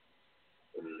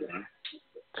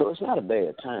 So it's not a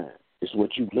bad time. It's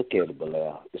what you look at it,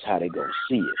 Bilal. It's how they're going to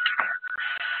see it.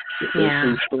 If they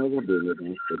see struggle, then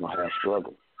they're going to have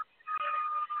struggle.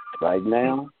 Right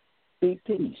now, see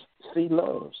peace, see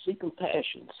love, see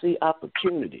compassion, see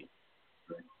opportunity,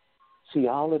 see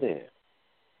all of that.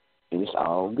 And it's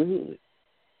all good.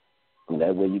 And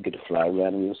that way you get to fly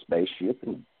around in your spaceship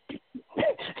and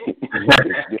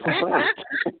it's different planets.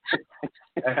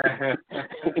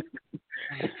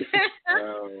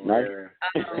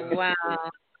 Wow.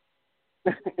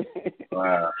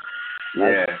 Wow.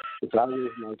 Yeah. It's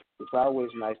always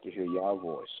nice to hear y'all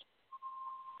voice.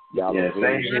 Y'all are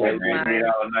very stable. Man,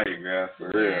 all night, girl, for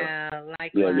real. Yeah,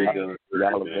 like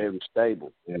y'all are very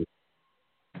stable. Yeah.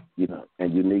 You know,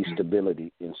 and you need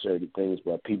stability in certain things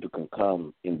where people can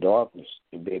come in darkness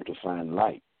and be able to find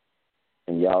light.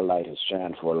 And y'all light has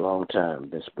shined for a long time,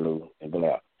 this Blue and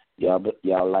Black. Y'all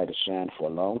light has shined for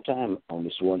a long time on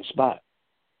this one spot.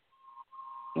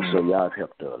 And so y'all have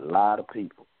helped a lot of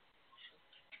people.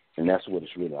 And that's what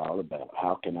it's really all about.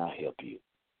 How can I help you?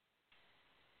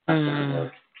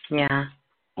 Yeah.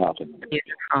 How can I help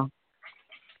you?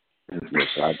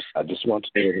 Yes, I just want to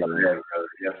say hello.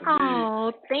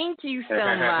 Oh, thank you so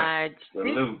much.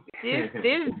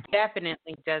 This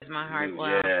definitely does my heart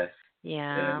well.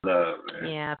 Yeah.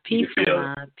 Yeah. Peace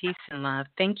and love.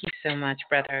 Thank you so much,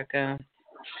 Brother Ago.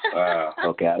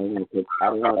 Okay, I don't want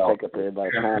to take up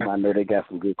everybody's time. I know they got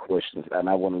some good questions, and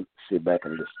I want to sit back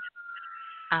and listen.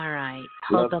 All right.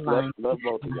 Hold the line. Love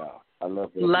both of y'all. I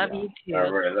love both Love of y'all. you too.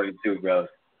 All right, love you too, brother.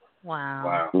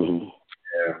 Wow. Mm-hmm.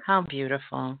 Yeah. How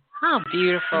beautiful. How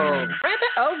beautiful.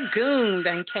 Brother Ogun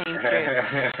done came through.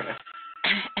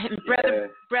 And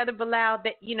Brother Bilal,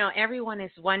 that everyone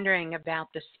is wondering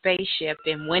about the spaceship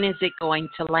and when is it going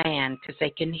to land, because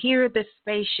they can hear the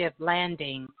spaceship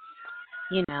landing.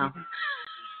 That's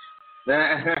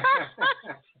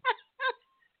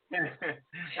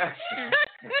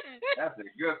a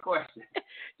good question.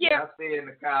 Yeah, I stay in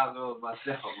the cosmos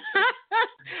myself.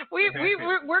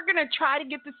 we're gonna try to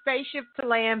get the spaceship to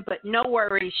land, but no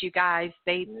worries, you guys.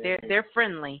 They're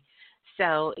friendly.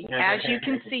 So as you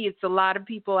can see, it's a lot of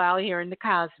people out here in the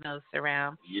cosmos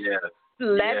around. Yes.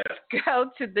 Let's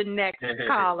go to the next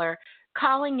caller.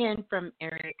 Calling in from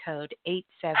area code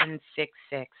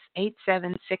 8766.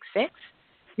 8766.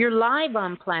 You're live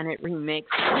on Planet Remix.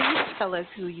 Please tell us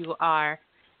who you are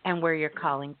and where you're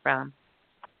calling from.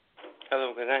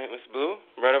 Hello, good night, Miss Blue.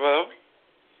 Brother Bo.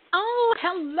 Oh,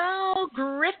 hello,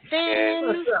 Griffin.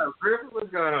 What's up, Griffin?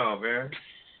 What's going on, man?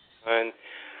 And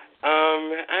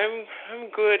I'm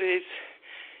good. It's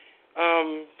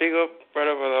big up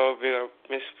Brother Below, big up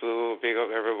Miss Blue, big up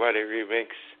everybody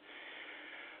Remix.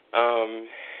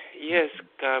 Yes,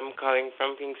 I'm calling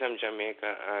from Kingston,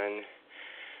 Jamaica, and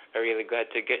I'm really glad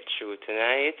to get through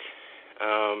tonight.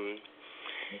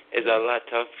 There's a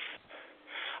lot of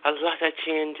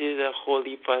changes, a whole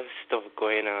heap of stuff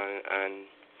going on, and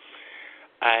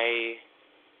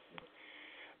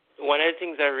one of the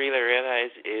things I really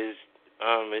realized is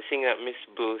the thing that Miss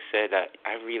Blue said, that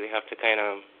I really have to kind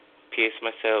of pace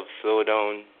myself, slow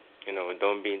down,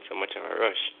 don't be in so much of a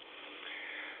rush.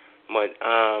 But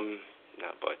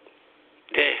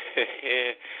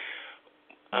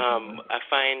I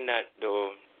find that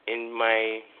though in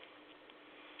my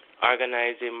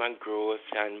organizing my growth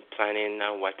and planning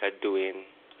and what I'm doing,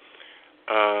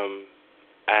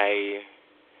 I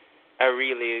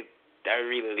really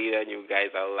lean on you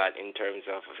guys a lot in terms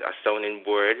of a sounding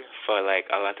board for like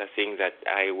a lot of things that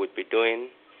I would be doing.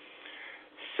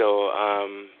 So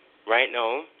right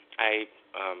now,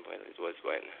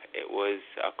 it was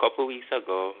a couple weeks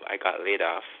ago I got laid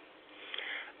off,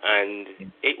 and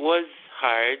it was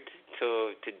hard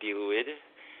to deal with,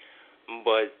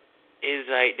 but it's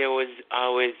like there was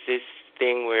always this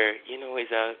thing where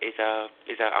it's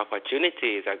a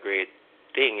opportunity, it's a great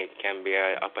thing. It can be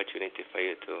an opportunity for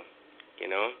you to,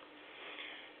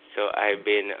 So I've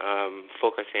been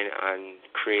focusing on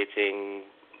creating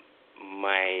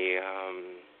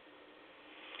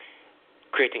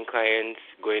creating clients,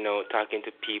 going out, talking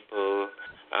to people.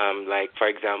 Like, for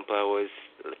example, I was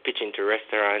pitching to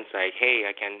restaurants like, hey,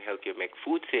 I can help you make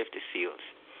food safety seals.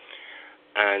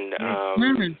 And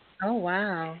oh,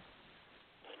 wow.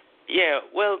 Yeah,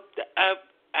 well,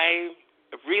 I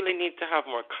really need to have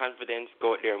more confidence,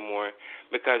 go out there more,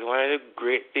 because one of the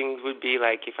great things would be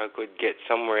like if I could get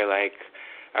somewhere like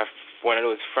one of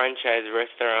those franchise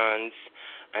restaurants,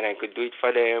 and I could do it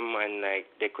for them, and like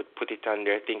they could put it on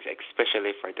their things,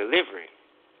 especially for delivery.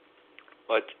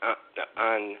 But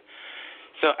and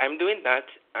so I'm doing that,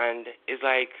 and it's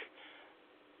like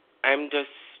I'm just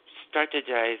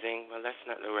strategizing. Well, that's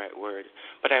not the right word,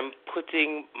 but I'm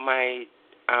putting my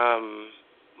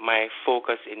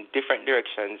focus in different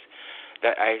directions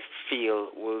that I feel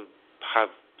will have,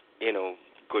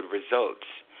 good results.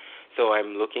 So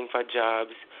I'm looking for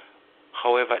jobs.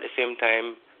 However, at the same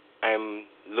time, I'm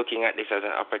looking at this as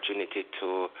an opportunity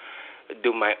to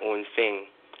do my own thing.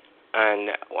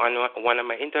 And one of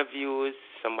my interviews,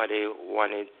 somebody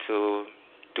wanted to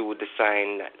redo the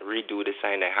sign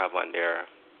I have on their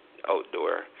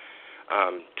outdoor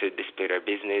to display their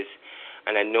business.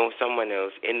 And I know someone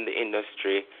else in the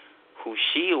industry who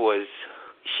she is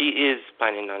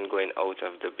planning on going out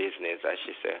of the business, as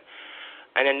she said.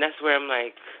 And then that's where I'm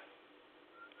like,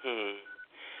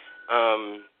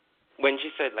 when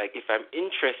she said, like, if I'm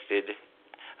interested,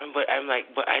 but I'm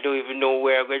like, but I don't even know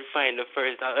where I'm going to find the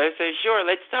first. I said, sure,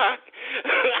 let's talk.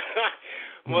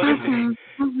 So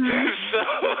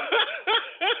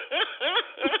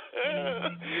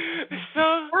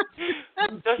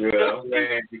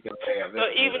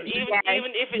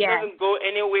even if it doesn't go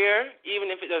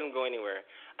anywhere,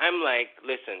 I'm like,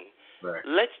 listen,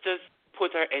 let's just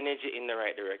put our energy in the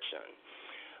right direction.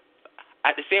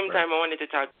 At the same time, I wanted to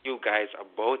talk to you guys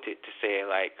about it, to say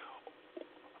like,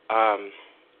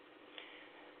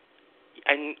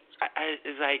 and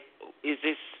it's like, is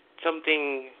this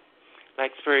something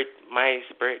like my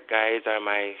spirit guides or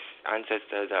my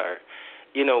ancestors are,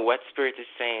 what spirit is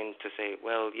saying to say,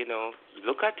 well,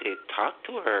 look at it, talk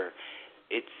to her.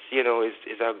 It's,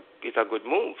 it's a good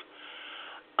move.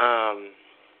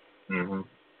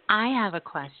 I have a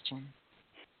question.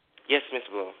 Yes, Miss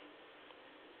Blue.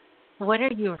 What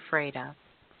are you afraid of?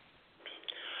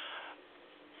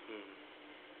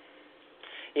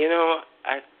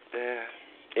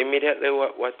 immediately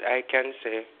what I can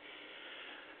say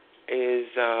is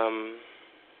oh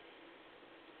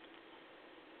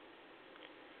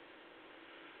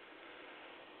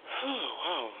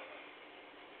wow.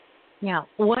 Yeah.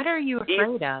 What are you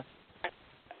afraid of?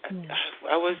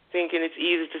 I was thinking it's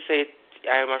easy to say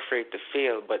I'm afraid to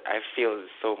fail, but I feel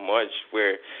so much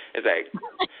where it's like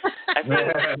I feel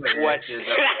what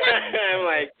I'm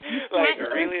like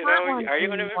really now are you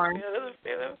gonna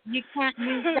fail? You can't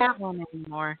use that one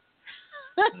anymore.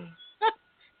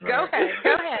 Go ahead.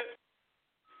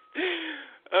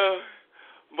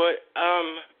 But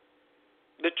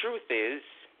the truth is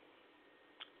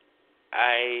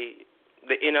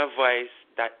the inner voice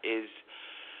that is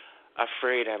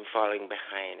afraid I'm falling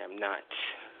behind, I'm not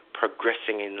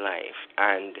progressing in life,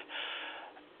 and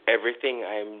everything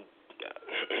I'm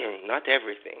not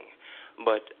everything,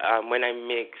 but when I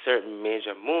make certain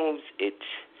major moves,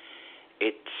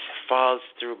 it falls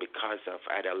through because of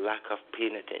either lack of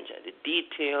paying attention to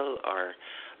detail or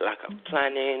lack of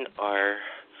planning, or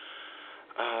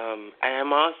I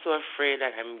am also afraid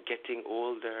that I'm getting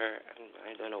older.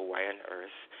 I don't know why on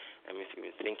earth I'm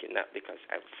even thinking that, because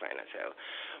I'm fine as hell.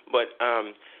 But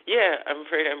yeah, I'm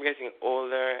afraid I'm getting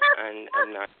older, and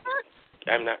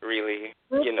I'm not really,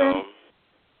 you know.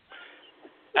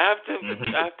 I have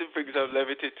to bring some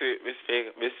levity to it, Miss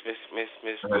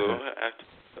Blue. I have to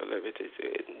bring some levity to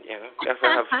it. You know, I have to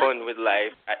have fun with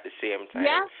life at the same time.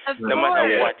 Yes, no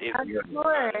matter what is. Of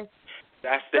course.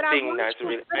 That's the thing that's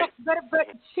really. But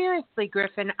seriously,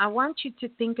 Griffin, I want you to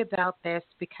think about this,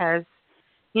 because,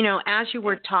 you know, as you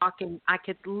were talking, I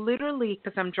could literally,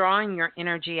 because I'm drawing your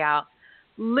energy out,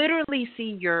 literally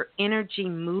see your energy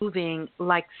moving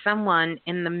like someone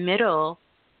in the middle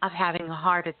of having a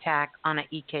heart attack on an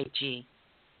EKG.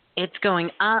 It's going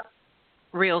up,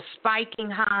 real spiking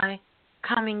high,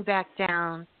 coming back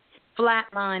down,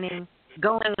 flatlining,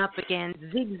 going up again,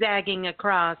 zigzagging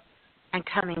across, and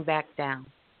coming back down.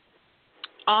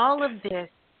 All of this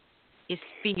is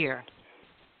fear.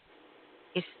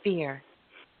 Is fear.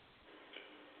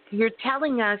 You're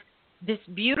telling us this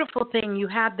beautiful thing. You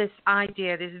have this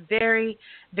idea, this very,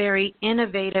 very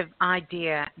innovative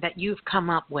idea that you've come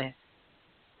up with.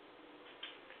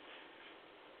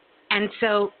 And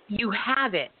so you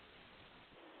have it.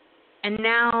 And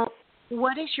now,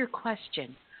 what is your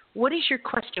question? What is your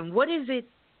question? What is it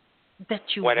that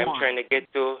you want? What I'm trying to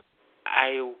get to,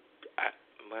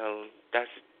 well, that's.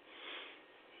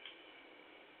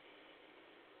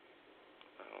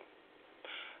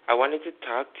 I wanted to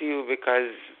talk to you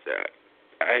because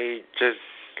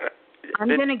I'm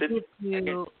going to give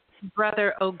you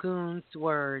Brother Ogun's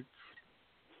words.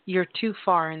 You're too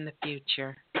far in the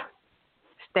future.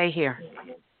 Stay here.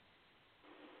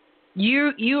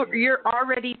 You're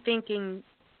already thinking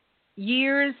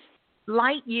years,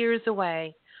 light years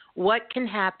away, what can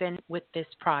happen with this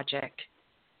project?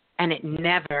 And it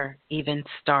never even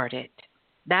started.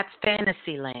 That's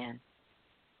fantasy land.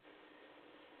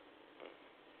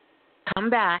 Come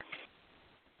back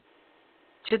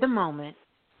to the moment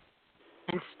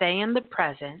and stay in the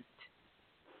present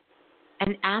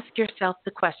and ask yourself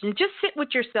the question. Just sit with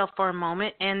yourself for a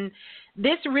moment, and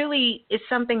this really is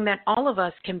something that all of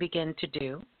us can begin to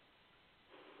do.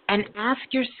 And ask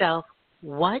yourself,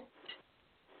 what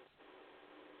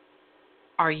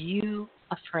are you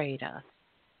afraid of?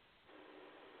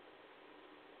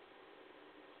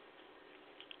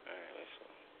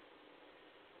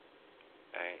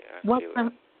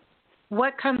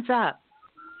 What comes up?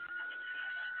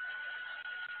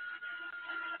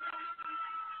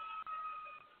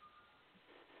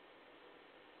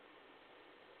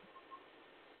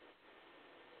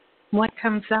 What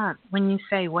comes up when you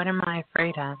say, what am I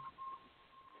afraid of?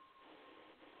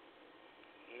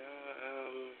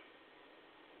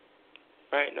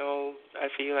 Right now, I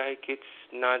feel like it's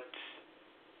not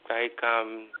like,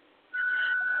 I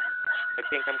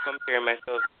think I'm comparing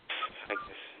myself like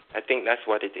this. I think that's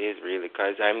what it is, really,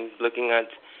 because I'm looking at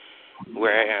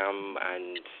where I am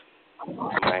and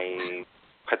my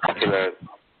particular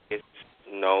is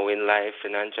now in life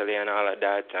financially and all of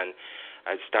that, and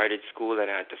I started school and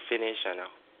I had to finish and a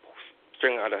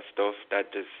string of other stuff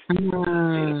that just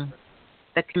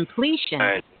the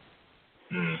completion.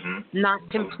 Not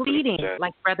completing,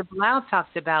 like Brother Bilal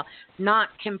talked about, not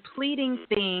completing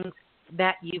things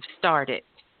that you've started.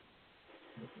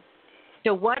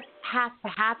 So what has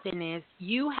to happen is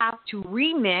you have to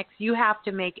remix, you have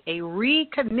to make a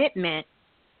recommitment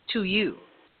to you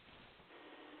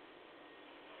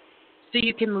so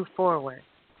you can move forward.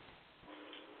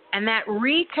 And that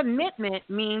recommitment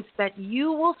means that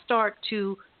you will start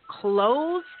to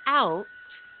close out,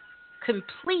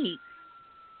 complete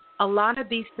a lot of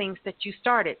these things that you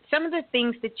started. Some of the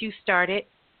things that you started,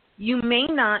 you may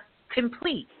not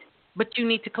complete, but you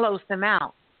need to close them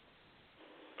out.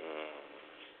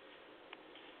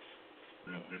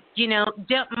 You know,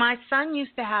 my son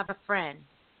used to have a friend,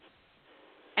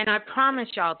 and I promise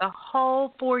y'all, the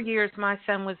whole 4 years my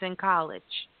son was in college,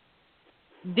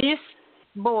 this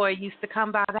boy used to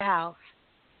come by the house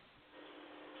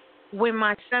when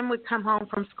my son would come home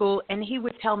from school, and he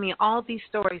would tell me all these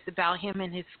stories about him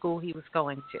and his school he was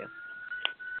going to.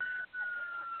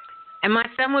 And my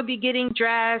son would be getting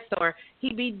dressed, or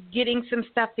he'd be getting some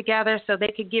stuff together so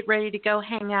they could get ready to go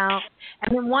hang out.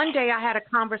 And then one day I had a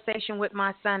conversation with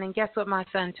my son, and guess what my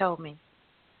son told me?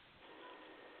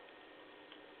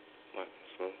 What?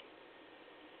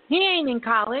 He ain't in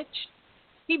college.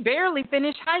 He barely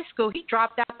finished high school. He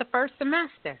dropped out the first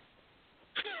semester.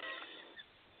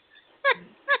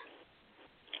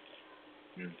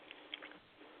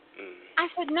 I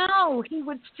said, no. He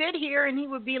would sit here and he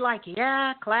would be like,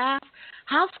 yeah, class.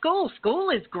 How's school?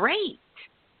 School is great.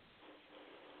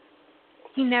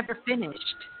 He never finished.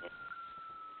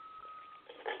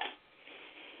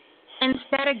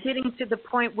 Instead of getting to the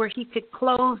point where he could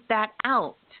close that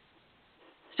out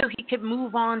so he could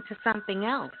move on to something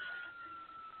else.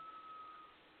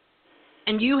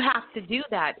 And you have to do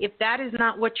that. If that is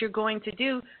not what you're going to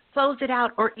do, close it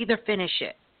out or either finish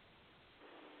it.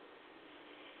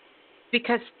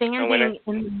 Because standing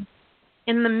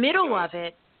in the middle of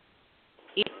it,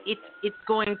 it's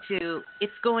going to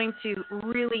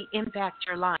really impact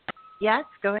your life. Yes,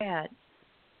 go ahead.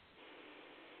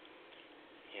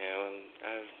 Yeah, well,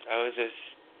 I was just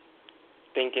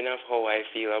thinking of how I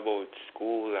feel about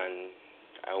school, and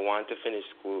I want to finish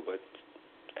school, but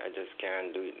I just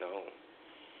can't do it now.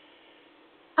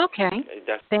 Okay.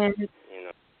 Then, you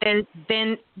know.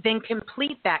 then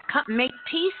complete that. Make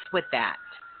peace with that.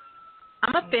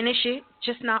 I'm gonna finish it,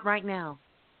 just not right now.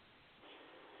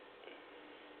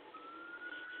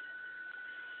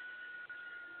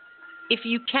 If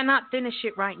you cannot finish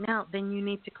it right now, then you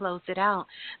need to close it out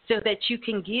so that you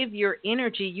can give your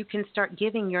energy, you can start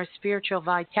giving your spiritual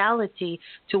vitality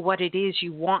to what it is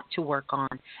you want to work on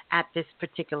at this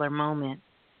particular moment.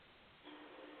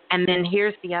 And then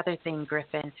here's the other thing,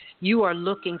 Griffin. You are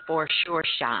looking for a sure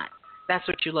shot. That's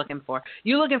what you're looking for.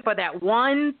 You're looking for that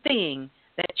one thing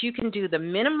that you can do the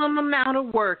minimum amount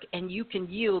of work and you can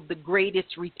yield the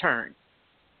greatest return.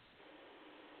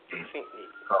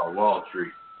 Oh, Wall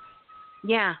Street.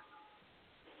 Yeah.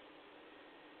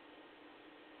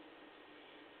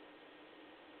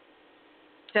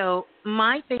 So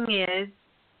my thing is,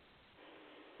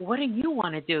 what do you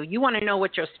want to do? You want to know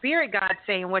what your spirit guides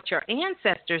say and what your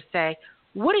ancestors say.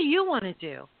 What do you want to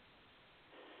do?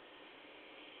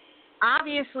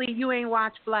 Obviously, you ain't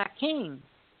watched Black King.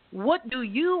 What do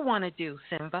you want to do,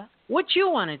 Simba? What you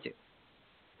want to do?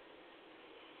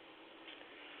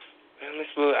 Well, Miss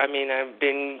Blue, I mean, I've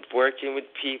been working with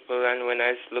people, and when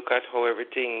I look at how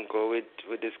everything go with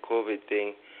this COVID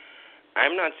thing,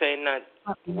 I'm not saying that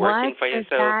working for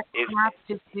yourself is... What does that have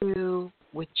to do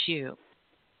with you?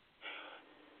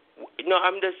 No,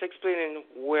 I'm just explaining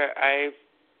where I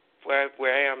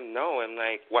am now. I'm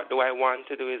like, what do I want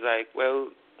to do? Is like, well,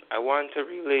 I want to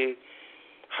really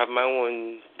have my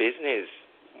own business,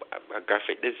 a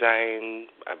graphic design,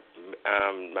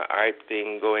 my art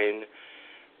thing going.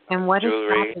 And what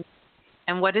jewelry.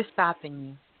 Is stopping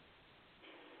you?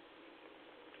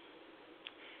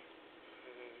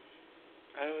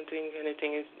 I don't think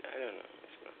anything is. I don't know.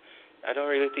 I don't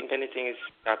really think anything is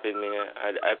stopping me.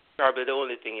 I probably the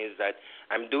only thing is that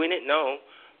I'm doing it now,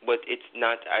 but it's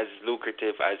not as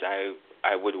lucrative as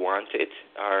I would want it.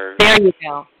 Or there you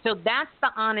go. So that's the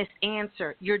honest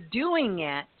answer. You're doing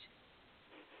it,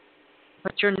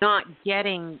 but you're not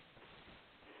getting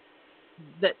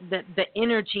the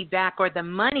energy back or the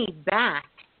money back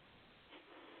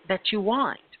that you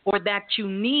want or that you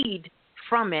need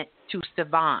from it to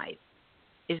survive.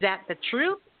 Is that the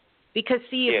truth? Because,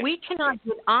 see, if we cannot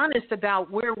get honest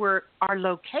about where our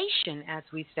location, as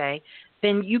we say,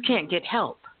 then you can't get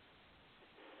help.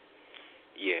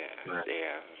 Yeah,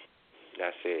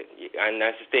 that's it. And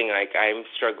that's the thing, like, I'm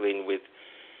struggling with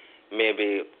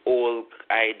maybe old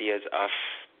ideas of,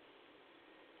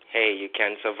 hey, you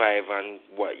can survive on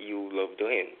what you love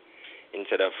doing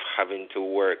instead of having to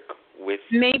work with...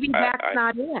 Maybe that's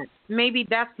not it. Maybe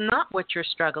that's not what you're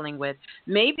struggling with.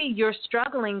 Maybe you're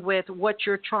struggling with what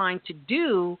you're trying to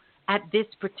do at this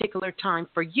particular time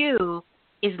for you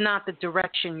is not the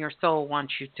direction your soul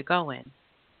wants you to go in.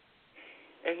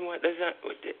 And what does that...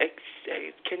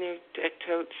 Can you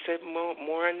say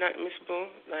more on that, Miss Boone?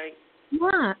 Like...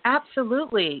 Yeah,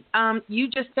 absolutely. You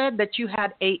just said that you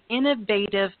had a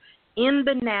innovative, in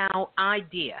the now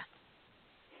idea.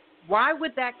 Why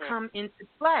would that come into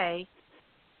play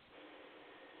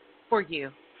for you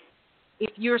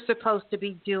if you're supposed to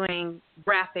be doing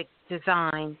graphic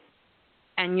design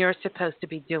and you're supposed to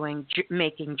be doing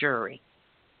making jewelry?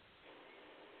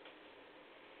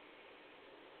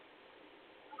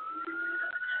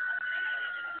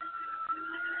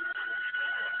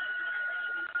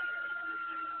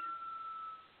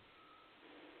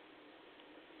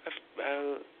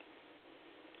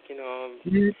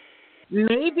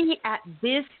 Maybe at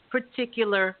this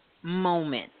particular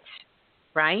moment,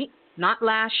 right? Not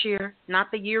last year,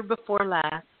 not the year before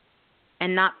last,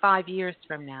 and not 5 years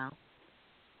from now.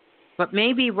 But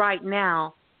maybe right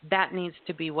now, that needs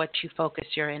to be what you focus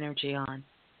your energy on.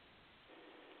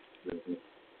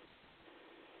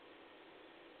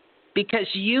 Because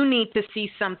you need to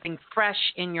see something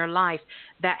fresh in your life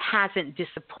that hasn't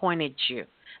disappointed you,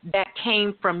 that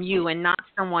came from you and not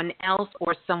someone else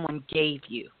or someone gave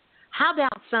you. How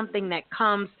about something that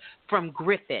comes from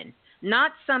Griffin,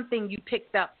 not something you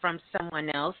picked up from someone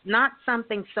else, not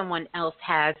something someone else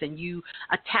has and you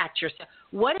attach yourself?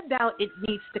 What about it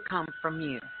needs to come from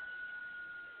you?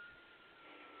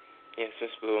 Yes,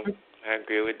 Miss Blue, I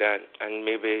agree with that. And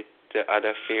maybe the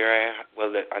other fear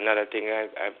another thing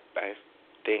I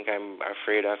think I'm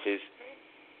afraid of is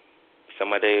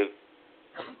some of the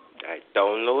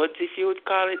downloads, if you would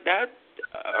call it that,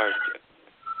 or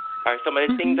some of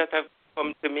the things that have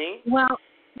come to me. Well,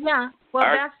 yeah. Well,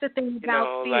 that's the thing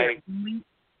about fear.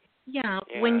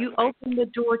 When you open the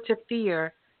door to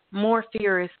fear, more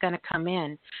fear is going to come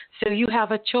in. So you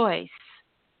have a choice.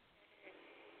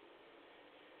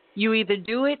 You either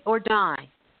do it or die.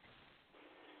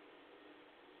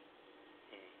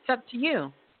 It's up to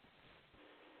you.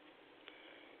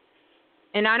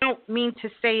 And I don't mean to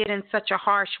say it in such a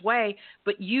harsh way,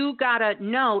 but you got to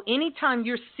know anytime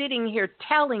you're sitting here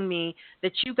telling me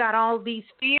that you got all these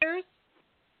fears,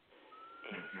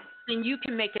 then you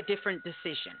can make a different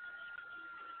decision.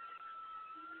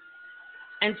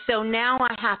 And so now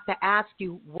I have to ask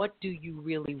you, what do you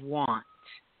really want?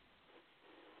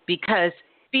 Because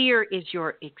fear is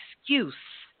your excuse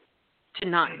to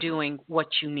not doing what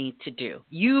you need to do.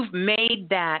 You've made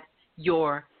that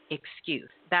your excuse.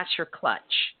 That's your clutch.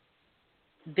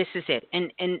 This is it.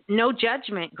 And no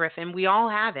judgment, Griffin. We all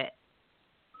have it.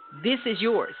 This is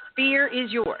yours. Fear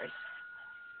is yours.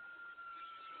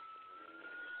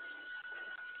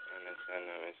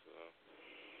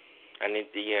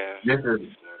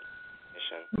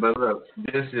 But look,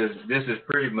 this is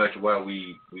pretty much why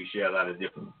we share a lot of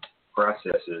different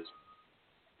processes.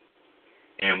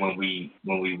 And when we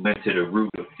went to the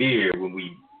root of fear, when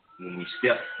we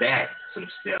stepped back some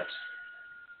steps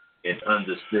and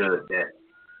understood that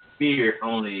fear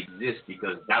only exists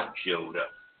because doubt showed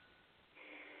up.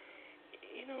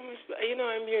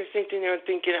 I'm here sitting here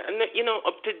thinking,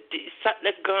 up to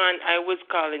Saturday gone, I was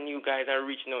calling you guys and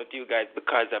reaching out to you guys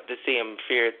because of the same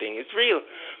fear thing. It's real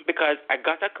because I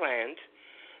got a client.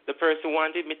 The person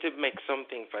wanted me to make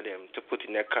something for them to put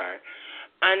in their car.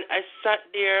 And I sat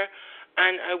there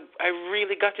and I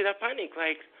really got in a panic.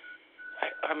 Like,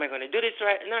 am I going to do this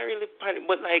right? Not really panic,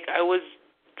 but like I was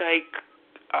like,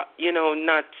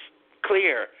 not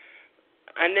clear.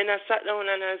 And then I sat down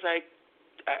and I was like,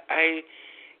 I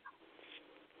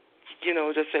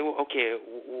just say, well, okay,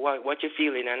 what you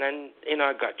feeling? And then,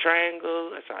 I got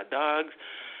triangle, I saw dogs,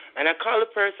 and I called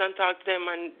the person, talked to them,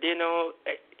 and,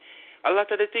 a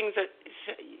lot of the things that,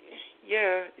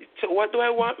 so what do I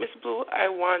want, Miss Blue? I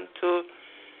want to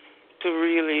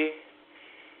really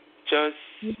just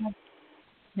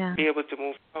be able to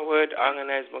move forward,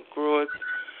 organize my growth.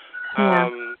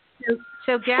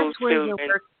 So guess where your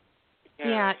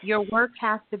work, your work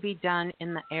has to be done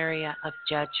in the area of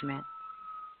judgment.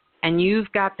 And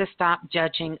you've got to stop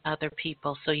judging other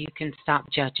people so you can stop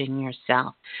judging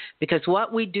yourself. Because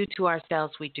what we do to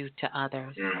ourselves, we do to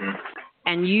others. Mm-hmm.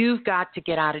 And you've got to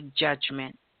get out of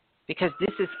judgment because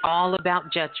this is all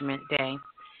about Judgment Day.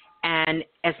 And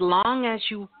as long as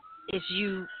you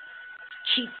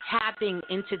keep tapping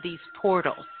into these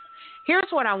portals, here's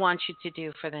what I want you to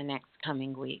do for the next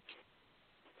coming week.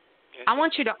 I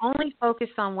want you to only focus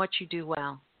on what you do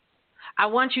well. I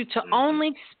want you to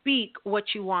only speak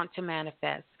what you want to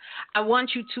manifest. I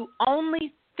want you to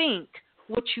only think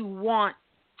what you want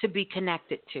to be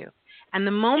connected to. And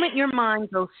the moment your mind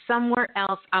goes somewhere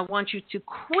else, I want you to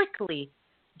quickly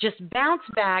just bounce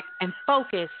back and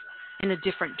focus in a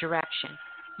different direction.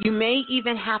 You may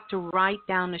even have to write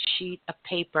down a sheet of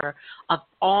paper of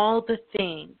all the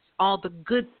things, all the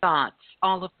good thoughts,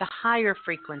 all of the higher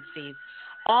frequencies,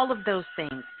 all of those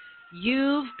things.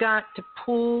 You've got to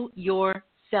pull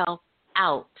yourself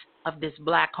out of this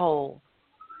black hole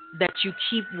that you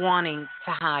keep wanting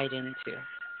to hide into.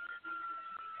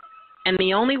 And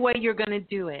the only way you're going to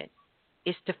do it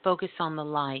is to focus on the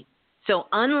light. So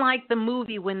unlike the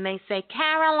movie when they say,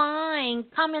 Caroline,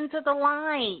 come into the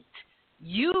light,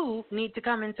 you need to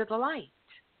come into the light.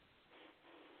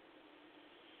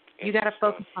 You got to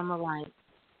focus on the light.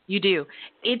 You do.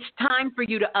 It's time for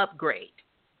you to upgrade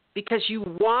because you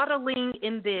waddling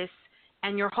in this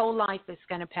and your whole life is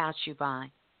going to pass you by.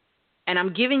 And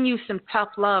I'm giving you some tough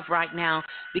love right now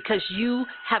because you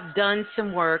have done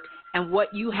some work, and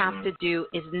what you have to do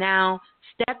is now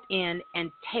step in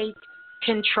and take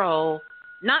control,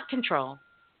 not control,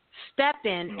 step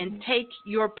in and take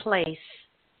your place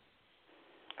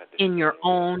in your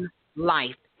own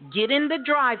life. Get in the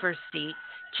driver's seat,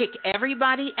 kick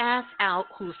everybody ass out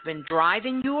who's been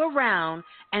driving you around,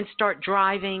 and start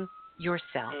driving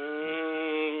yourself.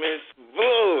 Miss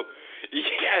Boo,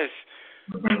 yes.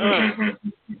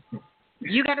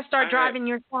 You got to start driving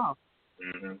yourself.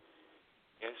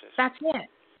 Yes. That's it.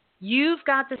 You've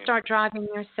got to start driving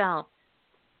yourself.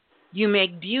 You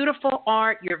make beautiful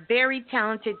art. You're very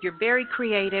talented. You're very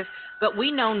creative. But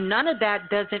we know none of that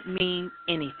doesn't mean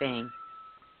anything.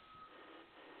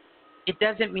 It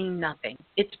doesn't mean nothing.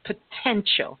 It's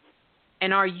potential.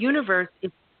 And our universe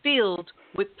is filled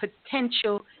with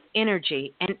potential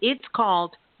energy. And it's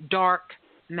called dark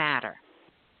matter.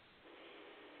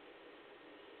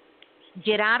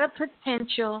 Get out of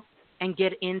potential and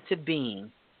get into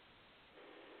being.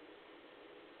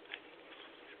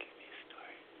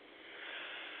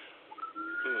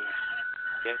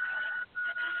 Yes.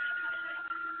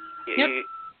 Yep.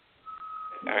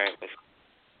 All right.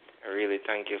 I really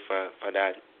thank you for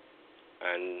that,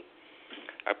 and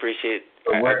I appreciate.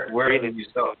 Where really do you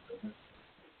start?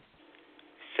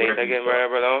 Say it again,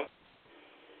 brother.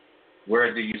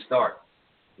 Where do you start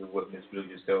with what Miss Blue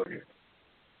just told you?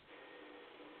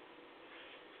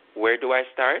 Where do I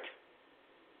start?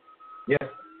 Yeah.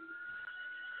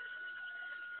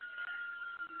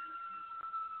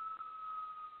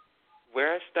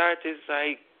 Where I start is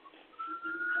like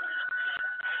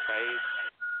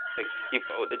keep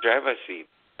out the driver's seat.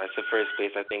 That's the first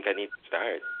place I think I need to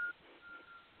start.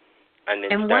 And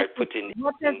then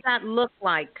what does that look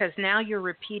like? Because now you're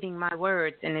repeating my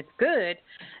words, and it's good.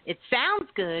 It sounds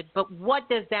good, but what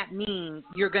does that mean?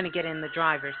 You're going to get in the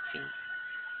driver's seat.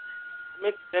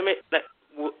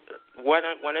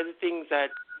 One of the things that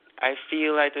I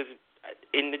feel like is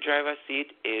in the driver's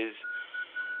seat is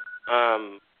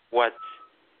what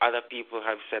other people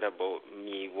have said about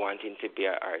me wanting to be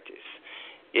an artist.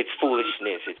 It's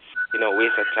foolishness. It's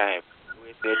waste of time.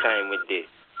 Wasting your time with this.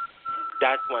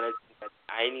 That's one of the things that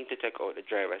I need to take out the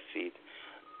driver's seat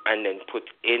and then put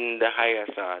in the higher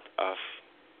thought of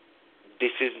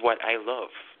this is what I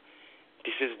love.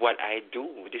 This is what I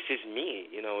do. This is me.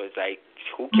 It's like,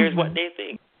 who cares what they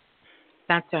think?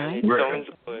 That's right. It sounds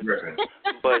good.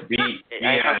 But be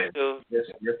I honest. have to.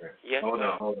 Listen. Yes, hold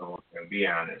on. Be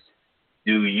honest.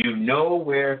 Do you know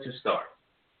where to start?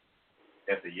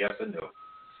 That's a yes or no.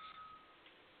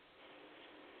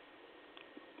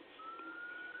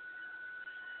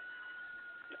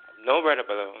 No, brother.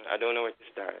 I don't know where to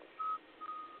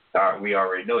start. We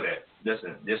already know that.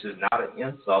 Listen, this is not an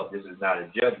insult. This is not a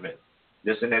judgment.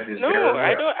 Listen at this. No,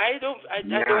 I don't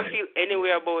feel any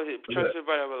way about it. Trust me,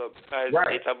 brother, because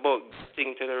it's about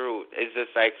getting to the root. It's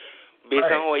just like,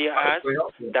 based on what you asked,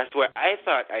 that's where I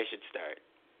thought I should start.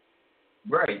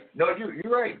 Right. No,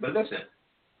 you're right. But listen,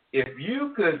 if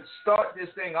you could start this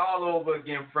thing all over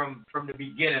again from the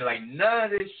beginning, like none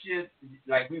of this shit,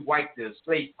 like we wiped the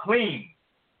slate clean,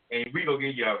 and we gonna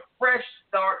give you a fresh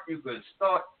start, you could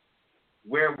start.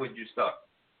 Where would you start?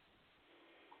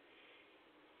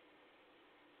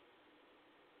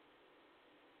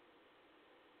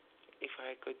 If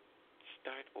I could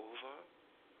start over,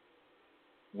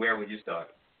 where would you start?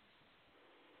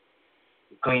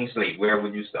 Clean slate. Where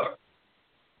would you start?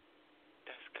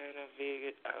 That's kind of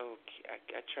vague. I'm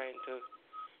trying to.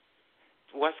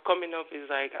 What's coming up is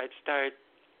like I'd start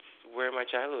where my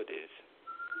childhood is.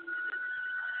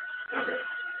 Okay.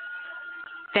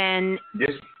 Then.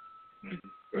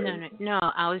 No.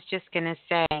 I was just going to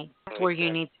say that's where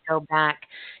you need to go back.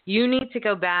 You need to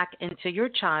go back into your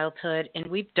childhood, and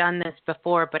we've done this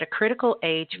before, but a critical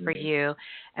age for you,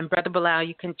 and Brother Bilal,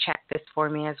 you can check this for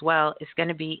me as well, is going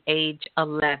to be age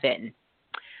 11.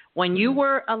 When you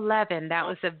were 11, that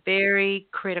was a very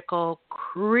critical,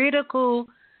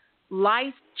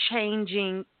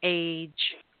 life-changing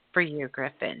age for you,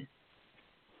 Griffin.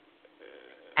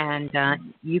 and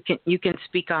you can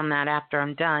speak on that after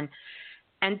I'm done.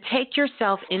 And take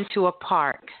yourself into a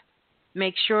park.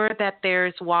 Make sure that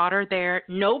there's water there.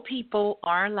 No people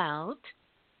are allowed.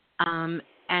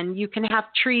 And you can have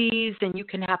trees, and you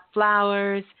can have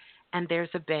flowers, and there's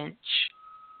a bench.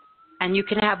 And you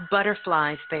can have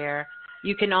butterflies there.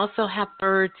 You can also have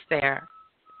birds there.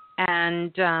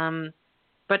 And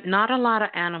but not a lot of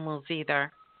animals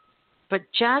either. But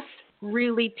just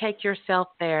really take yourself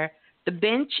there. The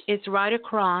bench is right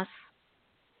across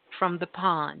from the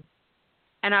pond.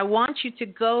 And I want you to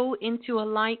go into a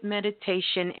light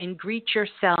meditation and greet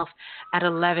yourself at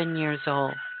 11 years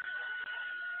old.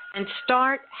 And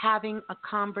start having a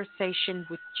conversation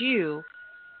with you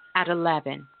at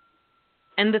 11.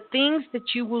 And the things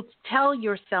that you will tell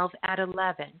yourself at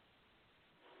 11.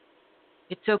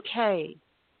 It's okay.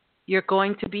 You're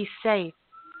going to be safe.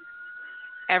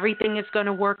 Everything is going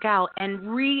to work out.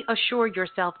 And reassure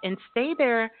yourself and stay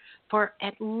there for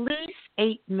at least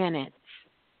 8 minutes.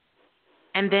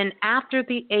 And then after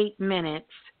the 8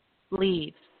 minutes,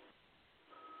 leave.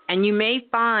 And you may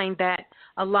find that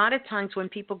a lot of times when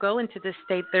people go into this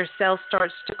state, their self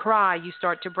starts to cry. You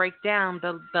start to break down.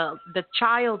 The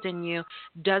child in you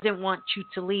doesn't want you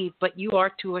to leave, but you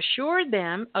are to assure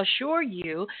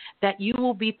you that you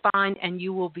will be fine and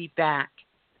you will be back.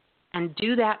 And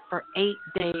do that for 8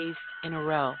 days in a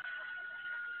row.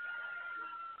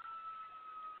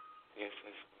 Yes.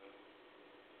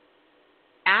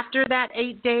 After that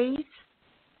 8 days,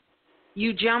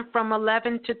 you jump from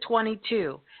 11 to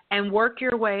 22 and work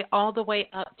your way all the way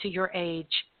up to your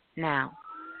age now.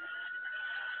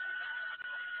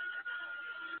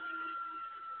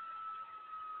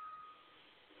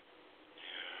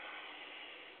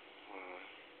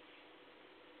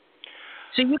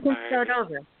 So you can start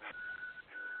over.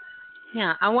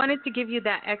 Yeah, I wanted to give you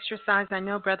that exercise. I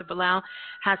know Brother Bilal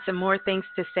has some more things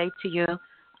to say to you,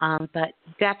 but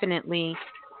definitely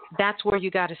that's where you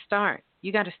got to start.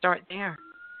 You got to start there.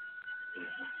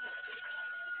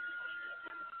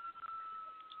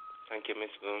 Thank you, Miss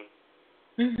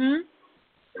Bloom.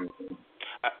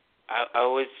 I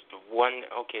was one.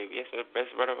 Okay, yes, best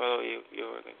brother, you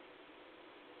were.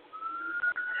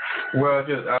 Well,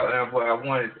 I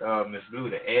wanted Miss Blue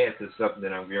to add to something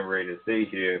that I'm getting ready to say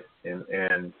here,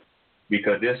 and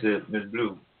because this is Miss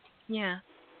Blue. Yeah.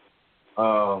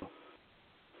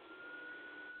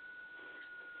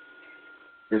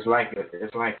 It's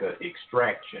like a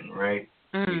extraction, right?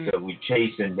 Because we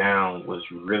chasing down what's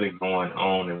really going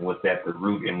on and what's at the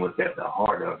root and what's at the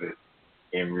heart of it.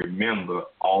 And remember,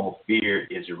 all fear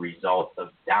is a result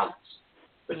of doubts,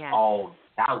 but all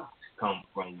doubts come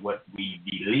from what we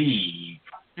believe,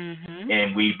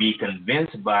 and we be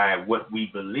convinced by what we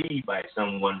believe by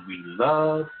someone we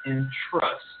love and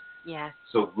trust. Yes.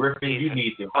 So, Griffin, you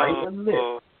need to write a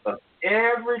list of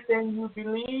everything you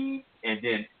believe and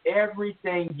then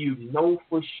everything you know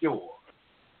for sure.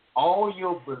 All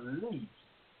your beliefs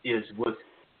is what's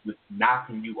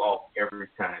knocking you off every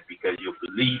time, because your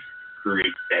belief creates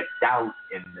that doubt,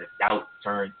 and the doubt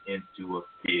turns into a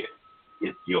fear.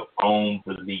 It's your own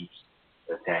beliefs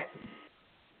attacking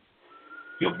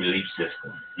your belief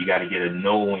system. You got to get a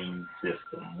knowing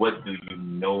system. What do you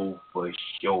know for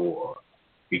sure?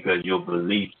 Because your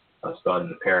beliefs are starting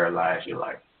to paralyze your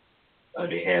life.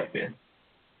 They have been.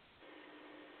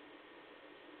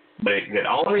 But it could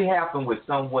only happen with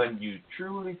someone you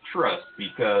truly trust,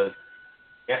 because,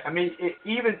 I mean,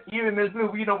 even Ms.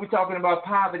 Blue, you know, we're talking about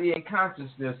poverty and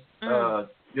consciousness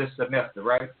this semester,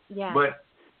 right? Yeah. But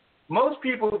most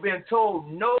people have been told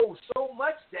no so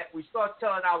much that we start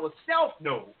telling ourselves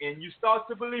no, and you start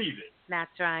to believe it.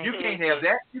 That's right. You can't have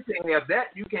that. You can't have that.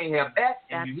 You can't have that.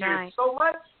 And you hear it so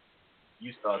much,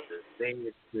 you start to say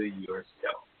it to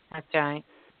yourself. That's right.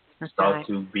 You start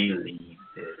to believe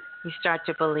it. You start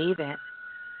to believe it.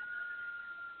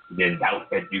 Then doubt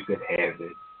that you could have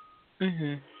it.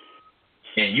 And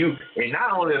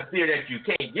not only a fear that you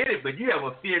can't get it, but you have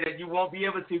a fear that you won't be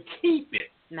able to keep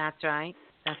it. That's right.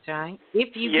 That's right.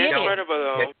 If you get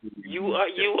it. You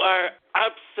are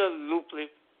absolutely.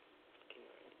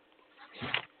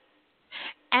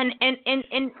 And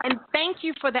thank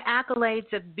you for the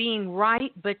accolades of being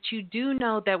right, but you do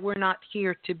know that we're not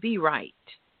here to be right.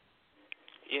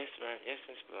 Yes, right. Yes,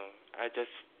 Miss Bloom. I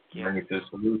just bring it to a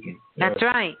solution. That's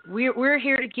right. We're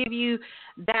here to give you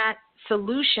that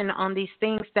solution on these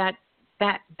things that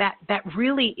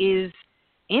really is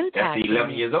impacting. That's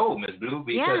 11 years old, Miss Blue,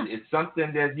 because it's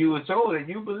something that you were told and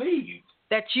you believed.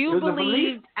 That you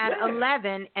believed at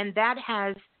 11, and that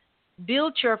has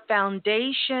built your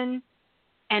foundation,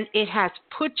 and it has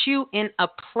put you in a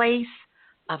place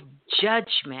of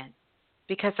judgment,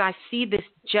 because I see this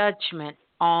judgment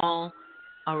all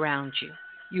around you.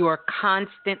 You are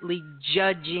constantly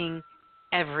judging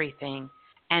everything,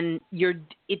 and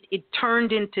it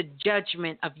turned into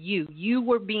judgment of you. You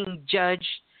were being judged,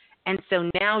 and so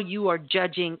now you are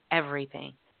judging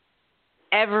everything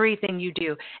you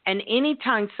do. And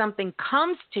anytime something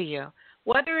comes to you,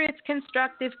 whether it's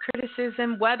constructive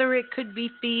criticism, whether it could be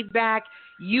feedback,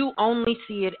 you only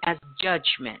see it as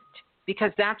judgment,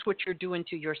 because that's what you're doing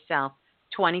to yourself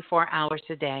 24 hours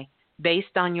a day.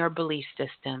 Based on your belief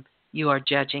system, you are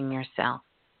judging yourself.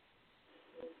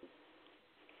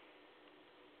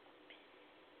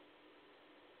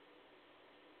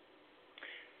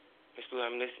 Miss Blue,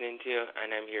 I'm listening to you,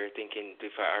 and I'm here thinking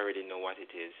if I already know what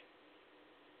it is.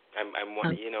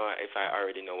 If I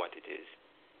already know what it is.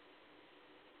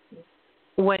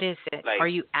 What is it? Like, are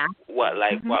you asking? What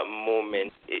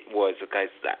moment it was? Because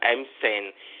I'm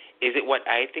saying, is it what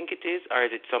I think it is, or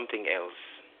is it something else?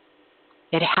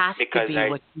 It has to be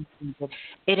what you think it is.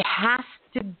 It has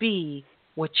to be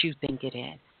what you think it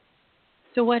is.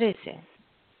 So what is it?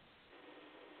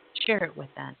 Share it with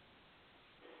us.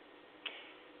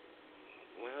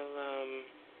 Well,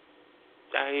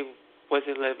 I was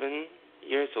 11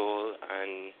 years old,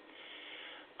 and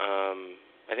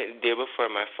I think the day before,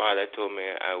 my father told me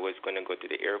I was going to go to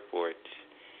the airport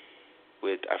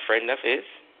with a friend of his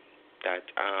that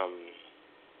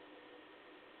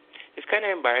it's kind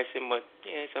of embarrassing, but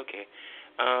yeah, it's okay.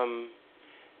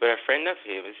 But a friend of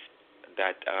his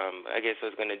that I guess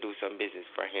was going to do some business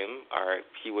for him, or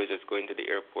he was just going to the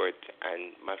airport,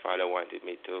 and my father wanted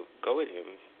me to go with him,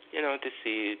 to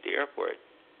see the airport.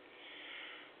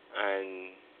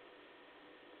 And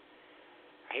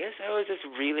I guess I was just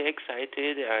really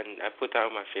excited, and I put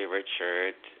on my favorite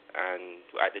shirt and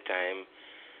at the time,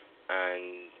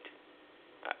 and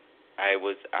I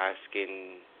was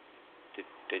asking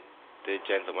the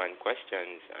gentleman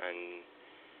questions, and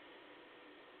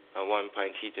at one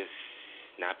point he just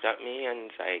snapped at me,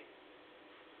 and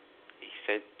he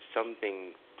said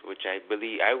something which I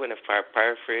believe, I want to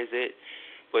paraphrase it,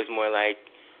 was more like,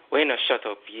 "Well, no, shut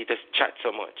up, you just chat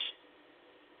so much."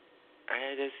 And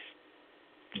I just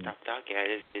stopped talking.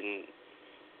 I just didn't.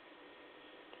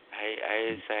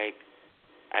 I was like,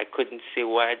 I couldn't see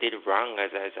what I did wrong. As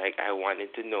I was like, I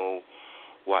wanted to know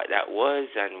what that was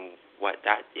and what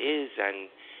that is, and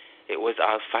it was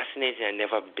all fascinating. I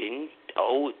never been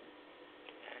out.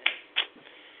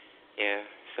 Yeah,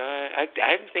 so I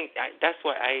think that's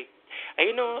what I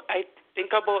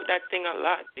think about that thing a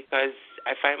lot, because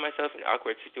I find myself in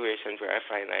awkward situations where I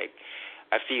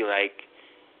feel like,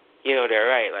 they're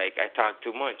right. Like, I talk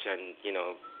too much, and,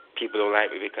 people don't like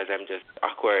me because I'm just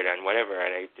awkward and whatever,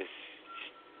 and I just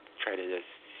try to just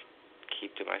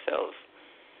keep to myself.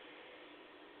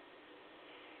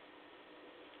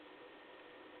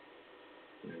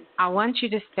 I want you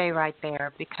to stay right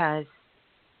there, because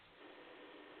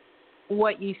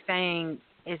what you're saying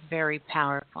is very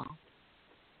powerful.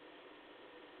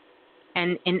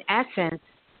 And in essence,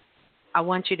 I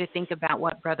want you to think about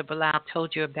what Brother Bilal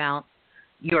told you about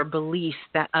your beliefs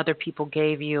that other people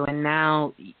gave you, and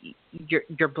now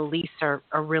your beliefs are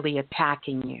really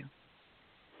attacking you.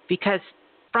 Because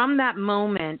from that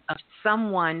moment of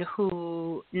someone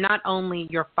who not only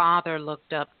your father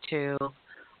looked up to,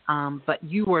 but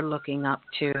you were looking up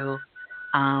to,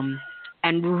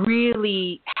 and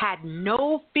really had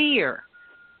no fear,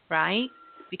 right?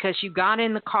 Because you got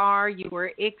in the car, you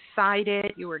were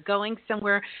excited, you were going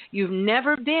somewhere you've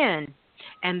never been,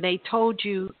 and they told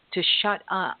you to shut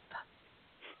up,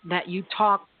 that you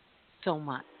talk so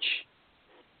much.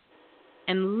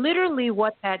 And literally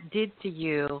what that did to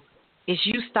you is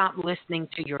you stopped listening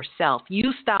to yourself.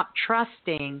 You stopped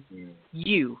trusting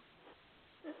you.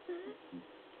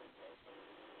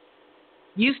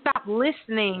 You stopped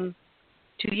listening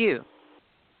to you.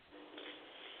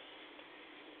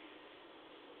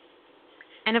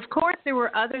 And of course, there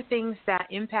were other things that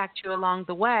impact you along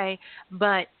the way,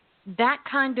 but that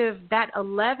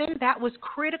 11, that was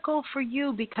critical for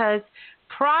you, because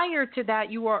prior to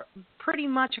that, you were pretty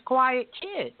much a quiet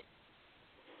kid.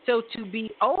 So to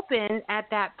be open at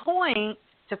that point,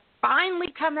 to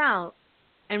finally come out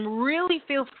and really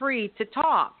feel free to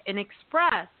talk and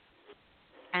express,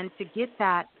 and to get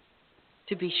that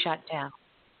to be shut down.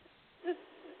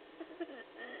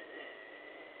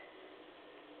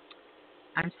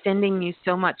 I'm sending you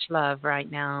so much love right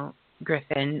now,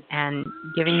 Griffin, and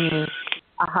giving you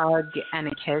a hug and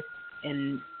a kiss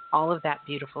and all of that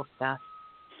beautiful stuff.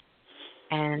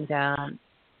 And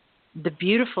the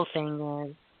beautiful thing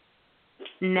is,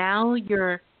 now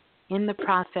you're in the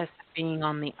process of being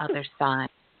on the other side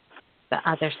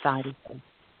of it.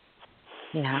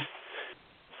 Yeah.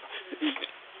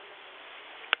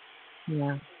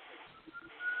 Yeah.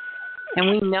 And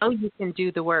we know you can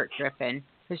do the work, Griffin,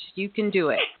 because you can do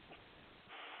it.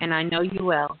 And I know you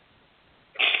will.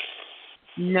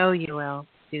 Know you will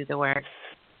do the work.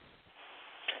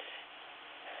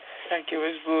 Thank you,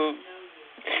 Miss Blue.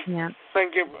 Yeah.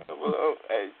 Thank you. Well,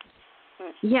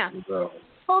 yeah.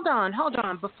 Hold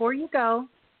on. Before you go,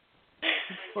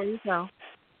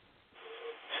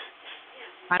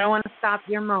 I don't want to stop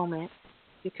your moment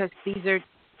because these are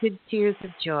good tears of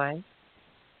joy.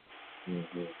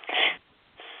 Mm-hmm.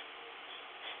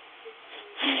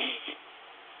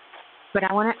 But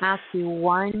I want to ask you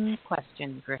one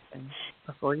question, Griffin,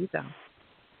 before you go.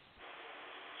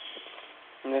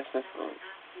 Yes, Miss Blue.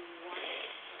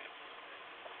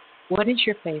 What is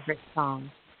your favorite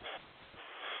song?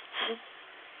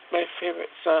 My favorite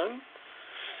song?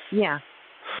 Yeah.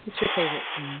 What's your favorite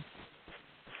song?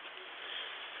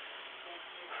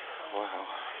 Wow.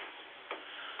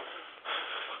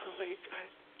 Oh my God.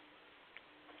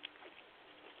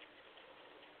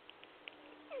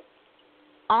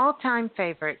 All-time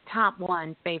favorite, top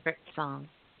one favorite song.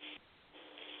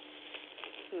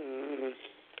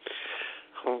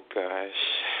 Oh gosh.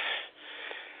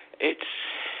 It's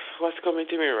what's coming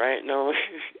to me right now.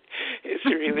 It's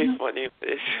really funny.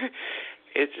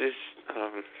 It's this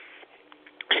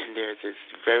there's this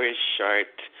very short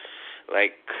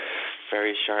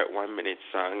 1-minute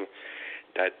song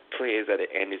that plays at the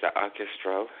end is an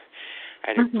orchestral,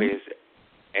 and it plays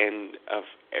end of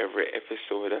every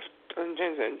episode of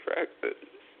Dungeons and Dragons.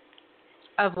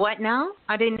 Of what now?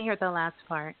 I didn't hear the last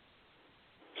part.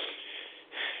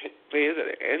 It plays at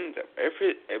the end of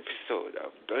every episode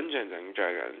of Dungeons and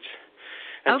Dragons.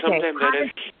 And okay. sometimes I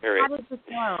just hear it.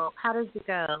 How does it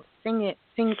go? Sing it.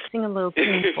 Sing a little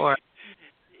tune for it.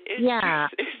 It's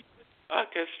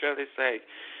orchestral. It's like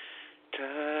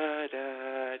da da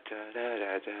da da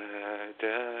da da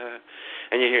da,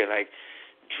 and you hear like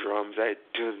drums like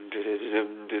dun dun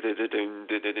dun dun dun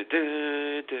dun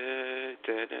dun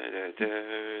dun dun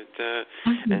dun,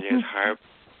 and there's harp.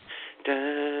 Da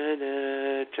da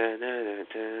da da da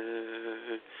da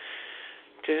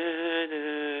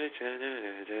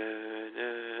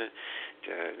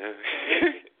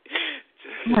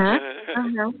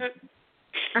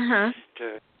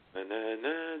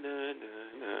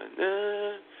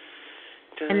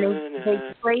And they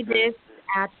play this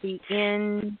at the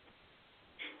end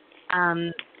of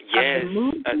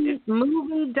the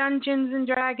movie Dungeons and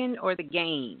Dragons or the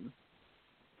game?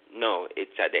 No,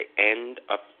 it's at the end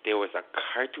of, there was a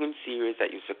cartoon series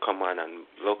that used to come on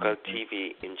local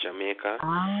TV in Jamaica.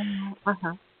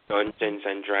 Dungeons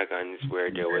and Dragons,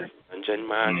 where there was Dungeon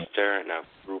Master and a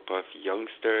group of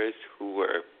youngsters who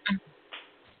were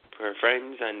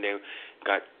friends, and they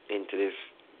got into this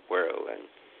world, and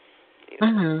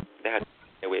they had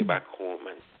their way back home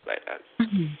and like that.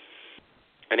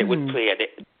 And it would play at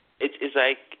it. It's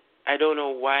like, I don't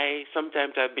know why.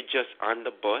 Sometimes I'd be just on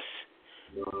the bus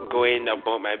going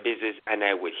about my business, and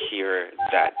I would hear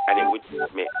that, and it would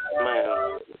make me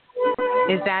smile.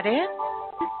 Is that it?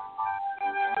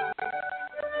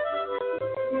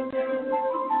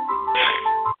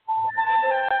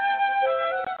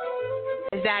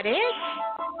 Is that it?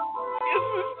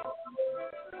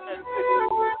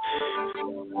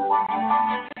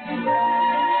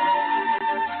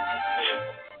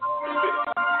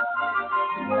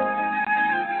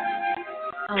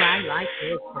 Oh, I like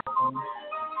this.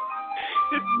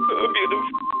 It's so beautiful.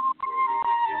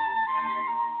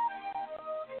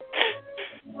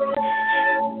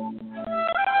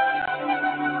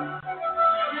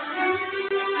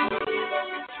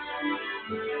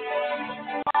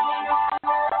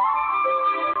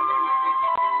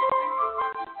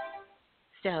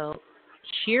 So,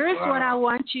 here's what I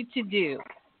want you to do.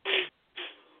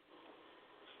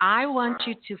 I want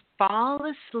you to fall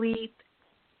asleep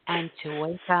and to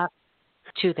wake up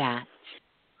to that.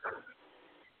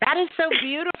 That is so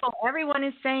beautiful. Everyone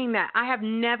is saying that. I have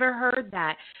never heard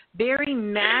that. Very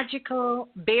magical,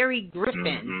 very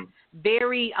Griffin,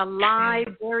 very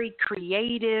alive, very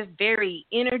creative, very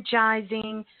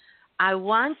energizing. I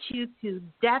want you to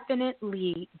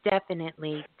definitely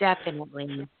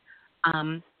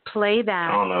play that.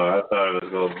 I don't know. I thought it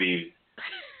was going to be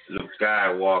Luke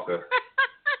Skywalker.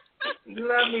 You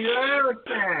love me every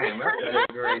time.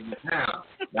 That's great. Now,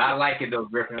 I like it though,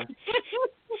 Griffin.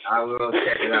 I will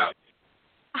check it out.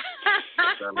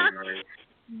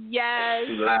 Yes.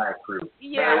 Live crew.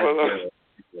 Yes.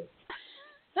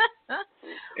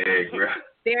 Hey,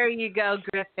 there you go,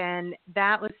 Griffin.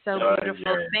 That was so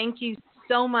beautiful. Yeah. Thank you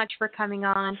so much for coming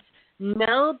on.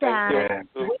 Know that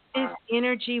with this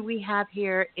energy we have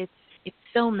here, it's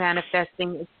so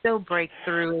manifesting, it's so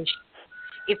breakthrough-ish,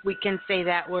 if we can say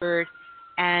that word,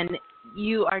 and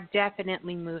you are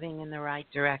definitely moving in the right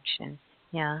direction.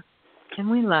 Yeah, and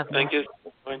we love you. Thank you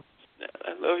so much.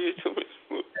 I love you too much.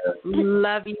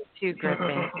 Love you too,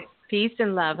 Griffin. Peace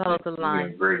and love. Hold the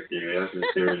line. Breakthrough. That's a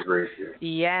serious breakthrough.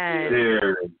 Yes.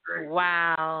 Serious breakthrough.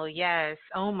 Wow. Yes.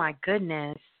 Oh my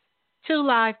goodness. 2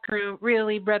 Live Crew.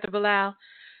 Really, Brother Bilal?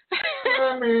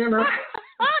 I mean,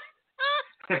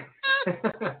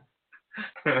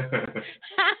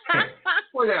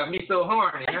 what got me so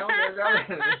horny?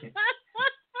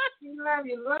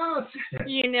 You love.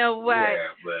 You know what?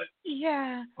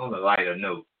 Yeah, but on a lighter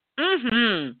note.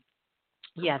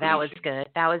 Yeah, that was good.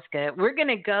 That was good. We're going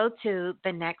to go to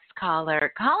the next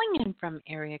caller calling in from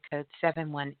area code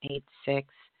 7186.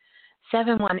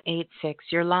 7186.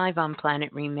 You're live on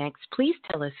Planet Remix. Please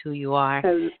tell us who you are and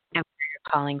where you're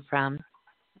calling from.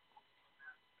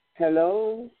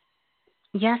 Hello.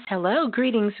 Yes, hello.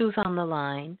 Greetings. Who's on the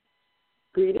line?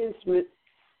 Greetings,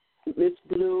 Miss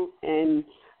Blue and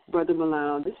Brother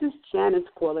Milan. This is Janice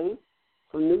calling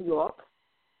from New York.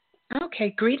 Okay,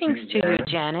 greetings to you,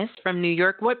 Janice, from New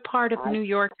York. What part of New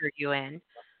York are you in?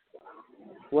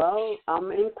 Well,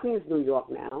 I'm in Queens, New York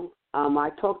now. I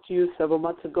talked to you several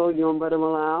months ago, you and Brother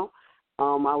Milan.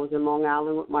 I was in Long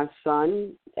Island with my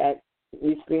son.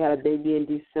 Recently had a baby in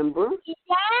December. Yes.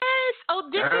 Oh,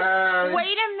 this is.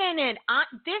 Wait a minute.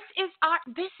 This is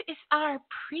our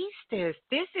priestess.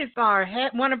 This is our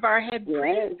head. One of our head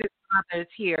priestess mothers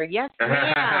here. Yes,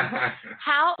 ma'am.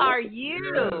 How are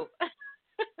you?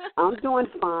 I'm doing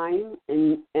fine,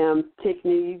 and I'm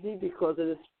taking it easy because of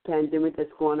this pandemic that's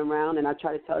going around. And I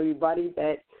try to tell everybody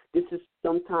that this is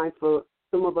some time for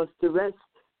some of us to rest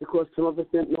because some of us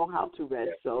didn't know how to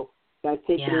rest. So I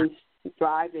take it in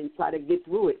stride and try to get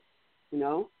through it, you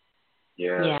know?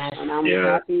 Yeah. Yes. And I'm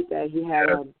happy that he had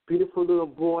a beautiful little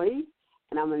boy,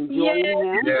 and I'm enjoying him.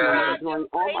 And I'm enjoying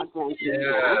all my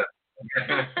grandkids.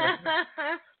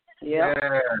 Yeah.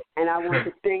 And I want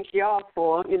to thank y'all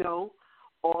for,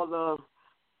 all the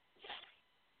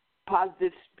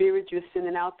positive spirit you're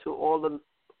sending out to all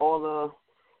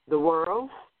the world,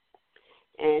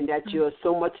 and that you're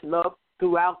so much love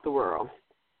throughout the world.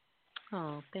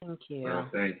 Oh, thank you. Well,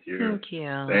 thank you. Thank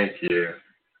you. Thank you.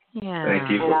 Yeah.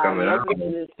 Thank you for coming out. out. I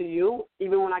listen to you.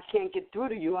 Even when I can't get through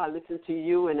to you, I listen to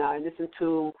you, and I listen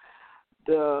to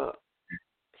the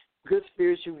good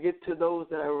spirits you give to those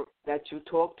that you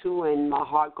talk to, and my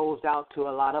heart goes out to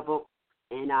a lot of them,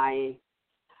 and I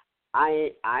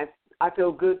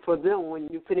feel good for them when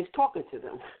you finish talking to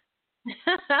them.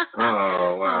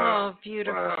 Oh, wow. Oh,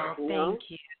 beautiful. Wow. Thank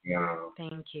you. Wow.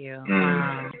 Thank you.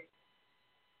 Wow.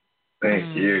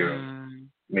 Thank you.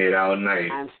 Made our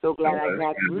night. I'm so glad I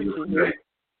got through to you.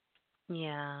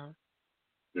 Yeah.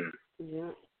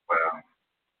 Yeah. Wow.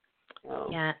 Oh.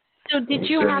 Yeah. So did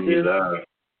you have love?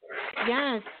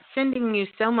 Yes, sending you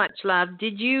so much love.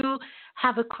 Did you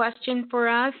have a question for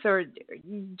us, or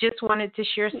just wanted to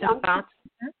share some thoughts?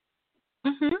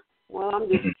 Mm-hmm. Well, I'm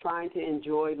just trying to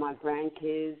enjoy my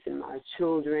grandkids and my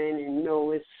children, and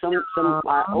it's one of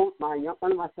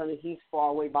my sons. He's far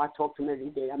away, but I talk to him every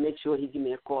day. I make sure he give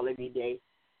me a call every day.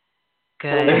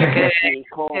 Good.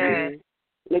 Call me.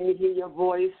 Let me hear your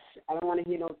voice. I don't want to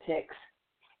hear no text.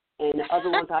 And the other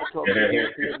ones I talk to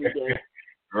every day.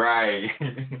 Right.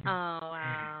 Oh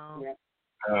wow. Yeah.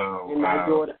 Oh, and my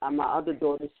daughter, my other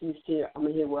daughter, she's here. I'm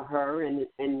here with her, and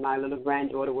my little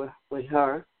granddaughter with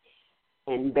her.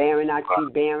 And Baron, I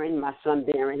see Baron, my son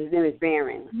Baron. His name is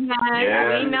Baron.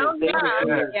 Yes, we know him.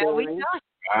 Yeah, we know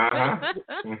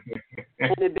him.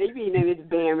 And the baby name is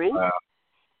Baron,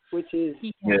 which is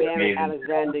Baron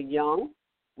Alexander Young,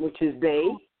 which is Bay.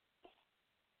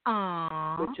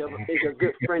 Aww. Which is a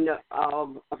good friend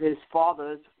of his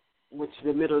father's, which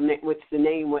the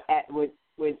name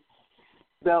would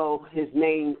spell his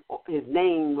name. His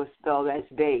name was spelled as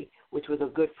Bay, which was a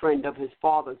good friend of his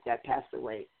father's that passed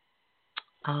away.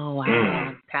 Oh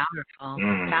wow!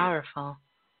 Powerful.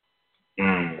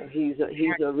 So he's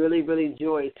a really, really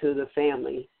joy to the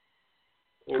family,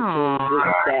 and to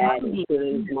his dad, and to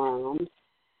his mom,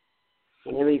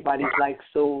 and everybody's like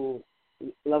so.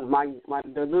 Love my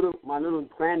little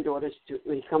granddaughter.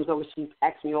 When he comes over, she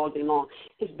asks me all day long,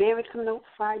 "Is Barry coming over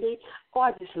Friday?" Oh,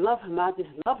 I just love him. I say,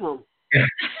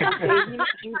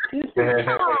 you too.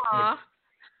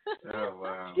 Oh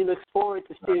wow! She looks forward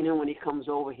to seeing him when he comes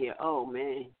over here. Oh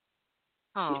man,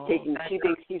 she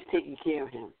thinks he's taking care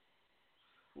of him.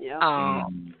 Yeah.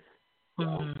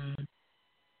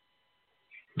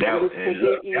 That was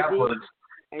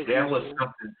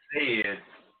something said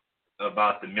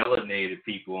about the melanated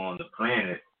people on the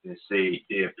planet and say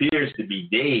it appears to be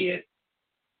dead,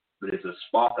 but it's a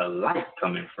spark of light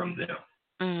coming from them.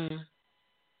 Mm.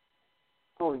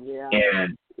 Oh, yeah.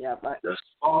 And but the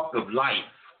spark of life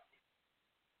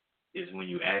is when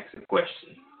you ask a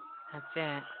question. That's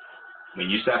it. When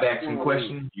you stop asking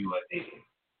questions, you are dead.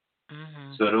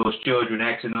 Mm-hmm. So those children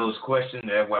asking those questions,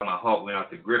 that's why my heart went out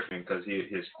to Griffin, because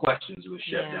his questions were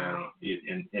shut down,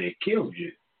 and it killed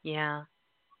you. Yeah.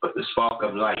 But the spark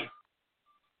of life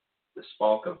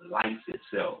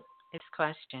itself. It's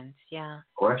questions, yeah.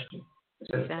 Questions.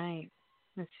 That's right.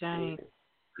 That's right.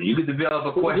 You can develop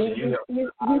a question.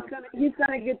 He's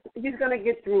gonna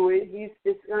get through it.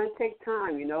 It's gonna take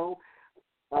time, you know.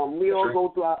 We all go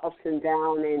through our ups and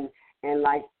downs, and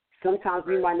like sometimes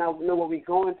we might not know what we're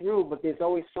going through, but there's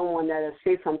always someone that'll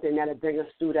say something that'll bring us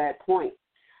through that point.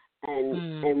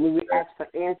 And when we ask for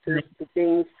answers to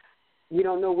things, you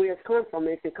don't know where it's coming from.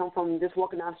 It can come from just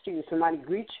walking down the street and somebody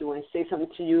greets you and say something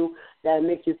to you that'll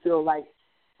make you feel like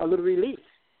a little relief,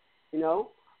 you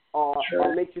know, or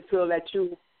make you feel that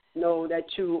you know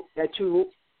that you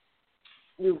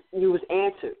was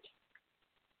answered,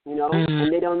 you know,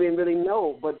 and they don't even really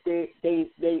know, but they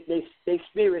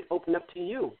spirit open up to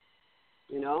you,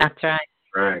 you know. That's right.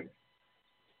 Right.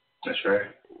 That's right.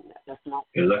 That's not.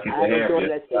 You're lucky to I have a have daughter it.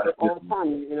 that says it all the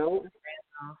time, you know.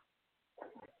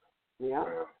 Yeah.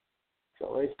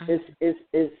 So it's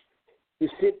you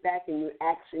sit back and you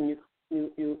ask and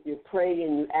you pray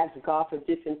and you ask God for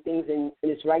different things and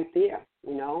it's right there,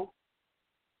 you know.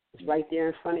 It's right there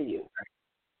in front of you.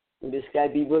 You just gotta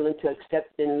be willing to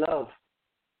accept and love.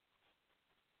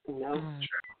 You know.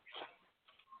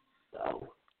 So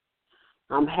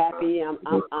I'm happy. I'm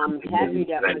happy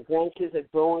that my grandkids are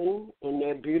growing and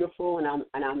they're beautiful, and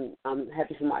I'm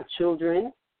happy for my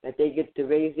children that they get to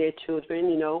raise their children,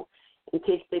 you know, and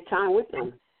take their time with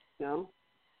them, you know.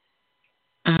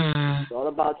 It's all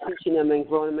about teaching them and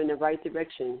growing them in the right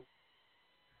direction.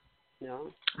 You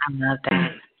know. I love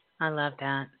that. I love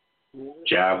that.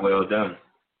 Job well done.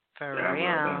 For Job real.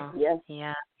 Well done. Yes.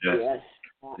 Yeah. Yes.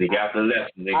 They got the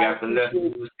lesson. They got the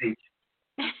lesson to teach.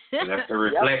 And that's a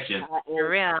reflection. For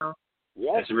real.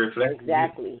 Yes. That's a reflection.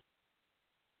 Exactly.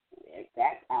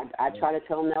 I try to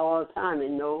tell them that all the time,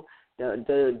 and know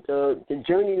the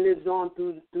journey lives on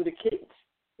through the kids,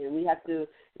 and we have to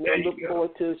look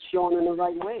forward to showing them the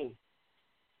right way.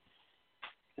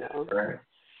 You know? Right.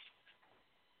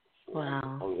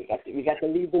 Wow. So we got to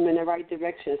lead them in the right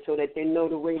direction so that they know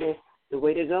the way to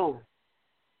go.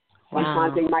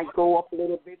 Sometimes they might go up a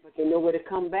little bit, but they know where to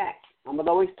come back. Mama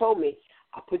always told me,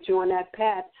 I'll put you on that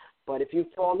path, but if you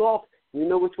fall off, you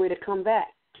know which way to come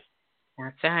back.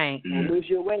 That's right. Don't lose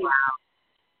your way.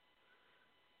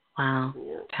 Wow.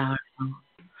 Yeah. Powerful.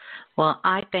 Well,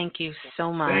 I thank you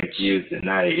so much. Thank you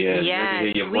tonight. Yeah. Yes. Good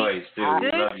to hear your voice too.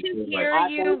 Good Love to you so hear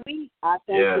much. you. I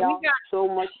thank y'all so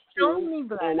much so too. many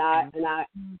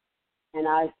And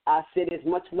I said there's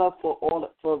much love for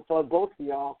both of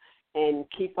y'all, and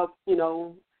keep up, you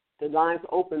know, the lines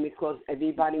open, because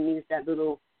everybody needs that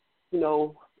little, you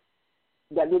know,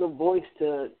 that little voice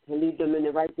to lead them in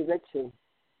the right direction.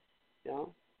 You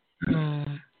know? You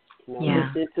know,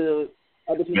 listen to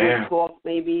other people talk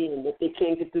maybe, and if they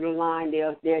can't get through the line,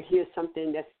 they'll hear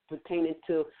something that's pertaining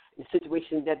to the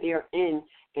situation that they're in,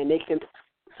 and they can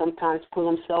sometimes pull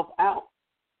themselves out,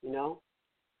 you know?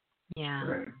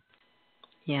 Yeah.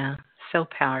 Yeah, so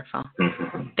powerful.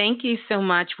 Thank you so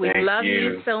much. We love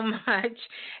you so much.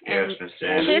 Yes,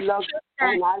 and we love,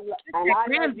 and I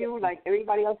love you like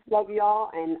everybody else love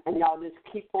y'all, and y'all just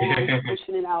keep on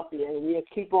pushing it out there, and we'll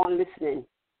keep on listening.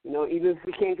 You know, even if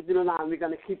we can't get through the line, we're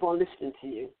going to keep on listening to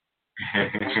you.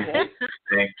 Okay?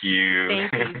 Thank you.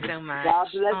 Thank you so much. God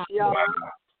bless y'all. Wow.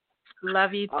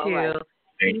 Love you too. Right.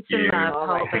 Thank you. Love. All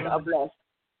right. God bless.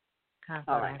 God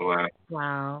bless. All right.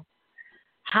 Wow.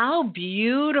 How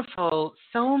beautiful.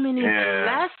 So many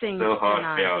blessings so tonight.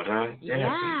 heartfelt, huh?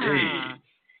 Yes, indeed.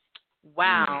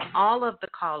 Wow. All of the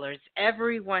callers,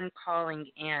 everyone calling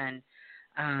in,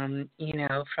 you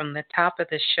know, from the top of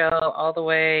the show all the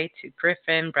way to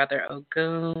Griffin, Brother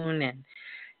Ogun, and,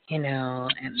 you know,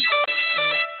 and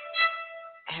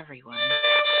everyone.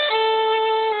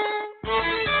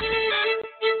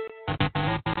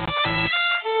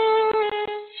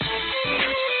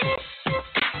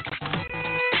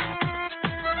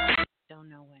 Don't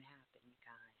know what happened,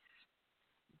 guys.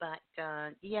 But,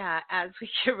 yeah, as we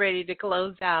get ready to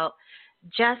close out,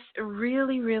 just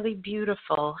really, really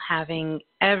beautiful having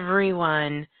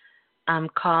everyone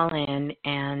call in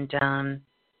and,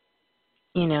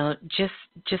 you know,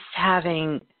 just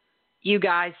having you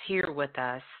guys here with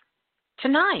us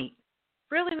tonight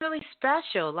really, really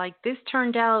special. Like this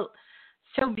turned out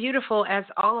so beautiful, as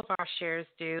all of our shares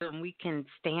do, and we can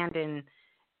stand in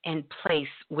place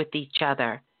with each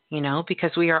other,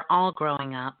 because we are all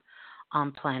growing up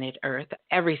on planet Earth,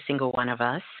 every single one of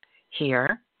us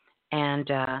here. And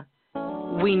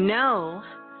we know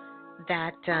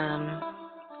that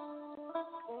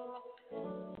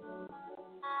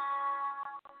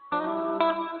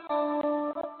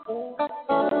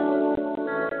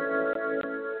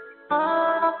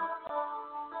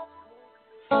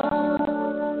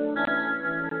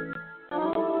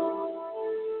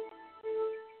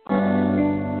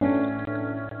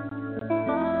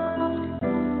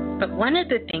but one of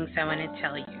the things I want to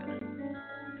tell you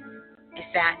is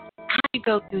that as you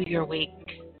go through your week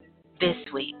this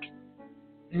week,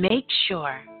 make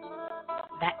sure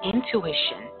that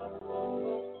intuition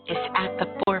is at the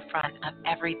forefront of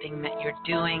everything that you're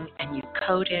doing, and you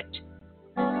code it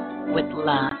with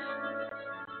love.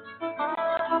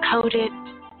 Code it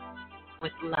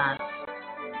with love.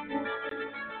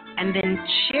 And then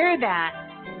share that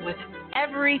with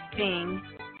everything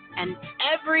and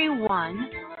everyone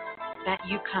that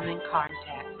you come in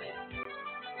contact with.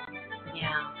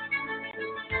 Yeah.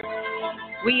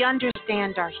 We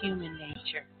understand our human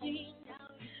nature,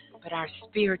 but our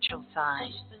spiritual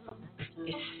side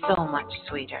is so much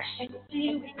sweeter.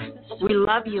 We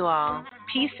love you all.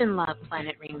 Peace and love,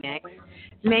 Planet Remix.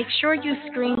 Make sure you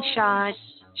screenshot,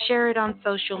 share it on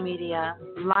social media,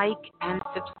 like and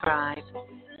subscribe,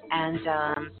 and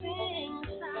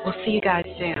we'll see you guys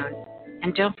soon.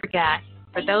 And don't forget,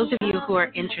 for those of you who are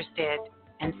interested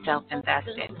and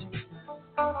self-invested,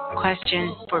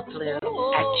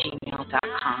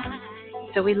 questionforblue@gmail.com.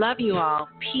 So we love you all.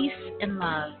 Peace and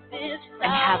love, and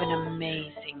have an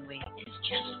amazing week.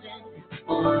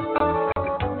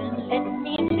 Let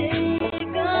me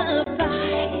take a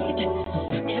bite.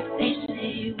 If they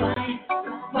say why,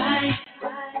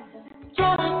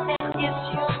 tell them that it's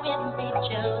human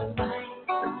nature.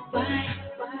 Why,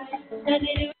 does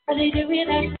they do it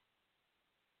that way?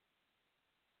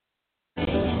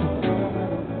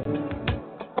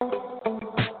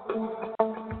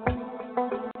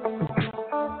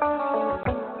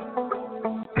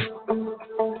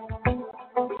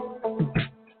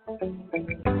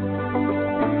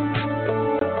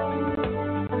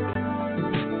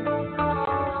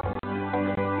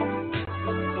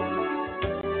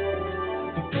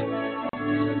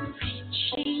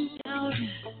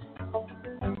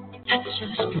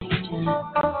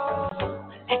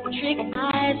 Electric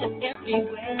eyes are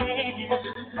everywhere.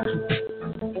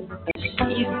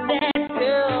 See that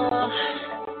girl,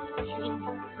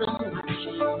 so much.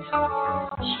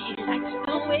 She likes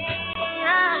the way I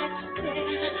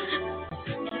stare.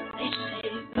 If they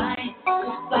say bye,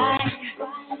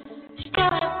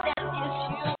 tell them that is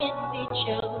human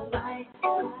nature.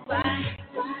 Why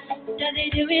do they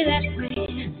do it that way?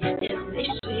 If they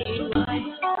say why,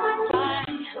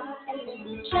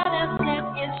 tell them that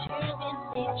is human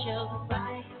nature.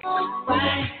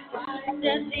 Why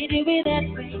does he do it that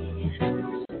way?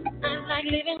 I like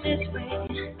living this way.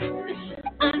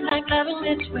 I like loving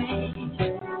this way.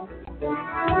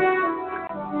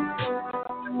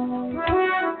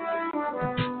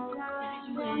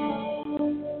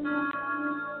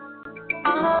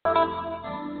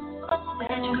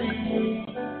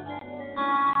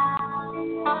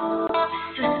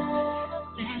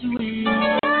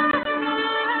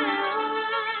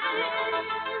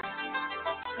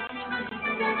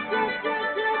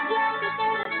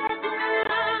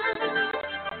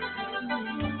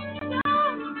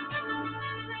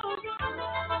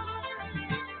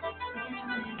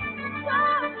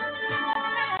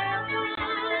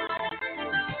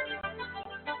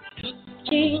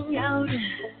 Looking out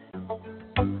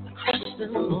across the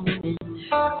moment,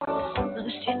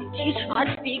 the city's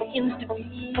heart begins to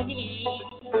beat.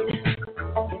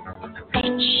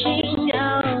 Reaching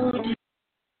out.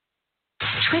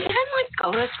 Should we even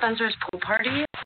go to Spencer's pool party?